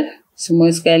total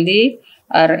semua sekali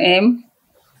RM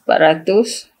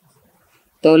 400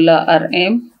 tolak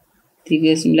RM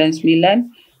 399.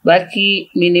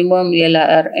 Baki minimum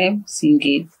ialah RM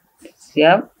RM1.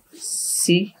 Siap?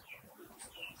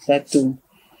 C1.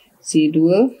 C2.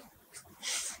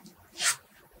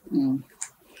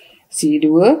 C2.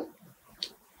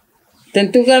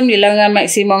 Tentukan bilangan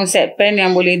maksimum set pen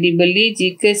yang boleh dibeli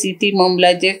jika Siti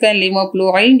membelajarkan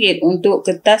RM50 untuk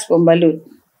kertas pembalut.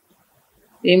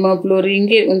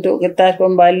 RM50 untuk kertas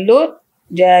pembalut.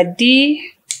 Jadi,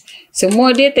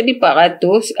 semua dia tadi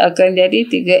 400 akan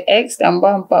jadi 3X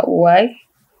tambah 4Y.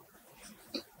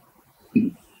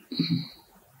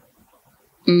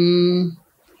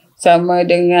 Sama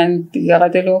dengan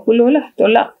 350 lah.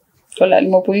 Tolak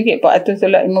RM50. 400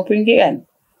 tolak RM50 kan.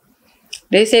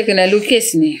 Jadi saya kena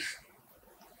lukis ni.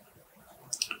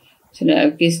 Saya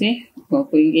nak lukis ni.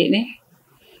 RM50 ni.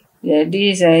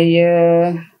 Jadi saya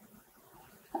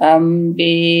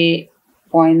ambil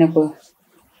point apa?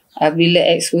 Bila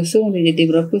X kosong dia jadi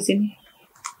berapa sini?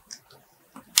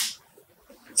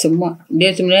 Semua.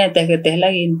 Dia sebenarnya atas kertas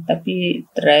lain. Tapi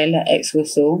try lah X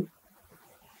kosong.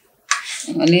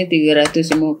 Ini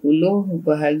 350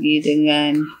 bahagi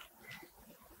dengan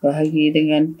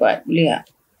 4. Boleh tak?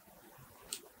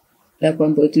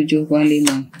 87.5.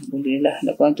 Boleh lah.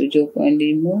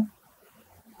 87.5.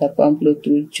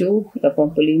 87, 85,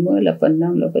 86,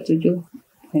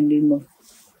 87.5.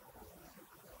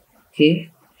 Okey.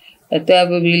 Atau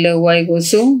apabila Y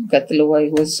kosong, katalah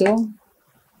Y kosong,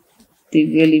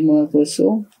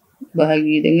 350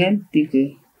 bahagi dengan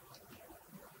 3.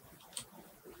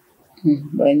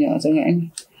 Banyak sangat ni.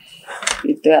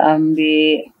 Kita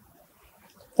ambil,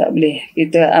 tak boleh.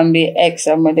 Kita ambil X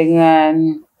sama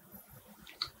dengan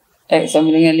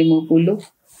 50.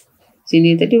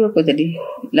 Sini tadi berapa tadi?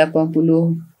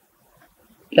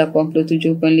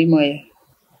 87.5 ya.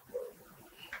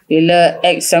 Bila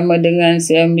X sama dengan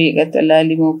saya ambil katalah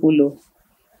 50.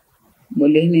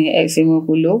 Boleh ni X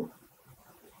 50.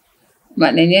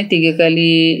 Maknanya 3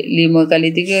 kali 5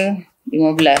 kali 3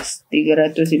 15.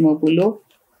 350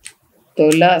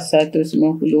 tolak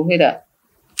 190. Okay tak?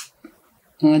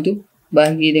 Tu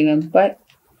bahagi dengan 4,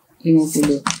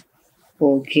 50.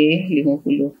 Okey,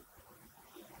 50.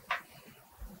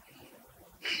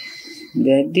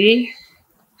 Jadi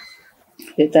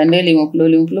saya tanda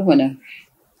 50-50 mana?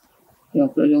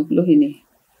 50-50 ini.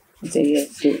 Saya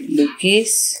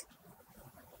lukis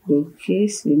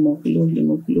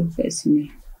 50-50 kat sini.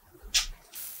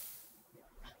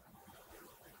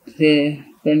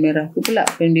 Pen merah aku pula,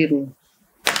 pen biru.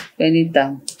 Pen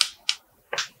hitam.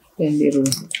 Pen biru.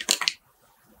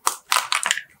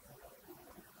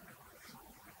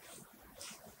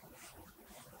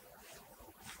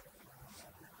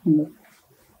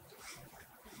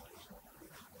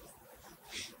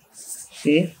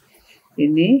 Okey.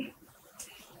 Ini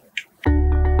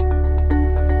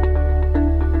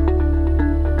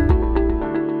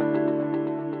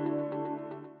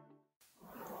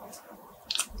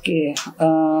okey,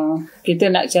 kita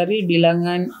nak cari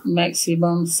bilangan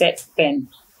maksimum set pen.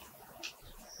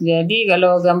 Jadi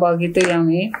kalau gambar kita yang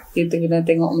ni, kita kena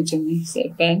tengok macam ni,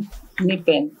 set pen. Ni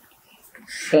pen.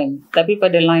 Pen. Tapi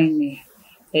pada line ni.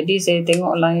 Jadi saya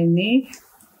tengok line ni.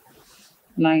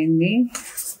 Line ni.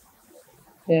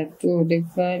 Satu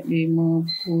dekat 55.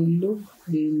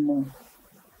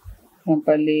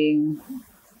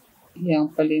 Yang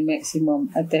paling maksimum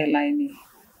atas line ni.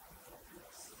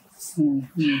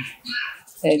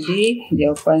 Jadi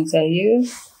jawapan saya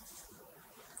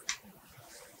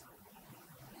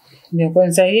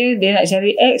dia nak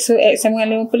cari X, so X sama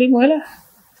dengan 55 lah.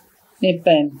 Ni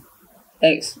pen.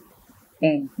 X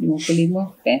pen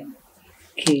 55 pen.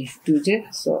 Okey, tu je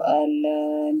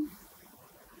soalan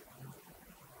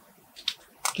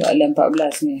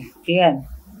 14 ni. Okey kan?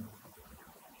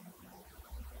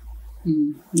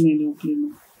 Ni 25.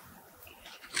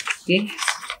 Okey,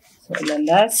 soalan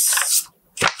last.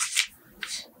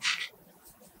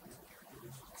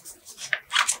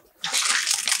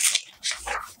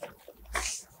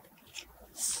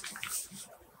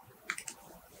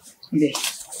 Boleh.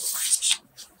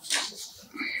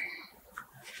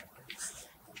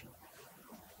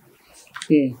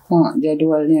 Okey,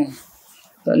 jadualnya.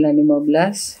 Soalan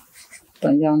 15.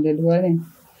 Panjang jadual ni.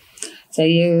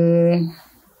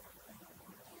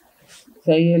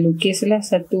 Saya lukislah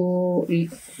satu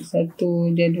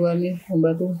jadual ni yang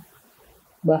baru.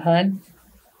 Bahan.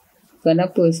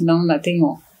 Kenapa senang nak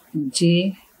tengok?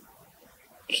 J,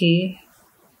 K,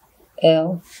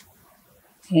 L,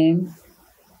 M,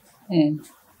 N.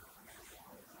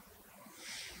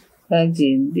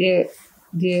 Rajin. Dia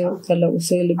kalau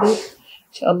usaha lebih,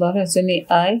 insyaAllah lah. So ni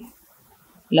I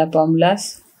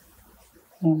 18,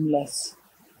 16,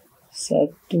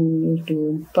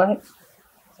 124,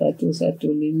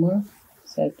 115,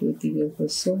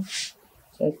 130,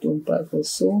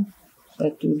 140,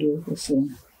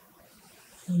 120.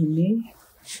 Ini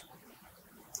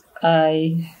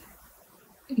I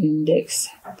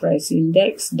index, price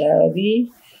index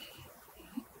dari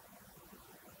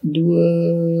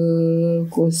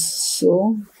 2018.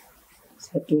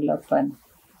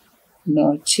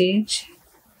 No change.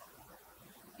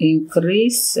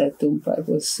 Increase 140.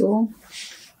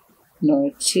 No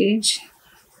change.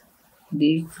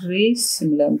 Decrease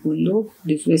 90.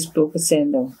 Decrease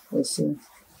 10% tau. Kosong.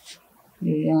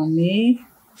 Yang ni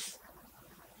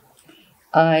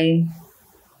I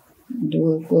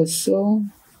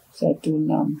 2016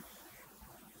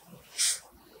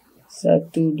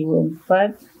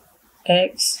 124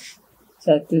 X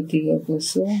 130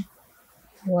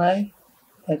 Y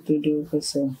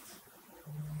 120.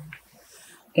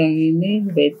 Yang ini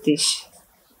British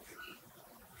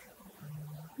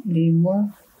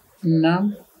 5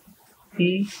 6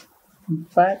 P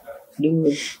 4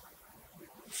 2.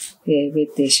 Okay,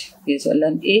 British. Okay,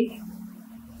 soalan A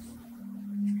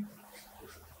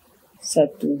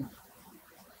 1.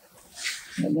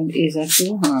 Soalan A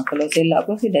 1. Kalau saya lap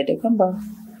pun saya dah ada gambar.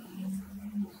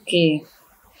 Okay.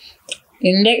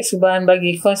 Indeks bahan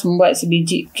bagi kos membuat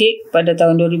sebiji kek pada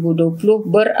tahun 2020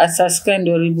 berasaskan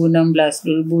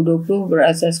 2016. 2020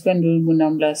 berasaskan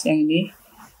 2016. Yang ni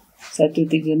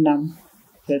 136.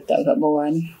 Letak kat bawah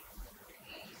ni.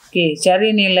 Okay,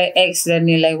 cari nilai X dan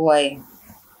nilai Y.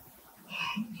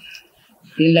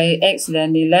 Nilai X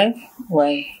dan nilai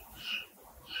Y.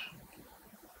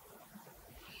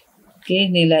 Okay,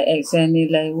 nilai X dan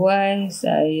nilai Y.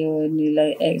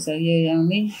 Nilai X saya yang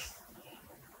ni.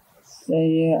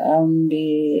 Saya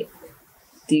ambil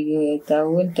 3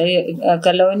 tahun.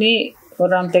 Kalau ni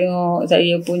korang tengok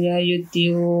saya punya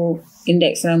YouTube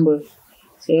index number.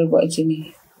 Saya buat macam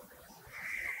ni.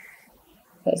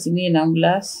 Kat sini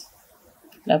 16,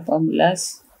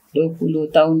 18,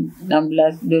 20 tahun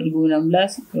 16,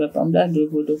 2016, 18,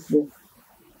 2020.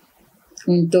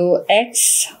 Untuk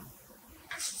X,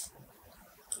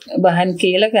 bahan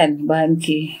K lah kan, bahan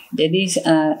K. Jadi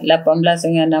 18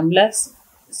 dengan 16,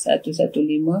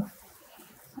 115.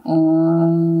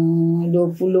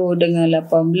 20 dengan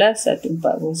 18,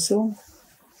 140.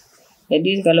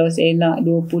 Jadi kalau saya nak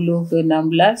 20 ke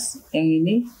 16, yang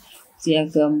ini, saya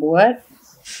akan buat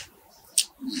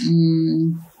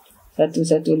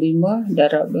 115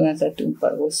 darab dengan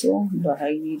 140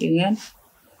 bahagi dengan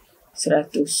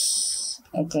 100.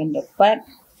 Akan dapat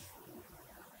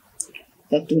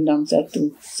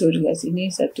 161. So dekat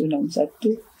sini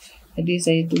 161. Jadi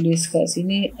saya tulis kat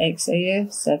sini X saya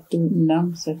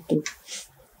 161.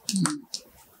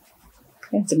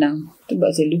 Kan senang.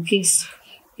 Sebab saya lukis.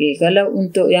 Okay, kalau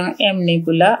untuk yang M ni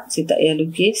pula, saya tak payah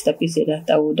lukis. Tapi saya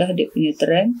dah tahu dah dia punya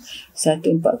trend.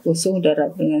 140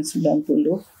 darab dengan 90.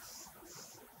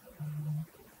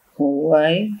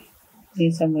 Y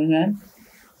ni sama dengan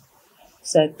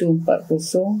 140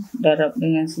 darab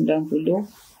dengan 90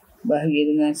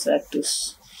 bahagi dengan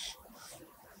 100.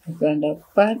 Akan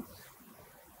dapat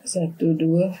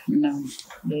 126.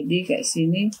 Jadi kat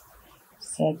sini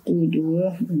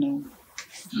 126.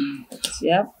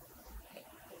 Siap.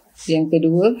 Yang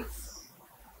kedua,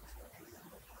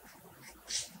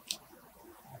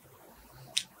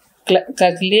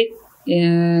 calculate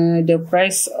the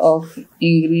price of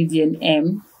ingredient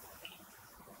M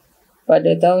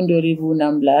pada tahun 2016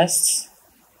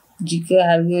 jika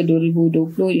harga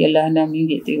 2020 ialah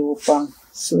RM6.3.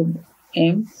 So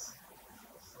M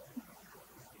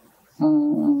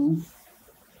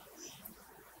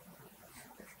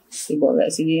saya buat kat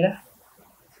sini lah.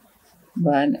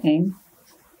 Bahan M.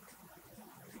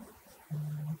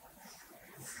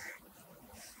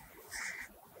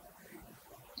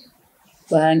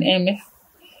 Bahan M ya.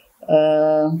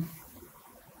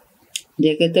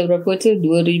 Dia kata berapa tu?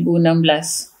 2016.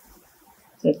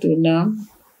 16.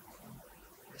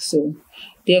 So,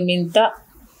 dia minta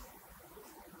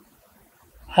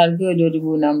harga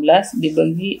 2016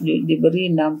 diberi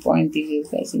 6.3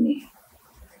 kat sini.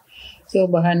 So,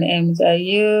 bahan M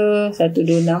saya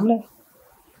 126 lah.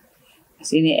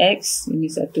 Sini X,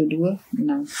 ini 126.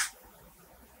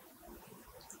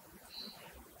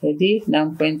 Jadi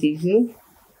 6.3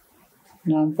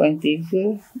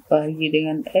 bahagi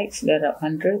dengan X darab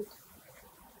 100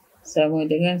 sama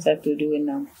dengan 126.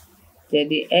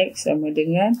 Jadi X sama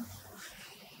dengan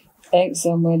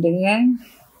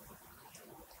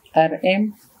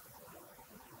RM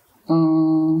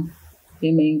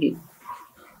RM5.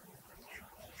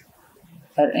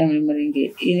 RM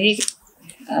RM5. Ini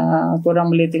korang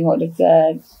boleh tengok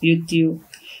dekat YouTube.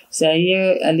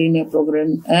 Saya linear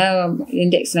program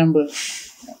index number.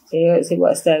 Saya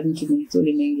buat style macam ni. Tu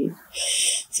RM5.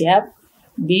 Siap.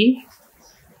 B.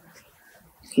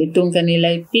 Hitungkan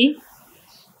nilai P.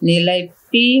 Nilai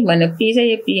P. Mana P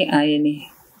saya? P. Yang ni.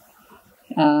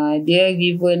 Dia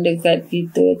given dekat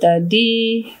kita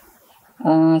tadi.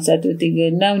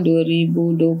 136 2020.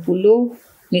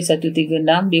 Ni 136.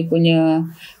 Dia punya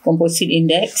composite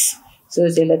index. So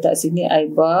saya letak sini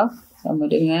I bar. Sama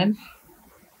dengan.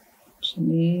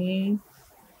 Sini.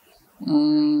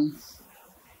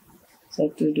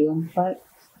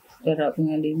 124 darab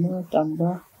dengan 5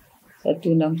 tambah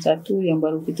 161 yang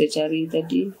baru kita cari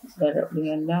tadi darab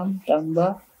dengan 6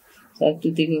 tambah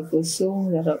 130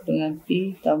 darab dengan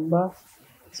P tambah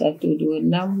 126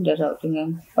 darab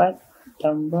dengan 4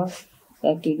 tambah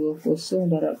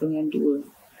 120 darab dengan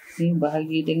 2. Ini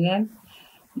bahagi dengan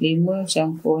 5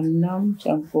 campur 6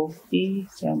 campur P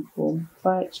campur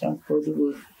 4 campur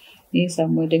 2. Ini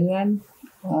sama dengan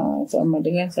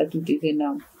 136.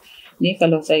 Ni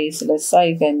kalau saya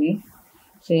selesaikan ni,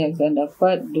 saya akan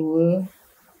dapat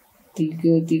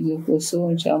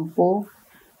 2330 campur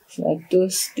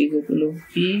 130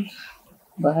 P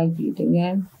bahagi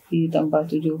dengan P tambah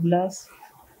 17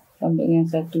 sama dengan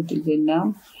 136.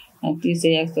 Nanti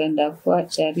saya akan dapat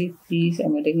cari P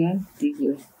sama dengan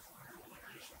 3.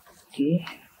 Okey.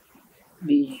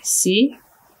 B. C.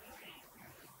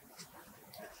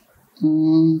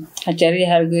 Cari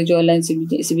harga jualan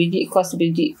sebiji kos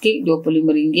sebiji kek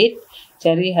RM25.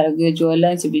 Cari harga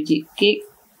jualan sebiji kek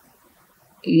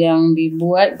yang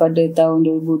dibuat pada tahun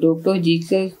 2020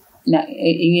 jika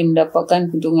ingin mendapatkan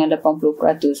keuntungan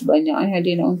 80%. Banyaknya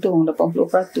dia nak untung 80%.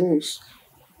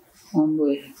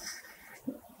 Amboi.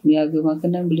 Niaga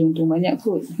makanan boleh untung banyak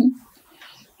kot.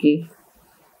 Okey.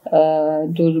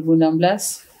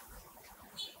 2016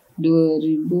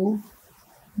 2020.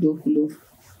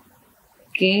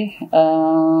 Okey,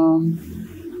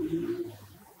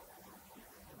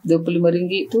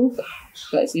 RM25 tu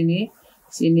kat sini.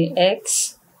 Sini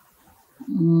X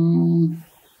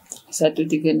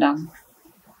 136.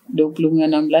 20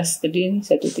 dengan 16 tadi ni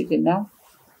 136.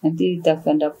 Nanti kita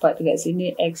akan dapat dekat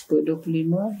sini X per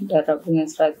 25 darab dengan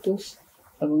 100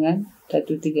 dengan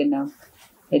 136.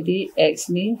 Jadi X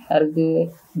ni harga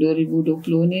 2020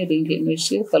 ni ringgit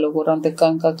Malaysia. Kalau korang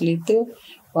tekan kalkulator,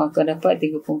 korang akan dapat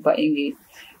RM34.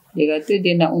 Dia kata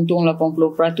dia nak untung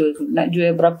 80%. Nak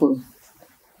jual berapa?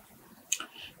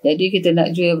 Jadi kita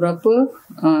nak jual berapa?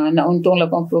 Nak untung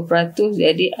 80%.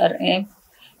 Jadi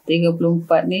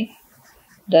RM34 ni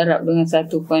darab dengan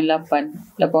 1.8.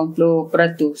 80%.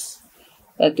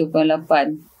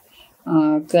 1.8.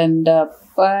 Akan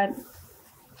dapat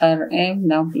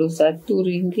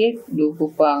RM61.20.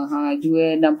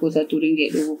 Jual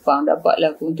RM61.20.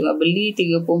 Dapatlah keuntungan. Beli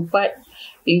RM34,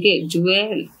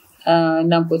 jual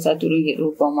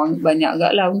RM61.20. Banyak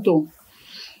agak lah untung.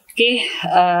 Okey.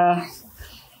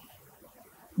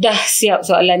 Dah siap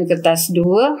soalan kertas 2.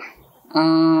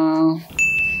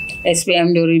 SPM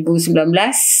 2019.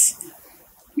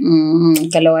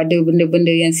 Kalau ada benda-benda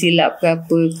yang silap ke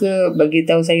apa ke, bagi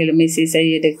tahu saya, mesej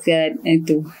saya dekat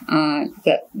itu,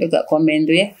 dekat komen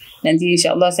tu ya. Nanti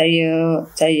insya-Allah saya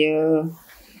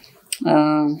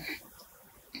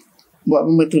buat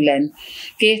pembetulan.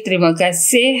 Okey, terima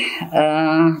kasih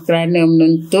kerana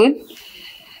menonton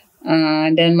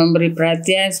dan memberi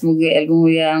perhatian. Semoga ilmu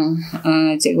yang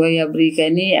Cikgu Rohaya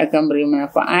berikan ni akan beri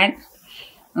manfaat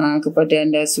kepada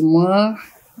anda semua.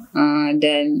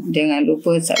 Dan jangan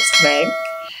lupa subscribe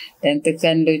dan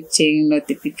tekan loceng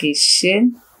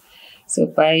notification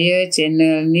supaya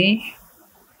channel ni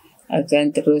akan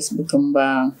terus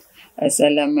berkembang.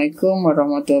 Assalamualaikum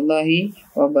warahmatullahi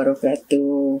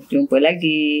wabarakatuh. Jumpa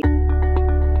lagi.